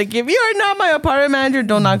 Yeah, like if you are not my apartment manager,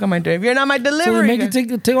 don't knock on my door. If you're not my So they delivery, make you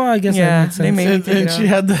take well, I guess Yeah, that makes sense. they made me And, take and it she off.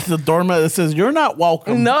 had the doormat that says, "You're not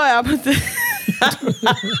welcome." No, I was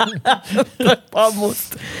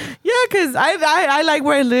almost. Yeah, because I like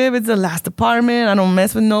where I live. It's the last apartment. I don't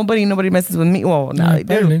mess with nobody. Nobody messes with me. Well, now they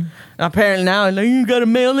apparently. do. Apparently now, like, you got a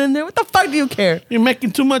mail in there. What the fuck do you care? You're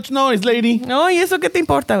making too much noise, lady. No, y eso qué te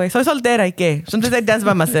importa, güey. Soy soltera, ¿y qué? Sometimes I dance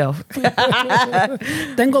by myself.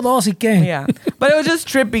 Tengo dos y qué. Yeah. But it was just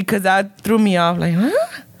trippy because that threw me off. Like, huh?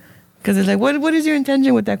 Because it's like, what is your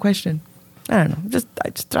intention with that question? I don't know. I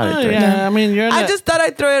just thought I'd throw it out. Yeah, I mean, you're. I just thought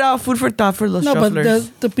I'd throw it out. Food for thought for los No, but shufflers.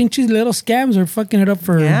 the pinches little scams are fucking it up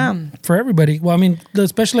for Yeah. for everybody. Well, I mean,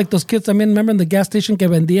 especially like those kids. I mean, remember in the gas station que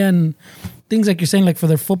vendían things like you're saying, like for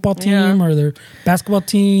their football team Yeah. or their basketball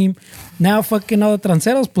team. Now fucking all the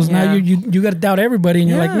tranceros, pues now Yeah. you got to doubt everybody, and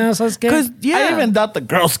you're like, no, ¿sabes qué? Because, yeah. I even doubt the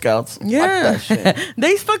Girl Scouts. Fuck Yeah. that shit.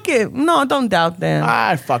 They fucking, no, don't doubt them.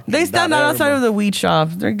 I fucking. They stand outside of the weed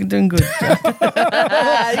shops. They're doing good.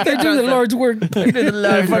 They do the Lord's work. They do the They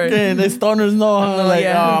Lord's work. fucking, the stoners know, huh? Like,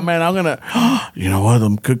 yeah. oh man, I'm gonna. You know what?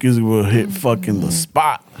 Them cookies will hit fucking the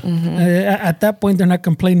spot. At that point, they're not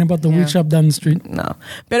complaining about the Yeah. weed shop down the street. No.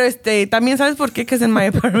 Pero también sabes por qué? Because in my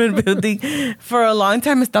apartment building, for a long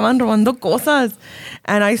time, estaban robando cosas.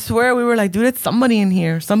 And I swear we were like, dude, it's somebody in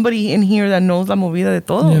here that knows la movida de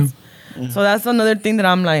todos. Yeah. So that's another thing that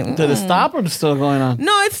I'm like, Did it stop or it's still going on?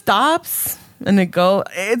 No, it stops and it go.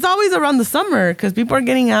 It's always around the summer because people are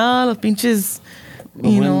getting out, los pinches,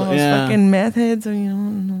 those yeah. fucking meth heads, or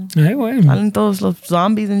no. Hey, güey. Salen todos los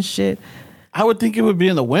zombies and shit. I would think it would be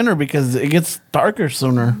in the winter because it gets darker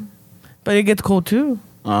sooner. But it gets cold too,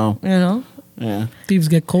 Oh, yeah. Thieves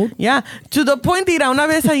get cold. Yeah, to the point that una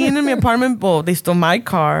vez ahí en mi apartment, well, they stole my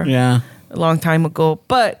car Yeah. a long time ago.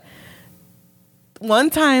 But one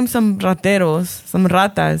time, some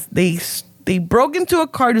ratas, they broke into a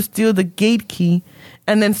car to steal the gate key,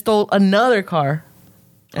 and then stole another car.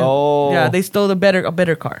 And, Oh. yeah, they stole a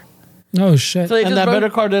better car. Oh shit. So they And just that broke- better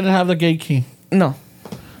car didn't have the gate key. No,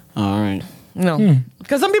 All right. no,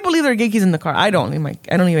 because some people leave their gate keys in the car. I don't leave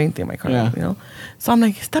anything in my car. Yeah. So I'm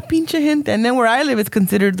like, esta pinche gente. And then where I live, it's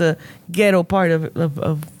considered the ghetto part of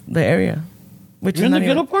the area. Which You're is in the not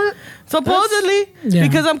even- ghetto part? Supposedly, Yeah.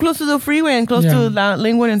 because I'm close to the freeway and close Yeah. to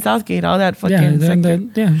Linwood and Southgate, all that fucking yeah, sector.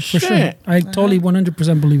 yeah, for sure. Shit. I totally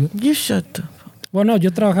 100% believe it. You should. Well, no, yo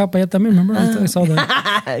trabajaba para allá también. Remember, I saw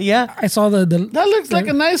that. Yeah, I saw the That looks like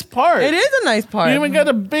a nice park. it is a nice part. You even got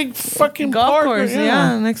a big fucking golf park. course,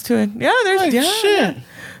 yeah, next to it. Yeah, there's Like, shit.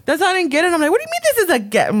 That's how I didn't get it. I'm like, what do you mean this is a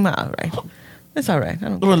get? All right, it's all right. I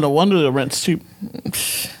don't. Well, no wonder the rent's cheap.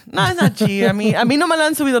 No, it's not cheap. I mean, no me la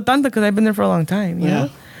han subido tanto because I've been there for a long time. You know?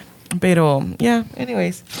 Pero, yeah,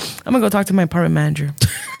 anyways, I'm going to go talk to my apartment manager.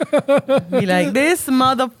 Be like, this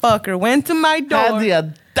motherfucker went to my Had door the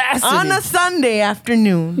audacity. on a Sunday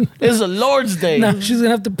afternoon. It's a Lord's Day. Now she's gonna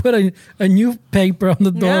have to put a new paper on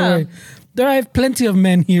the doorway. There, I have plenty of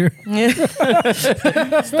men here.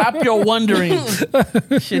 Stop your wondering.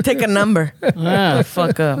 Should take a number. Yeah.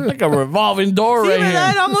 Fuck up. Like a revolving door See, right man,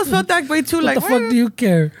 I here. almost felt that way too. What Like, the fuck do you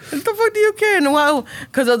care? What the fuck do you care? And wow,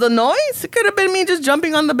 because of the noise, it could have been me just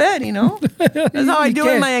jumping on the bed, you know? That's how I You do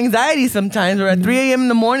can't. with my anxiety sometimes, or at 3 a.m. in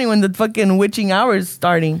the morning when the fucking witching hour is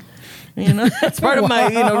starting. You know, it's part of my,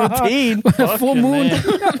 routine. Full moon.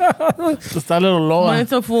 Está a little low. When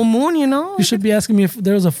it's a full moon, you know? You should be asking me if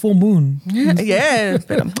there was a full moon. Yeah,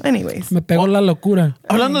 but anyways. Me pegó la locura.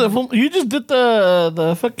 Hablando de full, you just did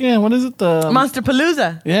the fucking, what is it? The Monster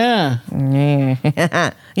Palooza. Yeah.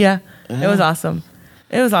 Yeah, it was awesome.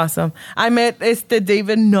 It was awesome. I met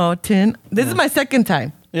David Norton. This is my second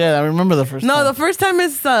time. Yeah, I remember the first No, time. the first time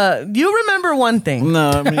is, you remember one thing.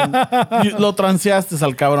 No, I mean, you lo transeaste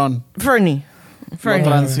al cabrón. Fernie.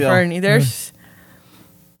 transeó. Fernie. There's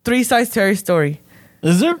 3 sides to every story.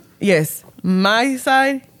 Is there? Yes. My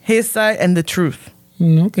side, his side, and the truth.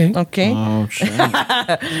 Okay. Okay? Oh, shit.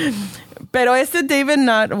 Pero David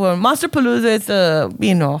Monsterpalooza is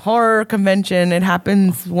a, horror convention. It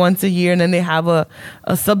happens once a year, and then they have a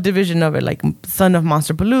subdivision of it, like Son of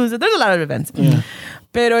Monsterpalooza. There's a lot of events. Yeah.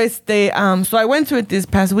 Pero so I went to it this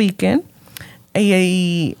past weekend.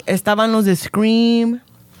 Y estaban los de Scream.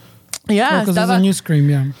 Yeah, Because there's a new Scream,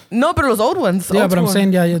 yeah. No, pero los old ones. Yeah, old but I'm school.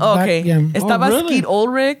 saying, yeah, Okay. back, yeah. Estaba really? Skeet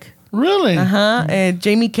Ulrich. Really?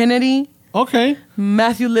 Jamie Kennedy. Okay.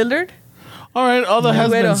 Matthew Lillard. All right. All the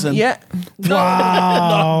husbands. And, Yeah.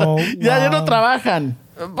 Wow. Ya no trabajan.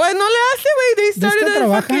 Pues no le hace, güey. They started still the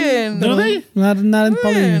trabajan? fucking... Do they? Not in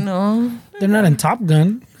probably. No. They're not in Top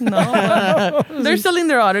Gun. No. They're selling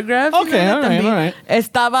their autographs. Okay, all right.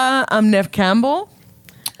 Estaba Neve Campbell.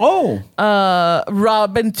 Oh.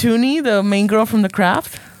 Robin Tooney, the main girl from The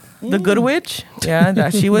Craft. The Good Witch. Yeah,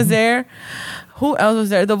 she was there. Who else was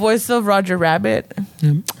there? The voice of Roger Rabbit.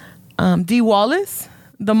 Yeah. Dee Wallace,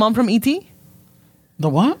 the mom from E.T. The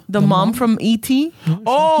what? The mom from E.T.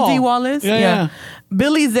 Oh. Dee Wallace. Yeah.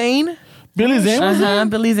 Billy Zane. Billy Zane was there?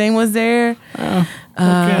 Billy Zane was there.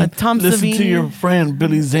 Okay. Tom Listen Savini. to your friend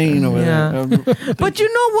Billy Zane over Yeah. there. But you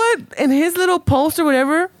know what? In his little post or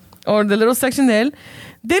whatever, or the little section de él,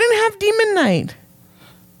 they didn't have Demon Night.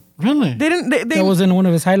 Really? They didn't. They That was in one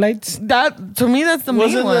of his highlights. that to me. That's the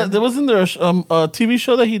main one. Wasn't there a TV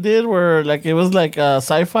show that he did where like it was like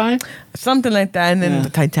sci-fi? Something like that, and then Yeah. the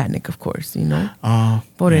Titanic, of course. You know. Oh.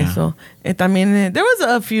 Por eso. También there was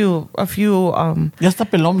a few. Ya está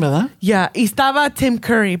pelón, ¿verdad? Yeah, y estaba Tim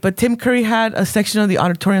Curry, but Tim Curry had a section of the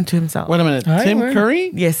auditorium to himself. Wait a minute. Ay, Tim güey.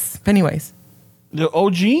 Curry? Yes, Pennywise. The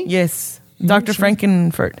OG? Yes, Dr.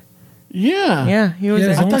 Frankenfurt. Yeah. Yeah, he was Yeah,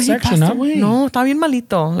 his there. I own thought he section, passed huh? away. No, está bien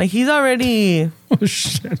malito. Like he's already Oh,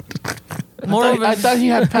 shit. more of I a. thought he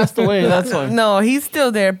had passed away. That's why. No, he's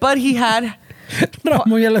still there, but he had.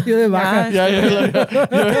 Ramón ya la dio de baja. Yeah.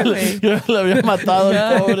 Yo lo había matado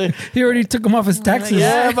Yeah. el pobre. He already took him off his taxes.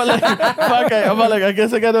 Yeah, but like, fuck, I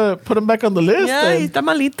guess I gotta put him back on the list. Yeah, then. he's está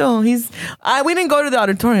malito. We didn't go to the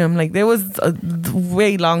auditorium. Like there was a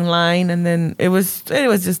way long line, and then it was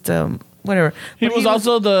just whatever. He But was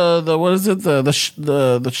also the what is it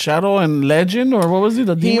the shadow and legend, or what was he,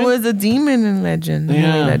 the He demon? was a demon in Legend. The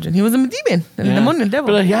Yeah. movie Legend. He was a demon. El demonio, el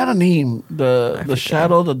devil. But he had a name, the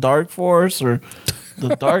shadow, the dark force, or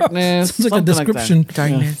the darkness. Sounds like a something description. that.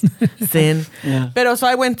 Darkness, sin. Yeah. But so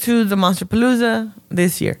I went to the Monsterpalooza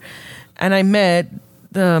this year, and I met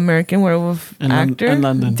the American Werewolf actor, in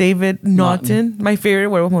London. David Naughton, my favorite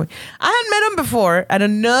werewolf movie. I had met him before at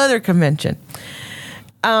another convention.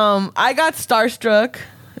 I got starstruck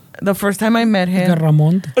the first time I met him.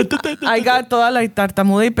 Ramón. I got toda like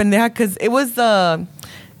tartamuda y pendeja because it was the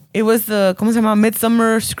 ¿cómo se llama?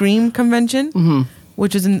 Midsummer Scream convention,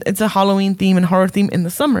 which is it's a Halloween theme and horror theme in the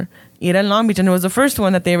summer. Y era en Long Beach, and it was the first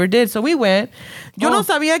one that they ever did. So we went. Yo no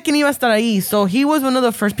sabía quién iba a estar ahí, so he was one of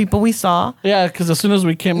the first people we saw. Yeah, because as soon as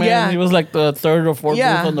we came Yeah. in, he was like the third or fourth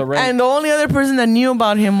booth on the right. And the only other person that knew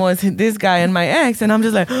about him was this guy and my ex, and I'm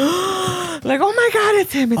just like, like, oh my God,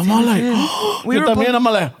 it's him. It's I'm him, all it's like, him. We yo were también, both- I'm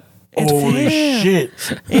like, It's holy him. shit.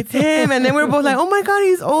 It's him. And then we were both like, oh my God,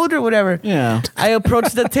 he's older, whatever. Yeah. I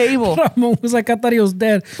approached the table. Ramón was like, I thought he was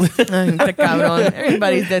dead. Ay, este cabrón.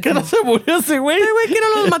 Everybody's dead. Que no se murió ese güey. Hey, güey, que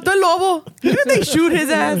no los mató el lobo. Didn't they shoot his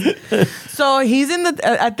ass? So he's in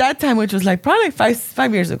at that time, which was like probably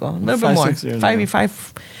five years ago, a little bit 5, more. 6 years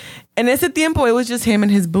Five. En ese tiempo, it was just him and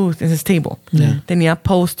his booth, and his table. Yeah. Tenía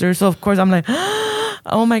posters. So of course I'm like,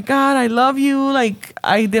 oh my God, I love you. Like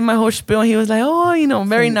I did my whole spiel. He was like, oh,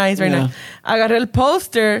 very nice, very Yeah. nice. Agarré el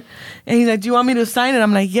poster and he's like, do you want me to sign it?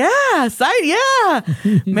 I'm like, yeah, sign, yeah.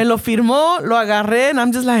 Me lo firmó, lo agarré, and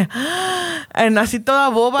I'm just like, and así toda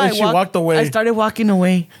boba. And she walked away. I started walking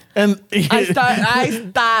away. And I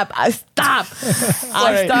stopped. I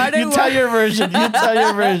Sorry, started. you tell your version.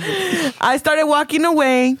 I started walking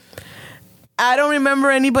away. I don't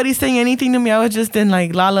remember anybody saying anything to me. I was just in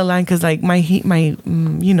like La La Land because like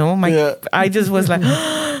Yeah. I just was like,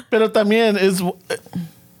 Pero también is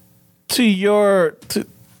to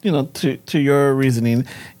your reasoning.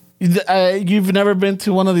 You've never been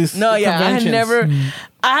to one of these no, yeah, conventions.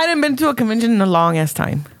 I hadn't been to a convention in a long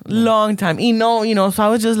time. So I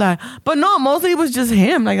was just like, but no, mostly it was just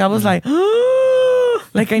him. Like I was like,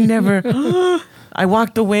 like I never, I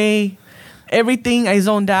walked away. Everything, I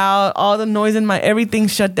zoned out. All the noise in everything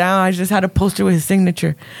shut down. I just had a poster with his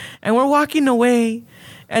signature. And we're walking away.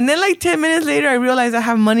 And then like 10 minutes later, I realized I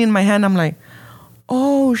have money in my hand. I'm like,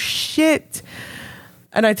 oh shit.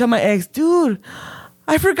 And I tell my ex, dude,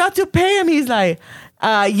 I forgot to pay him. He's like,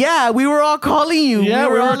 yeah, we were all calling you. Yeah,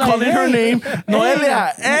 we were all calling her name.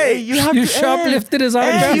 Noelia, hey, you have You to shoplifted his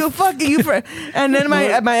autograph. Hey, you fucking you. And then my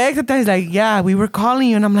ex at the time is like, yeah, we were calling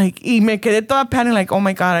you, and I'm like, y me quedé toda panic, like, oh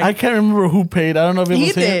my god, I can't remember who paid. I don't know if it he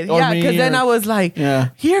was did, him or yeah, me. because then or- I was like, Yeah.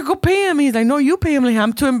 here, go pay him. He's like, no, you pay him. Like,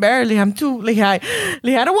 I'm too embarrassed. Like, I'm too, like, I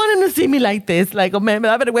don't want him to see me like this. Like, oh, me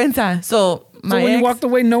da vergüenza. So So when you walked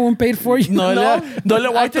away, no one paid for you. Noelia I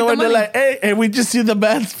walked took away the and they're money. like, hey, and we just see the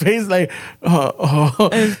man's face like,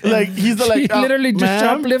 like he's She like, literally just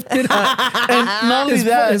ma'am? shoplifted. And not only His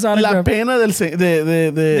that, la autograph. pena del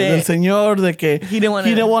señor de que He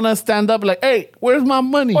didn't wanna- stand up like, hey, where's my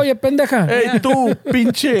money? Oye, pendeja. Hey, tú,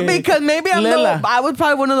 pinche. because maybe Lela. I was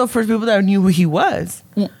probably one of the first people that knew who he was.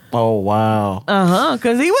 Oh, wow.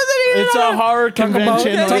 Because he wasn't even. It's a horror Talk about,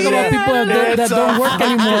 convention. talk about people that It's don't a- work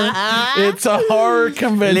anymore. It's a horror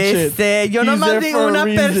convention. Listen, yo He's nomás there digo for a una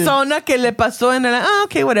reason. persona que le pasó and they're like,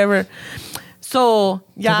 okay, whatever. So,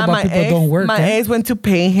 yeah, about my people that don't work, ex went to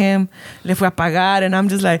pay him. Le fue a pagar. And I'm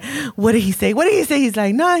just like, what did he say? What did he say? He's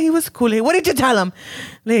like, nah, he was cool. Like, what did you tell him?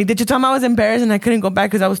 Like, did you tell him I was embarrassed and I couldn't go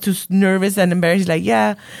back because I was too nervous and embarrassed? He's like,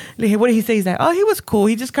 yeah. Like, what did he say? He's like, oh, he was cool.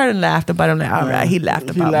 He just kind of laughed about it. I'm like, all right, he laughed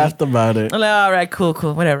about it. He laughed about it. I'm like, all right, cool,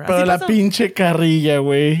 whatever. Pero Así la pasó. pinche carrilla,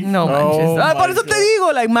 güey. No manches. Por eso te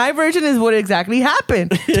digo, like, my version is what exactly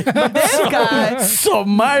happened. But this guy... So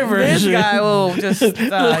my This version. guy will just, set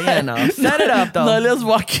it up though. Nalia's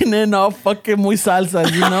walking in all fucking muy salsa,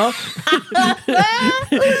 you know?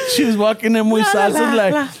 She's walking in muy salsa,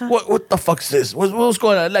 like, what the fuck's this? What's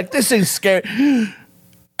going on? Like, this ain't scary.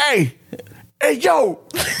 Hey, yo,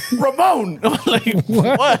 Ramon. I'm like,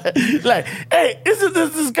 what? Like, hey, isn't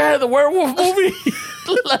this guy in the werewolf movie?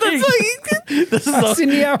 Like, this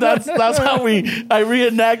is that's how I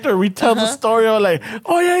reenact or retell the story. I'm like,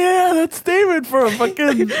 oh yeah, that's David for a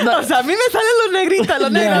fucking. O sea, a mí me salen los negritos,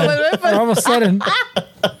 los negros. Yeah. All of a sudden,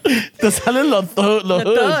 Te salen los hood.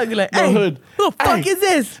 Thug, like, The hey, hood. who the fuck Hey. is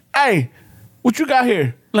this? Hey, what you got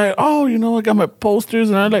here? Like, oh, I got my posters,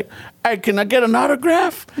 and I'm like, hey, can I get an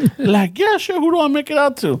autograph? Like, yeah, sure. Who do I make it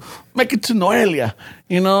out to? Make it to Noelia.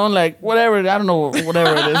 Like, whatever. I don't know,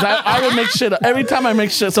 whatever it is. I would make shit up. Every time I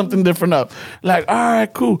make shit something different up. Like, all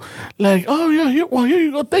right, cool. Like, oh, yeah, here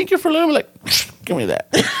you go. Thank you for letting me. Like, give me that.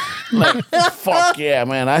 Like, fuck yeah,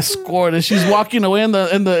 man. I scored. And she's walking away, and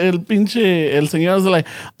el pinche, el señor is like,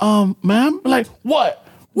 ma'am? Like, what?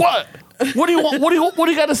 What do you want? What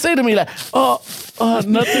do you got to say to me? Like,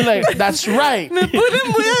 nothing. Like, that's right. Me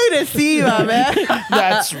pone muy agresiva, man.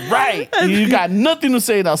 That's right. You got nothing to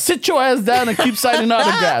say now. Sit your ass down and keep signing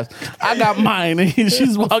autographs. I got mine. And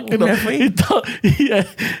she's walking up. Yeah.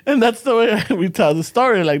 And that's the way we tell the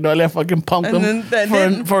story. Like, Noelia fucking punked And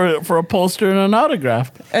them for a poster and an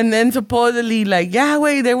autograph. And then supposedly, like, yeah,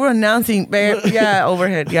 wait, they were announcing, yeah,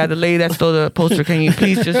 overhead. Yeah, the lady that stole the poster, can you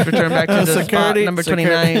please just return back to the Security, spot number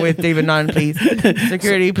 29 with David Nunn, please.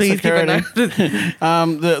 Security, please Security. keep an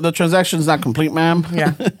eye. The transaction is not complete, ma'am.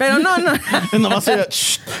 Yeah. Pero no. And the say that,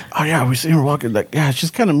 shh. Oh yeah, we see her walking. Like, yeah,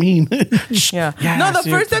 she's kind of mean. Shh. Yeah. Yeah, No, the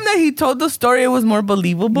see first her- time that he told the story, it was more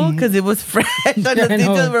believable because it was fresh. And the I know.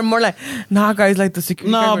 details were more like, nah, guys, like the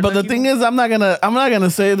security. guys No, were but the looking thing is, I'm not gonna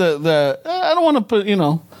say the. I don't want to put.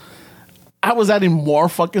 I was adding more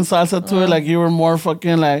fucking salsa to it. Like, you were more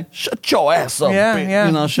fucking like, shut your ass up. Yeah, bitch.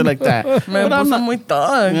 yeah. Shit like that. Me But I'm puso not- muy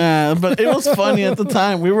thug. Yeah, but it was funny at the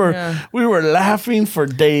time. We were Yeah. laughing for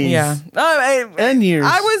days. Yeah. And years.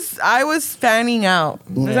 I was fanning out.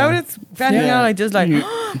 Is that what it's fanning Yeah. out? Like, just like,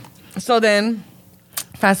 so then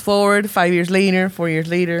fast forward 5 years later, 4 years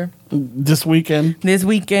later, This weekend. this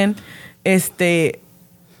weekend,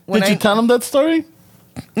 Did you tell him that story?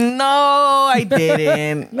 No, I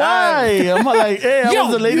didn't. Why? I'm like, hey, I Yo,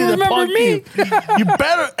 was the lady you that remember punked me? you. You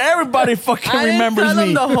better. Everybody fucking I didn't remembers tell me.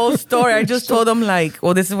 him the whole story. I just told him like,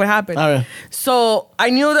 well, this is what happened. All right. So I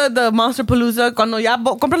knew that the Monster Palooza, cuando ya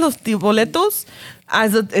compras los boletos,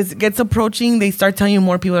 as it gets approaching, they start telling you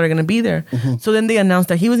more people that are going to be there. Mm-hmm. So then they announced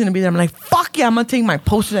that he was going to be there. I'm like, fuck yeah, I'm going to take my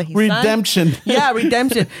poster that he signed. Redemption. Yeah,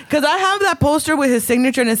 redemption. Because I have that poster with his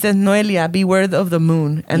signature and it says Noelia, beware of the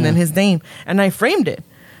moon, and then his name. And I framed it.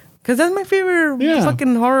 Because that's my favorite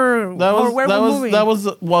fucking horror werewolf movie. that was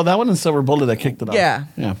that one in Silver Bullet that kicked it off. Yeah.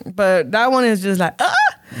 Yeah. But that one is just like,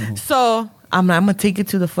 So I'm going to take it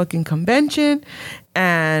to the fucking convention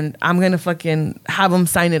and I'm going to fucking have him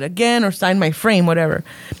sign it again or sign my frame, whatever.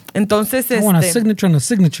 Entonces, I want a signature on a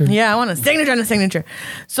signature. Yeah, I want a signature on a signature.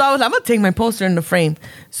 So I was like, I'm going to take my poster in the frame.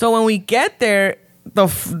 So when we get there,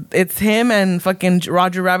 it's him and fucking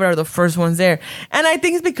Roger Rabbit are the first ones there. And I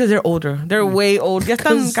think it's because they're older. They're way old. Ya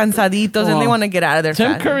están cansaditos and they want to get out of there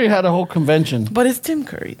Tim fast. Curry had a whole convention. But it's Tim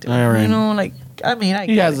Curry, dude. All right. Like, I mean, I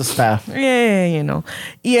He get has it. a staff. Yeah, you know.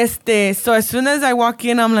 So as soon as I walk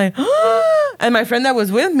in, I'm like, and my friend that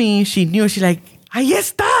was with me, she knew. She like, ahí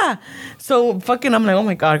está. So fucking, I'm like, oh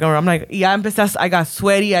my God. I'm like, I got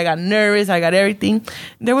sweaty. I got nervous. I got everything.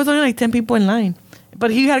 There was only like 10 people in line.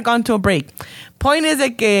 But he had gone to a break. Point is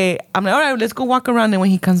that que, I'm like, all right, let's go walk around. And when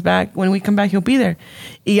we come back, he'll be there.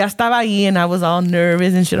 Y ya estaba ahí and I was all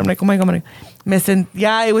nervous and shit. I'm like, oh my God.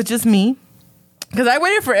 Yeah, it was just me. Because I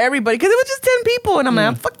waited for everybody. Because it was just 10 people. And I'm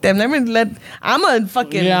like, fuck them. I'm a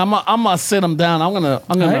fucking... Yeah, I'm gonna sit him down. I'm gonna.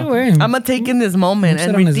 Ay, güey. I'm gonna take in this moment Sit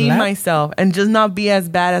and on his redeem lap. myself and just not be as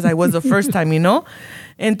bad as I was the first time, you know?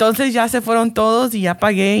 Entonces ya se fueron todos y ya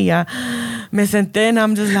pagué y ya me senté and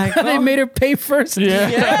I'm just like, They oh. made her pay first.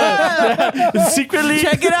 Yeah. Secretly,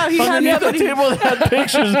 Check it out. He had underneath the somebody. table that had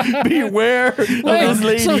pictures. Beware of this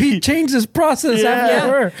lady. So he changed his process after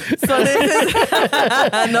her. So this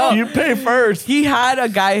is no. You pay first. He had a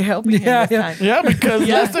guy helping him Yeah, this yeah. time. Yeah, because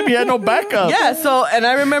last time he had no backup. Yeah. So and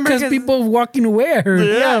I remember Because people walking away at her.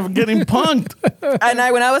 Yeah, getting punked.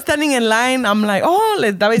 and when I was standing in line, I'm like, oh,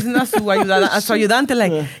 le estaba diciendo a su ayudante,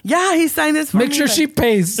 like, yeah, he signed this for Make me. sure like, she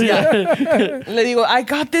pays. Yeah. Le digo, I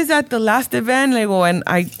got this at the last event. Le digo, and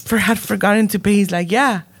I had forgotten to pay. He's like,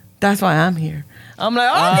 yeah, that's why I'm here. I'm like,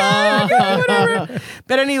 okay, whatever.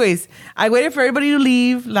 But anyways, I waited for everybody to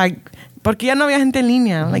leave, like, porque ya no había gente en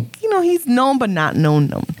línea. Like, you know, he's known but not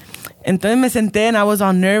known. Entonces me senté and I was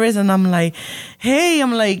all nervous and I'm like, hey,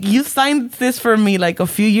 you signed this for me like a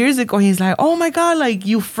few years ago. He's like, oh my God, like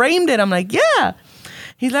you framed it. I'm like, yeah.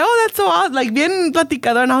 He's like, oh, that's so odd. Like, bien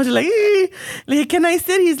platicador. And I was just like, le dije, can I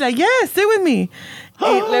sit? He's like, yeah, sit with me.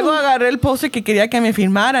 Y luego agarré el poster que quería que me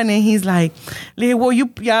firmaran. And he's like, le dije, well,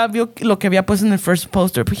 you ya vio lo que había puesto in the first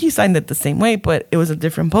poster. But he signed it the same way, but it was a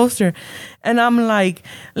different poster. And I'm like,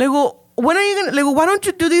 luego, when are you going to, like, why don't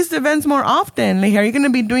you do these events more often? Like, are you going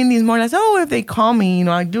to be doing these more? Like, oh, if they call me, you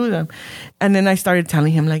know, I do them. And then I started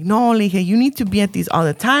telling him, like, no, like, you need to be at these all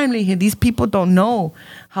the time. Like, these people don't know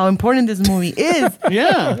how important this movie is.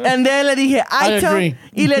 Yeah. And then le dije, I agree.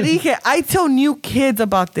 Y le dije, I tell new kids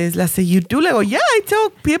about this. Le said, you do? Le go, yeah, I tell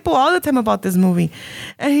people all the time about this movie.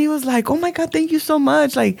 And he was like, oh my God, thank you so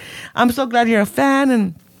much. Like, I'm so glad you're a fan.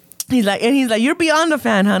 And he's like, you're beyond a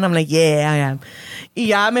fan, huh? And I'm like, yeah, I am. Y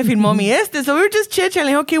ya me firmó mi So we were just chit-chatting.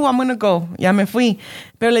 Le dije, okay, well, I'm going to go. Ya me fui.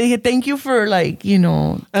 Pero le dije, thank you for, like, you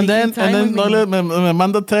know, And then with me. me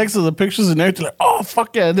manda text of the pictures and everything. Like, oh,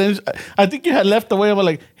 fuck yeah. And then I think you had left away. I was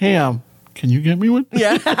like, hey, can you get me one?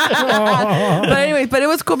 Yeah. But anyways, but it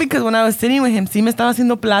was cool because when I was sitting with him, sí me estaba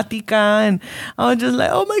haciendo plática and I was just like,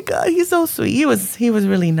 oh my God, he's so sweet. He was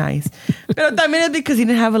really nice. Pero también es because he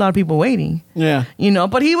didn't have a lot of people waiting. Yeah. You know,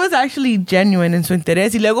 but he was actually genuine in su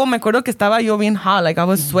interés. Y luego me acuerdo que estaba yo bien hot, like I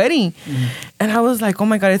was sweating. And I was like, oh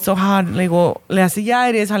my God, it's so hot. Le digo, le hace, yeah,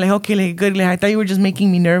 it is. I'm like, okay, like, good. Like, I thought you were just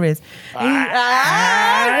making me nervous. Of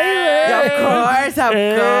course.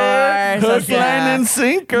 Hook, line, and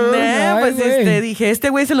sinker. Nah, pues dije, este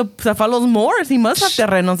güey se lo zafó a los Moors. He must have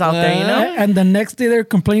terrenos out there, you know? And the next day they're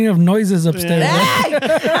complaining of noises upstairs.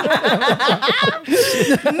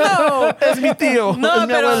 No. Es mi tío. No, es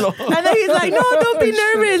mi pero, abuelo. and then he's like, no, don't be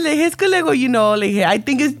nervous. Le dije, es que luego, you know, le dije, I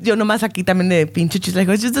think it's, yo nomás aquí también de pinche chis. Le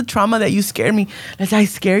dije, it's just a trauma that you scare me. Le dije, I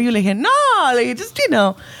scare you? Le dije, no, le dije, just, you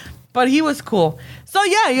know. But he was cool. So,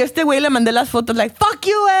 yeah, y este güey le mandé las fotos, like, fuck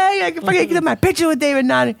you, I can fucking get my picture with David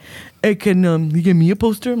Nari. Hey, can you give me a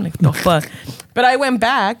poster? I'm like, the fuck? But I went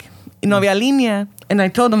back, y no había línea, and I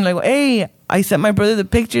told him, like, hey, I sent my brother the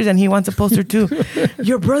pictures and he wants a poster too.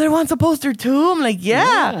 Your brother wants a poster too? I'm like,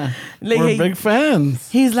 yeah. Le We're dije, big fans.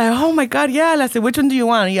 he's like, oh my God, yeah. Le said, which one do you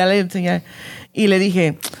want? Y ya le enseñé. Y le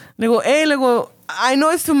dije, hey, I know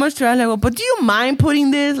it's too much to ask, but do you mind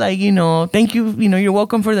putting this? Like, you know, thank you, you know, you're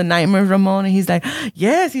welcome for the nightmare, Ramon. And he's like,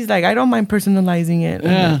 yes. He's like, I don't mind personalizing it.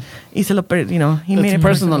 Yeah. Y se lo, you know, he made It's it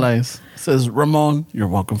personalized. Says, Ramon, you're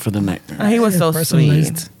welcome for the nightmare. He was so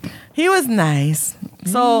Personalized. sweet. He was nice.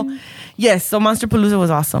 So, yes, so Monsterpalooza was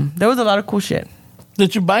awesome. There was a lot of cool shit.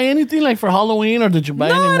 Did you buy anything like for Halloween or did you buy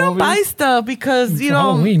any No, I don't movies? buy stuff because, you For know,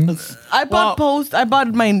 Halloween. I bought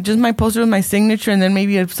my poster with my signature and then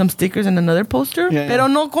maybe some stickers and another poster. Yeah, yeah. Pero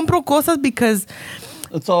no compro cosas because,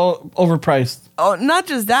 It's all overpriced. oh, not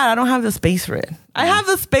just that, I don't have the space for it. I have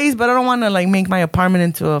the space, but I don't want to like make my apartment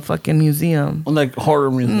into a fucking museum. Like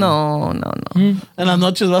horror music. No. En las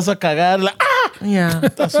noches vas a cagar. Like, ¡ah! Yeah.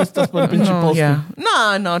 Te asustas por el pinche No, poster.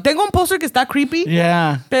 yeah. No. Tengo un poster que está creepy,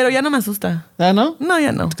 Yeah. pero ya no me asusta. ¿Ya no? No,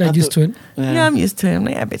 ya no. Got used to it. Yeah, I'm used to it. I'm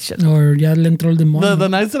like, yeah, bitch, shut up. Or ya le entró el demonio. The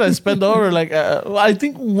nights that I spent over, like, I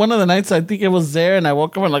think one of the nights I think it was there and I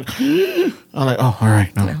woke up and like, I'm like, oh, all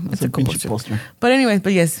right. No, Yeah, it's it's a a cool pinche poster. But anyways,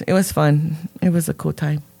 but yes, it was fun. It was a cool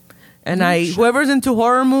time. And whoever's into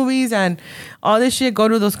horror movies and all this shit, go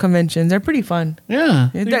to those conventions. They're pretty fun. Yeah.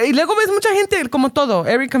 Y luego ves mucha gente, como todo.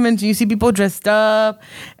 Every convention, you see people dressed up,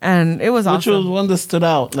 and it was Which awesome. was one that stood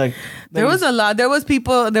out? Like There was a lot. There was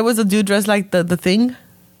a dude dressed like the Thing.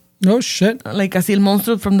 No shit. Like así el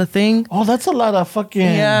monstruo from the Thing. Oh, that's a lot of fucking.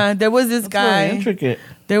 Yeah, there was this That's guy. very intricate.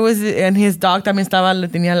 There was, and his dog también le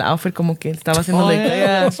tenía el outfit como que estaba haciendo Oh, like,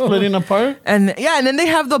 yeah. Splitting apart. And then they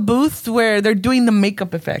have the booths where they're doing the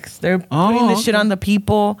makeup effects. They're putting the shit on the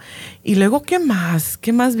people. Y luego, ¿qué más?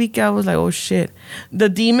 ¿Qué más vi que I was like, oh shit. The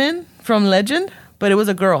demon from Legend, but it was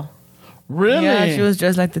a girl. Really? Yeah, she was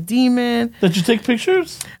dressed like the demon. Did you take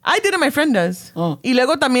pictures? I did it, my friend does. Oh. Y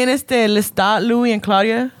luego también Lestat, Louis, and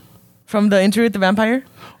Claudia from the Interview with the Vampire.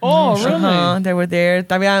 Oh, really? Uh-huh, they were there.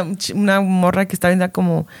 Había una morra que estaba viendo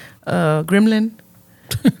como Gremlin.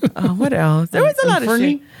 What else? There was a lot of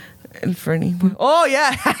shit. El Fernie. Oh,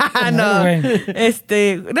 yeah. No. way.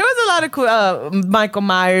 There was a lot of cool. Michael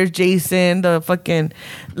Myers, Jason, the fucking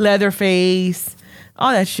Leatherface.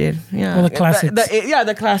 All that shit. Yeah. All the classics.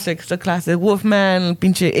 The classics. The classic. Wolfman,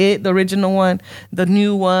 pinche It, the original one. The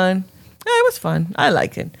new one. Yeah, it was fun. I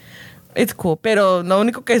like it. It's cool, pero lo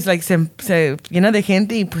único que es like se llena de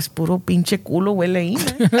gente y pues puro pinche culo huele ahí.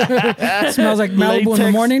 Smells like Malibu in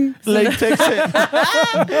the morning.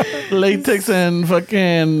 Latex and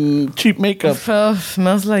fucking cheap makeup.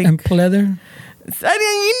 Smells like. And pleather. I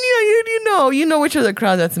mean, you know which are the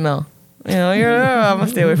crowds that smell. You know, I'm gonna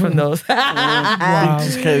stay away from those. Wow.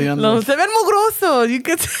 Just kidding. Se ven mugrosos. You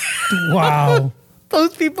could. Wow.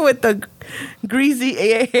 Those people with the greasy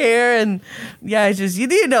hair and it's just you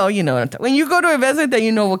know what I'm talking. When you go to events like that,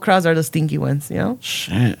 you know what crowds are the stinky ones, you know.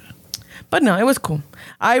 Shit. But no, it was cool.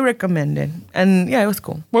 I recommend it, and it was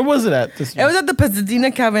cool. Where was it at? It was at the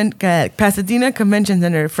Pasadena Convention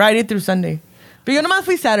Center, Friday through Sunday. But yo nomás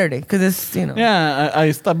fui Saturday because it's Yeah,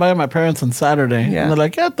 I stopped by my parents on Saturday. Yeah. And they're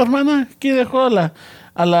like, tu hermana aquí dejó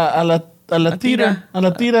a la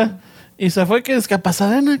tira. Y se fue que es que a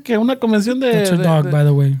Pasadena, que una convención de... That's your dog, by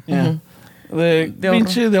the way. Yeah. De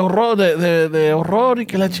pinche de horror, de horror y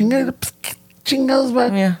que la chingada, pues, ¿qué chingados va?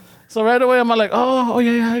 Yeah. So right away I'm like, oh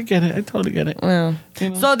yeah, I get it. I totally get it. Yeah.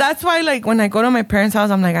 You know? So that's why, like, when I go to my parents'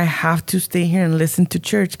 house, I'm like, I have to stay here and listen to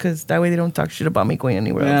church because that way they don't talk shit about me going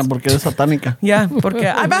anywhere Yeah, else. porque eres satánica. Yeah,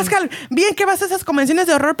 porque Pascal, bien que vas a esas convenciones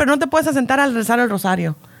de horror, pero no te puedes sentar al rezar el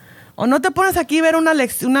rosario. O no te pones aquí a ver una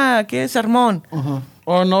 ¿qué? Sermón.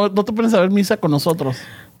 O no te pones a ver misa con nosotros.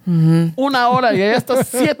 1 hora y allá estás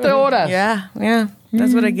 7 horas. Yeah.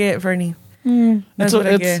 That's what I get, Fernie. That's what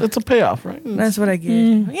I get. It's a payoff, right? That's what I get.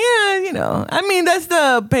 Yeah, I mean, that's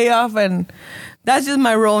the payoff, and that's just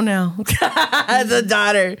my role now as a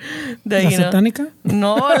daughter. ¿La satánica?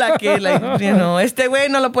 No, la que, este güey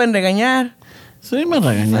no lo pueden regañar. Sí, me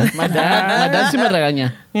regaña. My dad sí me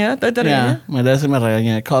regaña. Yeah, ¿te regaña? Yeah, my dad sí me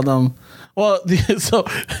regaña. I called him. Well, so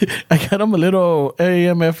I got him a little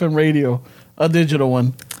AM FM radio, a digital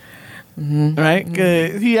one. Right?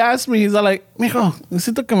 He asked me, he's like, mijo,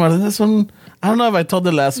 necesito que me ordenes un... I don't know if I told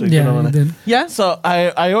it last week. Yeah, you did. Yeah? So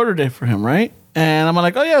I ordered it for him, right? And I'm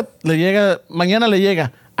like, oh yeah, mañana le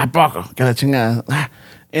llega. ¿A poco? Que la chingada.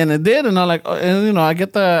 And it did, and I'm like, and, I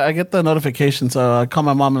get the notification, so I call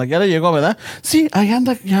my mom, like, ya le llegó, ¿verdad? Sí, ahí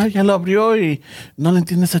anda, ya lo abrió y no le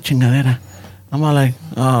entiende esa chingadera. I'm like,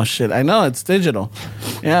 oh shit, I know it's digital.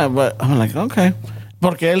 Yeah, but I'm like, okay.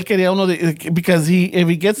 Porque él quería uno because if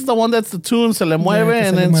he gets the one that's the tune, se le mueve, que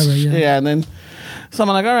and se le then, mueve, and then, so I'm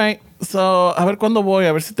like, all right. So, a ver cuándo voy,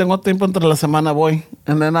 a ver si tengo tiempo entre la semana voy.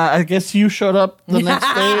 And then I guess you showed up the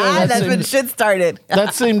next day. Or That's when shit started.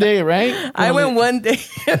 that same day, right? I went one day.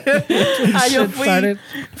 Yeah,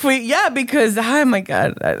 because, oh my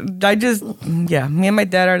God. Me and my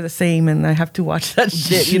dad are the same, and I have to watch that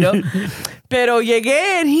shit, Pero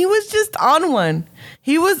llegué, and he was just on one.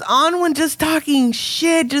 He was on one just talking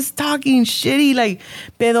shitty, like,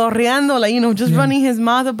 pedorreando, like, just running his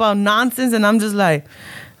mouth about nonsense, and I'm just like...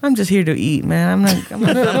 I'm just here to eat, man. I'm like,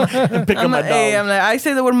 I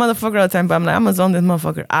say the word motherfucker all the time, but I'm like, I'm gonna zone this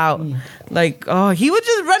motherfucker out. Like, he was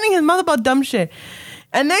just running his mouth about dumb shit.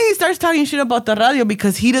 And then he starts talking shit about the radio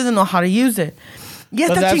because he doesn't know how to use it.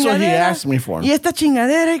 But that's what he asked me for. Y esta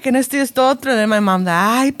chingadera, y que no esto otro. And then my mom's like,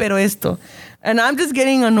 ay, pero esto. And I'm just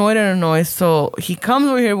getting annoyed. So he comes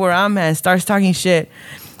over here where I'm at and starts talking shit.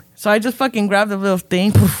 So I just fucking grab the little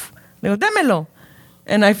thing. Poof. Le digo, démelo.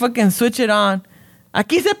 And I fucking switch it on.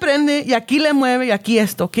 Aquí se prende, y aquí le mueve, y aquí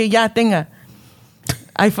esto. Okay, ya, tenga.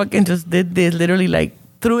 I fucking just did this, literally, like,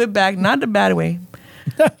 threw it back, not in a bad way.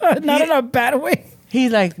 Not in a bad way.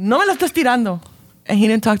 He's like, no me lo estás tirando. And he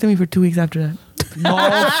didn't talk to me for 2 weeks after that. No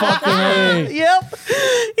fucking way. Yep.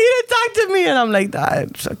 He didn't talk to me. And I'm like,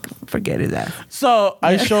 forget his ass. So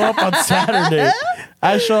I show up on Saturday.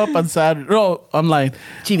 No, I'm like,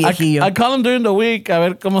 I call him during the week, a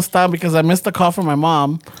ver cómo está, because I missed a call from my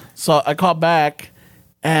mom. So I call back.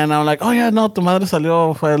 And I'm like, oh, yeah, no, tu madre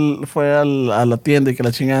salió, fue a la tienda y que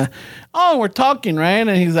la chingada. Oh, we're talking, right?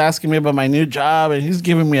 And he's asking me about my new job, and he's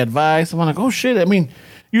giving me advice. I'm like, oh, shit. I mean,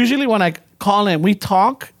 usually when I call him, we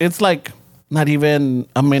talk, it's like not even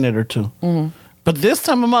a minute or two. Mm-hmm. But this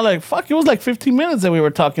time, I'm like, fuck, it was like 15 minutes that we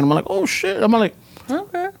were talking. I'm like, oh, shit. I'm like,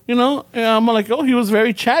 okay. You know? And I'm like, oh, he was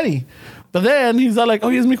very chatty. But then he's all like,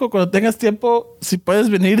 oye, mijo, cuando tengas tiempo, si puedes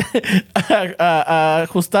venir a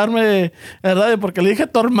ajustarme en radio, porque le dije a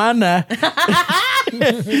tu hermana.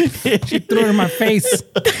 She threw it in my face.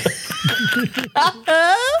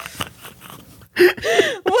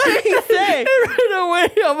 What did he say? Right away,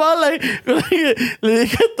 I'm all like, le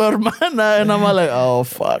dije a tu hermana, and I'm all like, oh,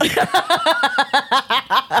 fuck.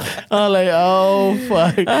 I'm like, oh,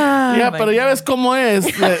 fuck. Ya, pero ya ves cómo es,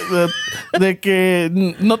 de que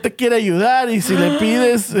no te quiere ayudar, y si le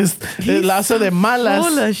pides, lo hace de malas.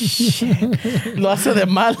 Lo hace de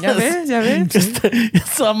malas. Ya ves.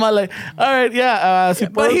 So I'm all like, all right, yeah.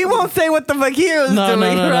 But he won't say what the fuck he was doing,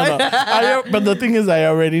 right? No. But the thing is, I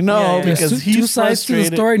already know, because he's two sides to the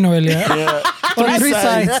frustrated. story, Noelia. Yeah. Three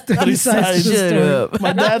sides to the story.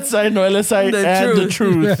 My dad's side, Noela's side, the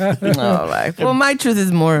truth. All right. Well, my truth is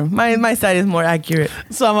more, my side is more accurate.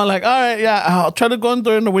 So I'm like, all right, yeah, I'll try to go in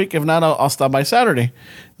during the week. If not, I'll stop by Saturday.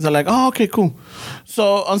 So like, oh, okay, cool.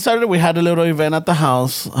 So on Saturday, we had a little event at the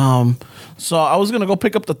house. So I was going to go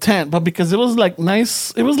pick up the tent, but because it was like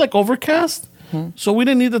nice, it was like overcast. So we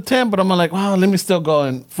didn't need the tent, but I'm like, wow, let me still go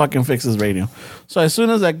and fucking fix this radio. So as soon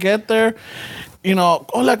as I get there, you know,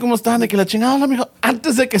 hola, ¿cómo están? De que la chingada, hola, mijo.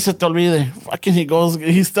 Antes de que se te olvide. Fucking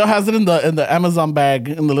he still has it in the Amazon bag,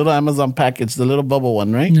 in the little Amazon package, the little bubble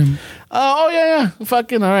one, right? Yeah. Oh, yeah.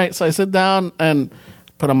 Fucking, all right. So I sit down and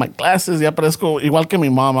put on my glasses. Ya parezco igual que mi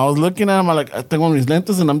mom. I was looking at him, I'm like, tengo mis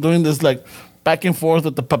lentes, and I'm doing this like back and forth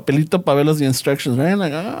with the papelito para ver the instructions, right?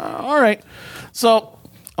 Like, all right. So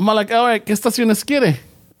I'm like, all right, ¿qué estaciones quiere?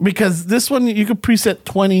 Because this one, you could preset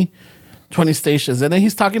 20 stations. And then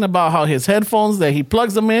he's talking about how his headphones, that he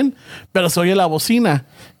plugs them in, pero se oye la bocina.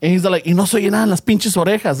 And he's like, y no se oye nada en las pinches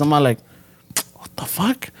orejas. I'm like, what the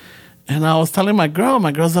fuck? And I was telling my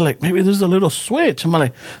girls are like, maybe there's a little switch. I'm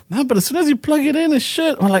like, no, but as soon as you plug it in, it's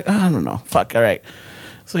shit. I'm like, I don't know. Fuck, all right.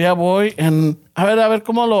 So yeah, boy, and a ver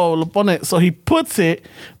cómo lo pone. So he puts it,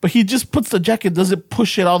 but he just puts the jacket, doesn't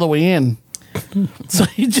push it all the way in. So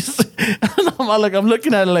he just, I'm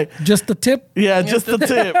looking at it like, just the tip? Yeah, just the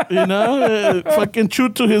tip, you know? Fucking true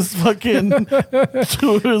to his word.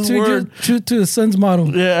 True to his son's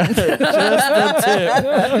model. Yeah, just the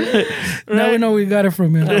tip. Right? Now we know we got it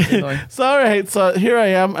from him. So, all right, so here I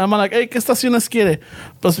am. I'm like, hey, ¿qué estaciones quiere?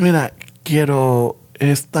 Pues mira, quiero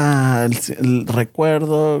el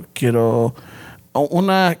recuerdo, quiero...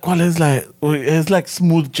 Una, ¿cuál es la? It's like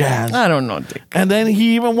smooth jazz. I don't know, Dick. And then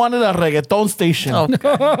he even wanted a reggaeton station. Okay.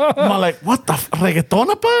 I'm like, what the reggaeton,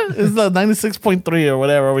 apa? It's the 96.3 or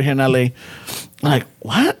whatever over here in LA. I'm like,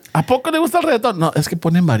 what? ¿A poco le gusta el reggaeton? No, es que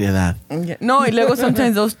ponen variedad. Yeah. No, y luego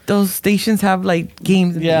sometimes those stations have like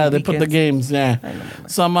games. Yeah, they put the games, yeah.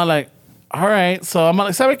 So I'm like, all right. So I'm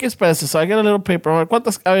like, ¿sabe qué es precio? So I get a little paper. I'm like,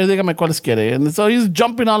 ¿cuántas? A ver, dígame cuáles quiere. And so he's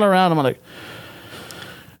jumping all around. I'm like,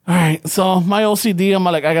 all right, so my OCD, I'm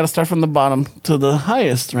like, I gotta start from the bottom to the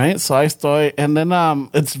highest, right? So I start, and then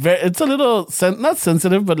it's a little not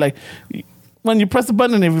sensitive, but like when you press the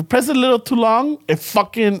button, and if you press it a little too long, it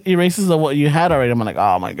fucking erases what you had already. I'm like,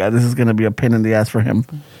 oh my god, this is gonna be a pain in the ass for him.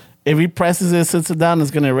 If he presses it, sits it down,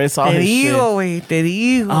 it's gonna erase all his shit. Te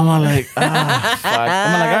digo. I'm like, fuck.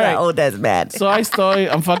 I'm like, all right. Oh, that's bad. So I'm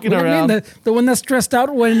fucking around. Mean? The one that's stressed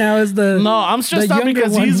out right now is the... No, I'm stressed out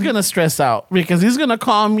because he's going to stress out. Because he's going to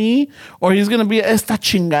call me, or he's going to be, esta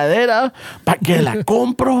chingadera, ¿pa' qué la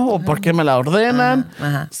compro? O ¿por qué me la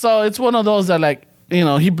ordenan? So it's one of those that like, you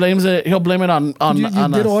know, he'll blame it on you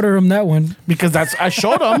on did us. Order him that one. Because I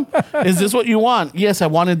showed him, is this what you want? Yes, I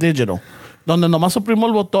want it digital. Donde nomás oprimo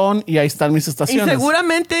el botón y ahí están mis estaciones. Y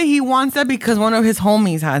seguramente he wants that because one of his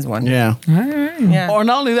homies has one. Yeah. Yeah. Or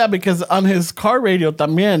not only that, because on his car radio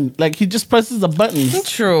también, like he just presses the buttons.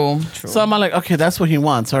 True. So I'm like, okay, that's what he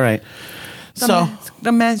wants. All right.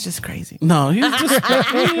 The man's just crazy. No, he's just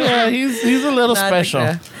he's a little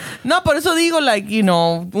special. No, por eso digo, like,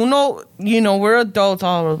 we're adults,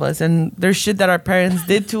 all of us, and there's shit that our parents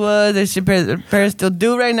did to us. There's shit parents still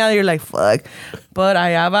do right now. You're like, fuck. But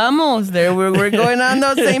allá vamos. We're going on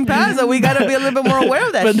the same path, so we got to be a little bit more aware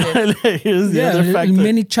of that shit. Here's the other factor.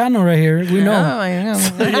 Mini channel right here. We know. I know.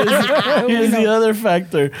 Here's the other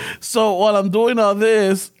factor. So while I'm doing all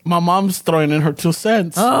this, my mom's throwing in her 2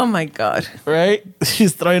 cents. Oh, my God. Right?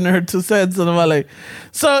 She's throwing in her 2 cents. And I'm like,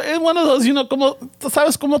 so it's one of those,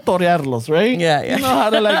 sabes cómo torearlos, right? Yeah. You know how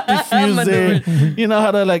to like diffuse it. You know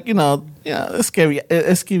how to like,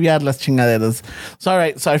 esquivar las chingaderas. So, all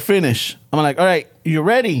right. So I finish. I'm like, all right, you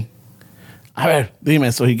ready? A ver,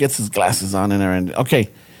 dime. So he gets his glasses on and everything. Okay.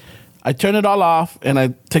 I turn it all off and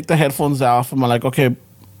I take the headphones off. I'm like, okay,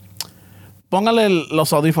 póngale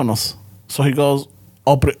los audífonos. So he goes,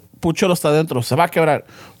 Púchelo está dentro, se va a quebrar.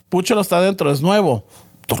 Púchelo está dentro, es nuevo.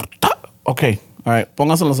 Ok, all right,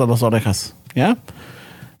 póngaselos a las orejas. ¿Ya?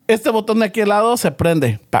 Este botón de aquí al lado se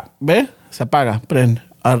prende. ¿Ve? Se apaga.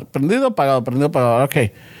 Prendido, apagado, prendido, apagado.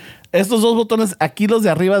 Ok. Estos 2 botones aquí, los de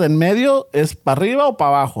arriba del medio, ¿es para arriba o para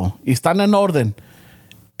abajo? Y están en orden.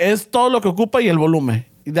 Es todo lo que ocupa y el volumen.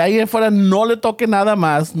 Y de ahí en fuera no le toque nada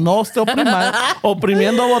más. No esté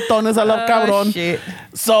oprimiendo botones a lo cabrón. Shit.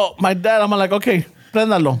 So, my dad, I'm like, okay,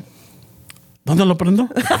 préndalo. ¿Dónde lo prendo?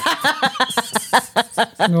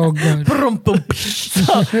 Oh, God.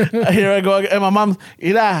 So, here I go. And my mom,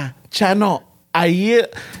 mira, Chano, ahí,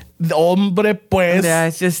 hombre, pues. Yeah,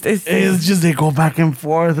 it's just they go back and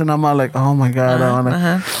forth. And I'm like, oh my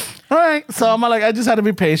God. All right, so I'm like, I just had to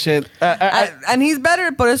be patient. And he's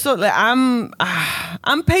better, por eso like, I'm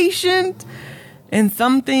patient in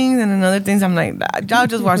some things, and in other things I'm like, I'll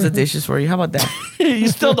just wash the dishes for you. How about that? You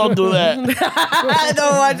still don't do that. I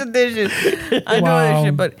don't wash the dishes. I do other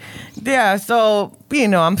shit, but yeah. So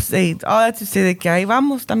I'm saying all that to say that que ahí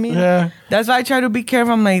vamos también. Yeah. That's why I try to be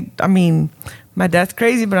careful. I'm like, I mean, my dad's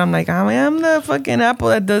crazy, but I'm like, I am the fucking apple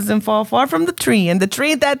that doesn't fall far from the tree, and the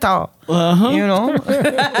tree ain't that tall.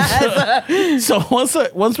 So once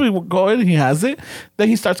we go in, he has it. Then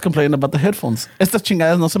he starts complaining about the headphones. Estas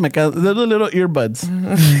chingadas no se me quedan. They're the little earbuds.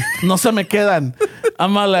 No se me quedan.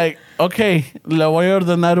 I'm like, okay, le voy a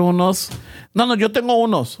ordenar unos. No, yo tengo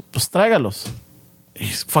unos. Pues tráigalos. He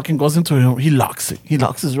fucking goes into it. He locks it. He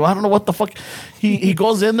locks his room. I don't know what the fuck. He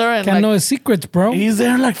goes in there and can't know his secrets, bro. He's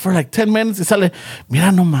there for 10 minutes y sale.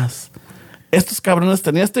 Mira nomás. Estos cabrones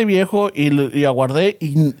tenía este viejo y aguardé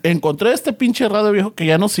y encontré este pinche radio viejo que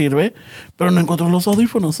ya no sirve, pero no encontré los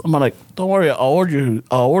audífonos. I'm like, don't worry, I'll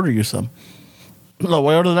order you some. Lo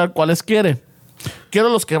voy a ordenar. ¿Cuáles quiere? Quiero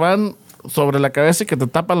los que van sobre la cabeza y que te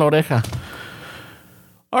tapan la oreja.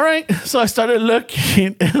 All right, so I started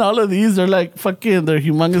looking, and all of these are like fucking, they're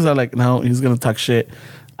humongous. I'm like, no, he's gonna talk shit.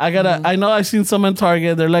 I know I've seen some in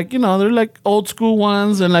Target. They're like, they're like old school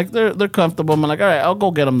ones, and like they're comfortable. I'm like, all right, I'll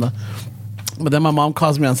go get them though. But then my mom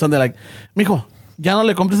calls me on Sunday like, mijo, ya no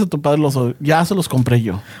le compres a tu padre los oídos. Ya se los compré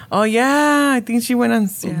yo. Oh, yeah. I think she went on...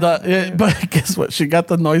 Yeah. But guess what? She got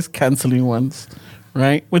the noise canceling ones,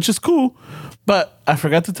 right? Which is cool. But I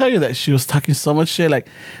forgot to tell you that she was talking so much shit like,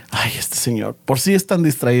 ay, este señor, por si es tan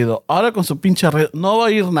distraído. Ahora con su pinche red no va a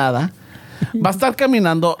oír nada. Va a estar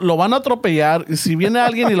caminando, lo van a atropellar. Y si viene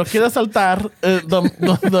alguien y lo quiere asaltar,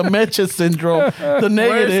 the Meches syndrome, the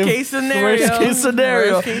negative. Worst case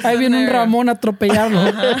scenario. Ahí viene un Ramón a atropellarlo.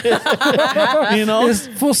 Es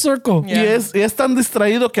full circle. Yeah. Y es tan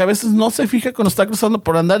distraído que a veces no se fija cuando está cruzando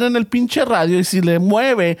por andar en el pinche radio. Y si le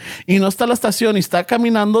mueve y no está la estación y está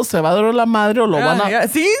caminando, se va a dar la madre o lo van a... Yeah.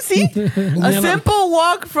 See? A simple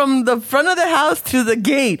walk from the front of the house to the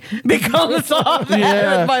gate becomes all that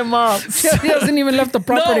with my mom. He hasn't even left the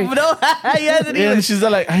property. No, he hasn't even. And she's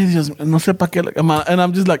like, ay Dios, no sé para qué. And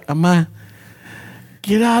I'm just like, mamá,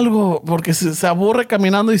 quiere algo, porque se aburre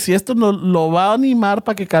caminando y si esto no lo va a animar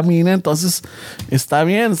para que camine, entonces está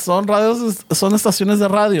bien. Son estaciones de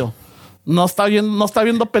radio. No está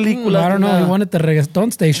viendo películas. I don't know. He wanted the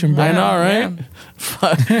reggaeton station, bro. I know, right?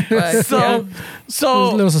 Yeah. So it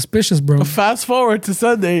was a little suspicious, bro. Fast forward to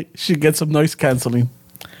Sunday, she gets some noise canceling.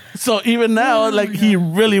 So even now, he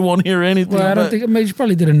really won't hear anything. Well, I don't think. I mean, you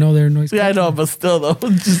probably didn't know their noise. Yeah, I know, but still, though.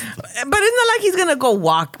 But it's not like he's gonna go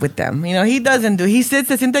walk with them. He doesn't do. He se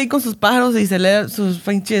sienta ahí con sus pájaros y se lee sus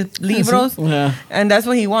pinches libros. Yeah. And that's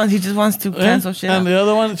what he wants. He just wants to cancel shit. And the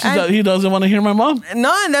other one, he doesn't want to hear my mom.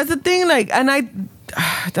 No, and that's the thing.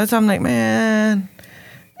 That's why I'm like, man,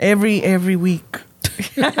 every week.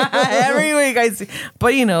 Every week I see.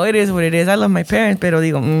 But it is what it is. I love my parents, pero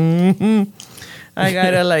digo, I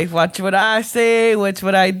gotta like watch what I say, watch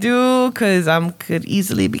what I do, because I could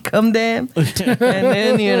easily become them. And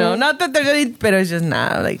then, you know, not that there's any, but it's just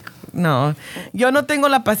like, no. Yo no tengo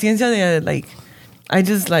la paciencia de like, I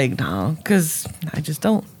just like, no, because I just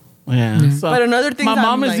don't. Yeah. So But another thing my that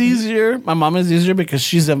mom I'm is like- easier. My mom is easier because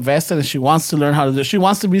she's invested and she wants to learn how to do. She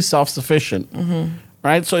wants to be self-sufficient.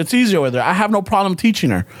 Right, so it's easier with her. I have no problem teaching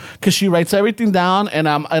her because she writes everything down, and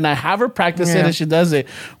I have her practice it, Yeah. and she does it.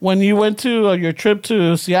 When you went to your trip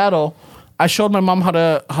to Seattle, I showed my mom how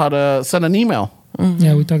to send an email.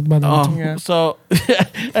 Yeah, we talked about that. Oh, one too. Yeah. so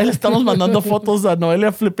ahí le estamos mandando fotos a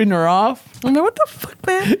Noelia flipping her off. I'm like, what the fuck,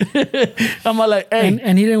 man? I'm like, hey,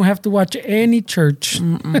 And he didn't have to watch any church.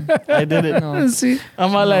 I did it. See?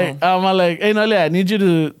 I'm like, hey Noelia, I need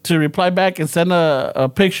you to reply back and send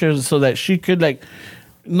a picture so that she could like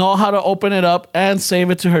know how to open it up and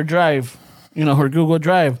save it to her drive, you know, her Google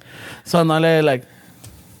Drive. So Noelia like,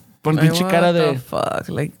 pon Like, pinche what cara the de. fuck?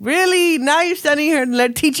 Like, really? Now you're studying her,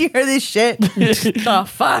 like, teaching her this shit? The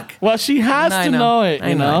fuck? Well, she has I to know it,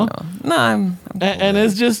 you know. No, I'm And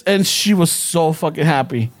it's just, and she was so fucking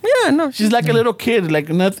happy. yeah, no. She's like a little kid, like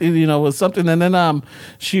nothing, you know, with something. And then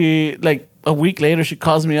she, like a week later, she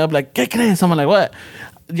calls me up, like, ¿qué crees? I'm like, what?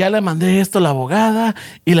 Ya le mandé esto a la abogada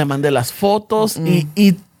y le mandé las fotos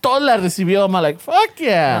y todo la recibió. I'm like, fuck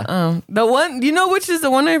yeah. The one, you know which is the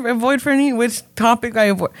one I avoid, Fernie? Which topic I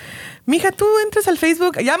avoid? Mija, tú entras al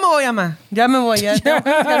Facebook. Ya me voy, ama. Ya me voy. Ya tengo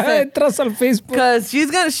cosas que hacer. Entras al Facebook. Because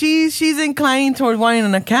she's inclining toward wanting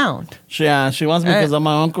an account. Yeah, she wants me because of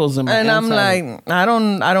my uncles and my And I'm aunts. like, I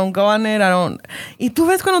don't go on it. I don't. Y tú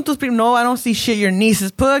ves cuando tus primos, no, I don't see shit your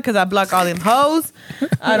nieces put because I block all them hoes.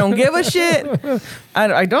 I don't give a shit.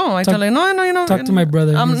 I don't. I tell her, no, you know. Talk to my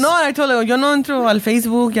brother. He's- No, I told her, yo no entro al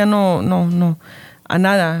Facebook, ya no. A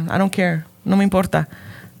nada. I don't care. No me importa.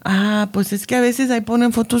 Ah, pues es que a veces ahí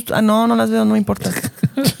ponen fotos. Ah, no las veo, no me importa.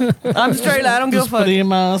 I'm straight. I don't give a Tus fuck.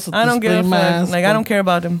 primas, I don't tus give a primas. fuck. Like, I don't care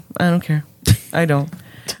about them. I don't care. I don't.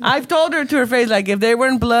 I've told her to her face, like, if they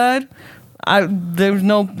weren't blood, there's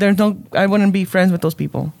no, I wouldn't be friends with those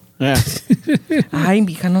people. Yeah. Ay,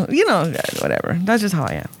 mija, no, you know, whatever. That's just how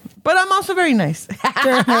I am. But I'm also very nice.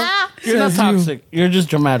 You're not Says you. toxic. You're just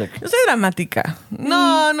dramatic. Yo soy dramática.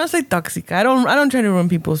 No soy tóxica. I don't try to ruin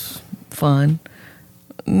people's fun.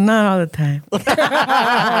 Not all the time.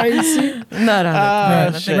 Ay, sí. Not all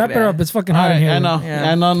the time. shit. Wrap her up. It's fucking All hot in right, here. I know.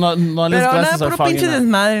 Yeah. I know. No, these Pero nada, glasses are puro fogging pinche up.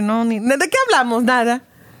 desmadre, no. ¿De qué hablamos? Nada.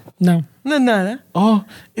 No. No, nada. Oh,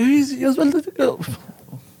 y Osvaldo,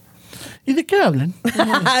 ¿y de qué hablan?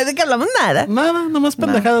 ¿De qué hablamos? Nada. Nada, nomás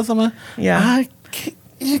pendejadas, nomás. Yeah. Ay,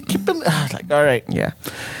 qué pendejadas. Like, all right. Yeah.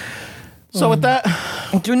 So with that,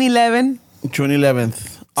 June 11. June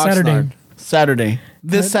 11th, Saturday. Oxnard. Saturday.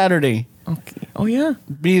 This Saturday. Okay. Oh, yeah.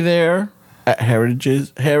 Be there at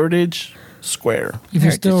Heritage Square. If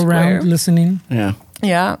you're still Heritage around Square. listening,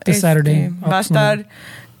 Yeah. This Saturday, Va a estar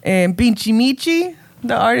Pinchi Michi,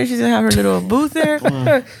 the artist. She's going to have her little booth there.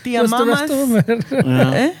 Tia what's the rest of Mamas. them?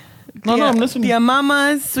 Eh? No, I'm listening. Tia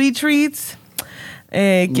Mamas, Sweet Treats.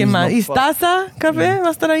 ¿Qué más? no fuck. Istaza Café va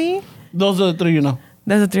a estar ahí. Those are the three you know.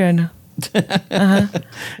 That's the three I know.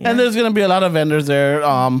 And there's going to be a lot of vendors there.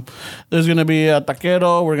 There's going to be a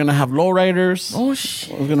taquero. We're going to have lowriders. Oh, shit.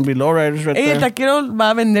 There's going to be lowriders right ¿El there. taquero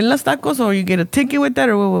va a vender los tacos or you get a ticket with that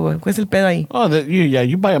or what? ¿Cuál es el pedo ahí? Oh,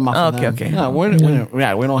 you buy them off of Okay, them. okay.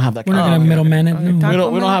 Yeah, we don't have that We're kind not of going to money. middleman it. Okay. No.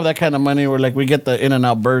 We don't have that kind of money where like we get the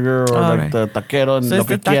In-N-Out burger or All like right. the taquero and So lo it's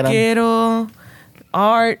the que quieran. taquero,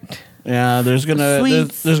 art. Yeah, there's gonna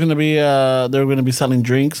Sweets. there's gonna be they're gonna be selling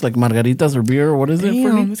drinks like margaritas or beer or what is it for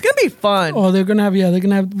Damn, me? it's going to be fun. Oh, they're going to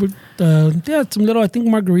have some little, I think,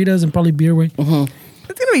 margaritas and probably beer, güey. It's going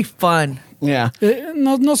to be fun. Yeah.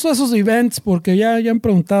 No son esos events porque ya han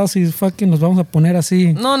preguntado si fucking nos vamos a poner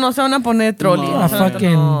así. No se van a poner trolley. No. No,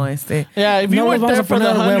 Fucking- no, Yeah, if you No, went vamos there a for the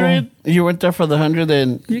poner el huevo. 100, you went there for the 100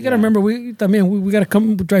 then You gotta remember, we gotta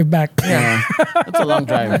come drive back. yeah, it's a long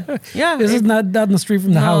drive. Yeah. This is not down the street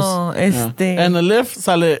from the house. No, Yeah. And the lift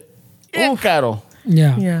sale bien caro.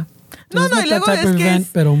 Yeah. Yeah. No, It's no, not y that luego type es of que event,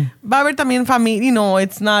 pero va a haber también familia,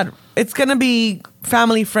 it's gonna be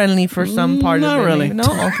family friendly for some part Not of it. really. maybe.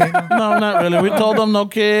 No? Okay. No. No, not really. We told them no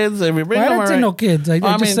kids. If we bring Well, I them, didn't say alright. no kids. I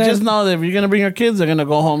mean, just said just know that if you're gonna bring your kids, they're gonna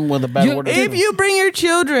go home with a bad You- word. If you bring your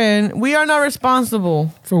children, we are not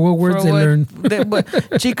responsible for what words for they what- learn. but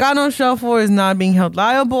Chicano Shuffle is not being held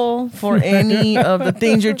liable for any of the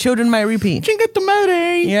things your children might repeat. Chinga tu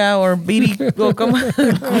madre. Yeah, or Bidi, go come.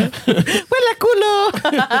 Huele a culo.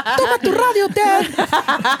 Toma tu radio, Dad.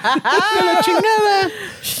 La chingada.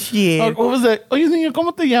 Shit. What was it? Oye, niño,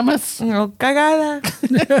 ¿cómo te llamas? No, cagada.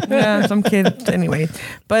 Yeah, some kid. Anyway.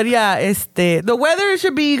 But yeah, the weather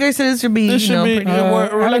should be, you guys said it should be, It should be. pretty-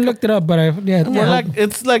 We're I haven't looked it up, but We're like,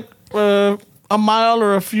 it's like a mile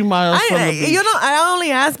or a few miles from the beach. I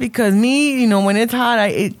only ask because me, when it's hot,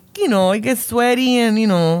 it gets sweaty and,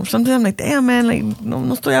 sometimes I'm like, damn, man, like, no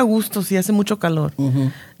estoy a gusto si hace mucho calor.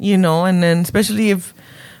 And then especially if,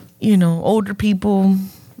 older people,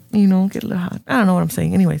 get a little hot. I don't know what I'm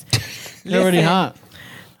saying. Anyways. You're already hot.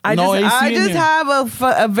 I No AC just in here. have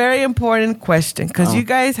a very important question because you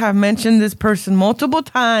guys have mentioned this person multiple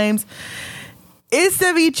times. Is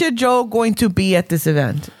Ceviche Joe going to be at this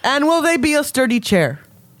event? And will they be a sturdy chair?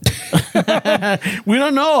 We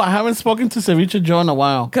don't know. I haven't spoken to Ceviche Joe in a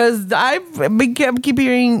while. Because I keep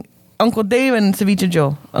hearing Uncle Dave and Ceviche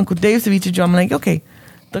Joe. Uncle Dave, Ceviche Joe. I'm like, okay.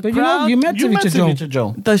 The But crowd, you met You met Ceviche Joe. Ceviche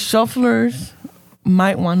Joe. the shufflers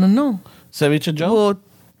might want to know. Ceviche Joe? Will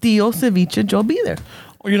Tio Ceviche Joe be there?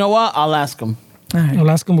 You know what? I'll ask him. All right.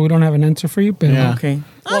 I'll ask him, but we don't have an answer for you. But Yeah. Okay.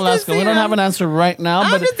 We'll ask him. We don't have an answer right now,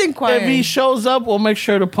 I'm but just inquiring. if he shows up, we'll make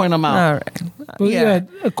sure to point him out. All right. But yeah,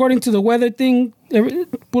 according to the weather thing,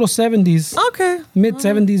 puro 70s, Okay. mid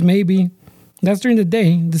 70s maybe. That's during the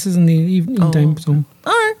day. This is in the evening time. So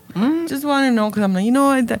All right. Just want to know because I'm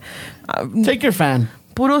like, Take your fan.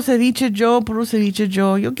 Puro Ceviche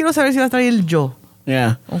Joe. Yo quiero saber si va a estar ahí el Joe.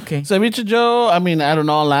 Yeah. Okay. Ceviche Joe, I mean, I don't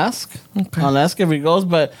know. I'll ask. Okay. I'll ask if he goes,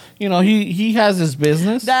 but, he has his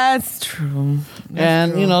business. That's true.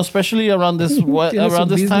 And, especially around this Tiene around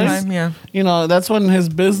su this time, business. Yeah. that's when his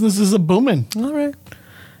business is a booming, All right.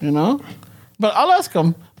 But I'll ask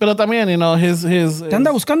him. Pero también, his te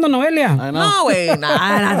anda buscando Noelia. I know. No, way.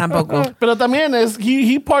 Nah, tampoco. Pero también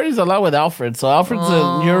he parties a lot with Alfred. So Alfred's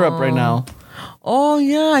in Europe right now. Oh,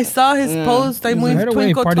 yeah. I saw his post. I muy Right away,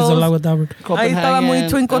 twinkle parties a lot toes. with Albert. Ahí estaba muy Copenhagen,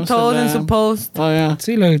 twinkle toes in su Amsterdam. post. Oh, yeah.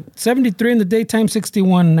 See, like 73 in the daytime,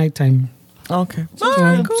 61 nighttime. Okay.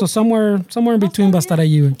 So somewhere in between va a estar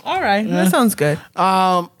allí. All right. That sounds good. In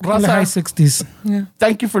the high Raza, 60s.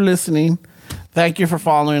 thank you for listening. Thank you for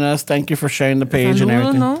following us. Thank you for sharing the page and Saludos,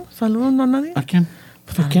 everything. ¿no? Saludos, ¿no? Nadie. ¿A quién?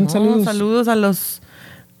 ¿A quién saludos? Saludos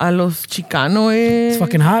a los Chicano, It's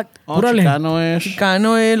fucking hot. Oh, Púrale. Chicano-ish.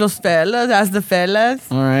 Chicano, los fellas, as the fellas.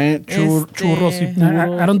 All right. Churros y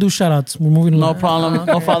puros. I don't do shoutouts. We're moving No along. problem.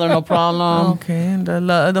 No father, no problem. Okay.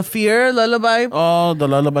 The Fear Lullaby. Oh, the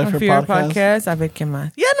Lullaby for Fear podcast. podcast. A ver qué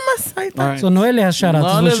más. Yeah, nomás. Ahí está. All right. So Noelia has shoutouts.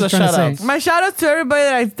 Noelia is what has she's trying to shoutouts. say. My shout out to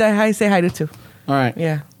everybody that I say hi to too. All right.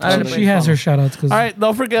 Yeah. She has her shoutouts. 'Cause All right,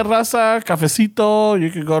 don't forget Raza, Cafecito. You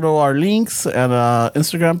could go to our links and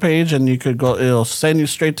Instagram page, and you could go. It'll send you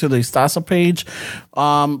straight to the Istasa page.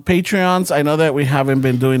 Patreons. I know that we haven't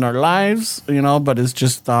been doing our lives, but it's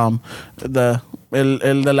just el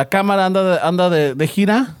de la cámara anda de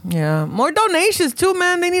gira. Yeah. More donations too,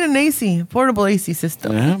 man. They need an AC, portable AC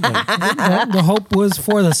system. Yeah, but, the hope was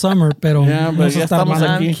for the summer, pero Yeah, no but se ya está estamos armando.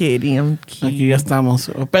 I'm aquí. kidding. I'm aquí kidding. ya estamos.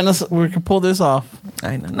 Apenas we can pull this off.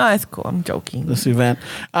 I know. No, it's cool. I'm joking. This event.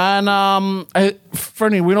 And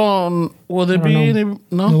Fernie, we don't. Will there I be don't any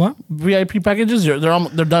The what? VIP packages?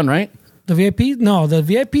 They're done, right? The VIP? No, the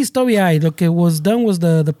VIP still VI. Look, it was done was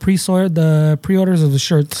the pre-orders of the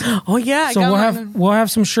shirts. Oh yeah. I So got we'll have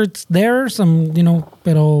some shirts there, some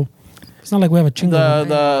pero it's not like we have a chingo.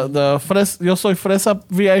 The Yo Soy Fresa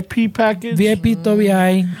VIP package. VIP to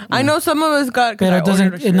VI. I know some of us got. 'cause But I it doesn't.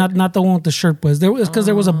 ordered a It not the one with the shirt. Was there? It's because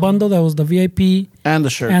there was a bundle that was the VIP And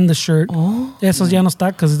the shirt. and the shirt. Oh, esos ya no está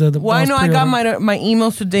because the. Well, I that know was I got pre-order. my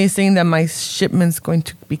emails today saying that my shipment's going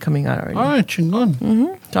to be coming out already. All right, chingon.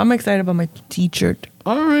 So I'm excited about my T-shirt.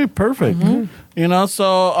 All right, perfect. Mm-hmm.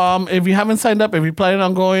 So if you haven't signed up, if you're planning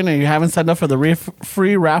on going and you haven't signed up for the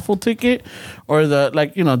free raffle ticket or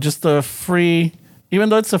just the free, even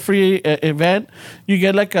though it's a free event, you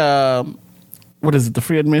get like a, what is it, the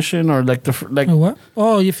free admission or like the What?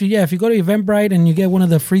 Oh, if you go to Eventbrite and you get one of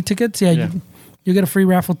the free tickets, Yeah. you get a free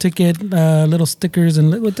raffle ticket, little stickers and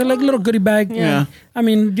little goodie bag. Yeah. I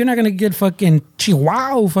mean, you're not gonna get fucking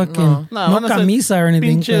chihuahua, fucking no camisa or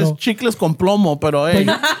anything. Pinches Pero, chicles con plomo, pero hey.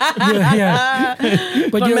 yeah.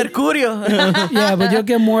 But Con you, Mercurio. yeah, but you'll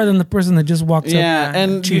get more than the person that just walks Yeah, up.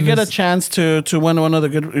 and you get a chance to win one of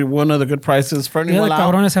the good prizes. For The other anyone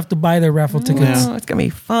cabrones have to buy their raffle tickets. Oh, it's gonna be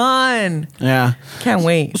fun. Yeah. Can't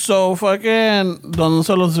wait. So fucking, don't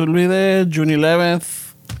se los olvide, June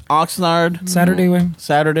 11th, Oxnard, Saturday, way.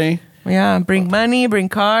 Saturday. Yeah, bring money, bring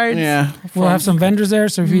cards. Yeah. We'll have some vendors there,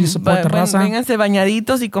 so if you support the raza. Vénganse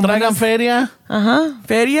bañaditos y con Traigan buenas... feria. Ajá,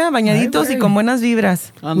 feria, bañaditos y con buenas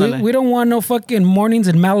vibras. Ándale. We don't want no fucking mornings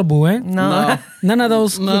in Malibu, eh? No. None of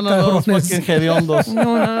those. None of those fucking hediondos.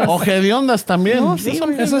 O hediondas también. No, sí,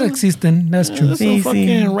 Esos existen. That's true. Those Sí, some sí.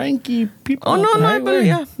 fucking ranky people. Oh, no, Ay, but güey.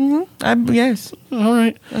 yeah. Yes. All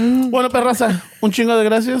right. Bueno, perraza, un chingo de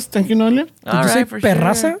gracias. Thank you, Noelia. All Did you say right, for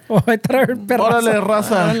perraza? sure. Oh, I thought I heard perraza. Órale,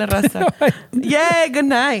 raza. Órale, raza. Yeah, good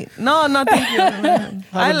night. No, thank you.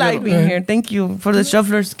 I like being here. Thank you for the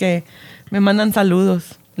shufflers que me mandan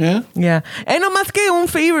saludos. Yeah. Yeah. And nomás que un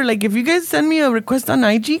favor, like if you guys send me a request on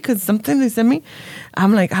IG, because sometimes they send me,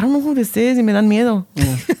 I'm like, I don't know who this is, y me dan miedo.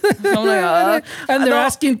 I'm like, And they're no.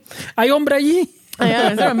 asking, ¿hay hombre allí?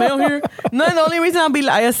 Yeah, is there a male here? No, the only reason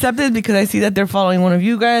I accept it is because I see that they're following one of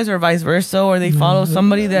you guys or vice versa, or they follow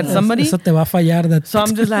somebody that's somebody. Eso te va a fallar. So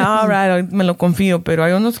I'm just like, all right, me lo confío. Pero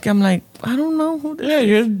hay unos que I'm like, I don't know who this is. Yeah,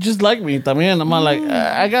 you're just like me también. I'm like,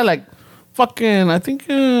 I got like fucking, I think,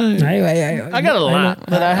 I got a lot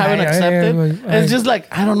that I haven't accepted. It's just like,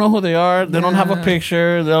 I don't know who they are. They don't have a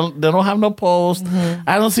picture. They don't have no post.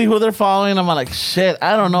 I don't see who they're following. I'm like, shit,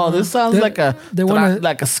 I don't know. This sounds like a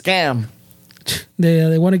scam.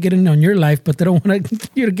 They want to get in on your life, but they don't want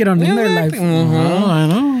you to get on in their life. I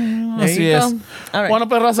know. There Así you es. go. All right. Bueno,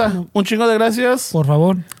 perraza, un chingo de gracias. Por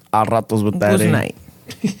favor. A ratos, Good Daddy. night.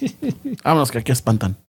 Vámonos que aquí espantan.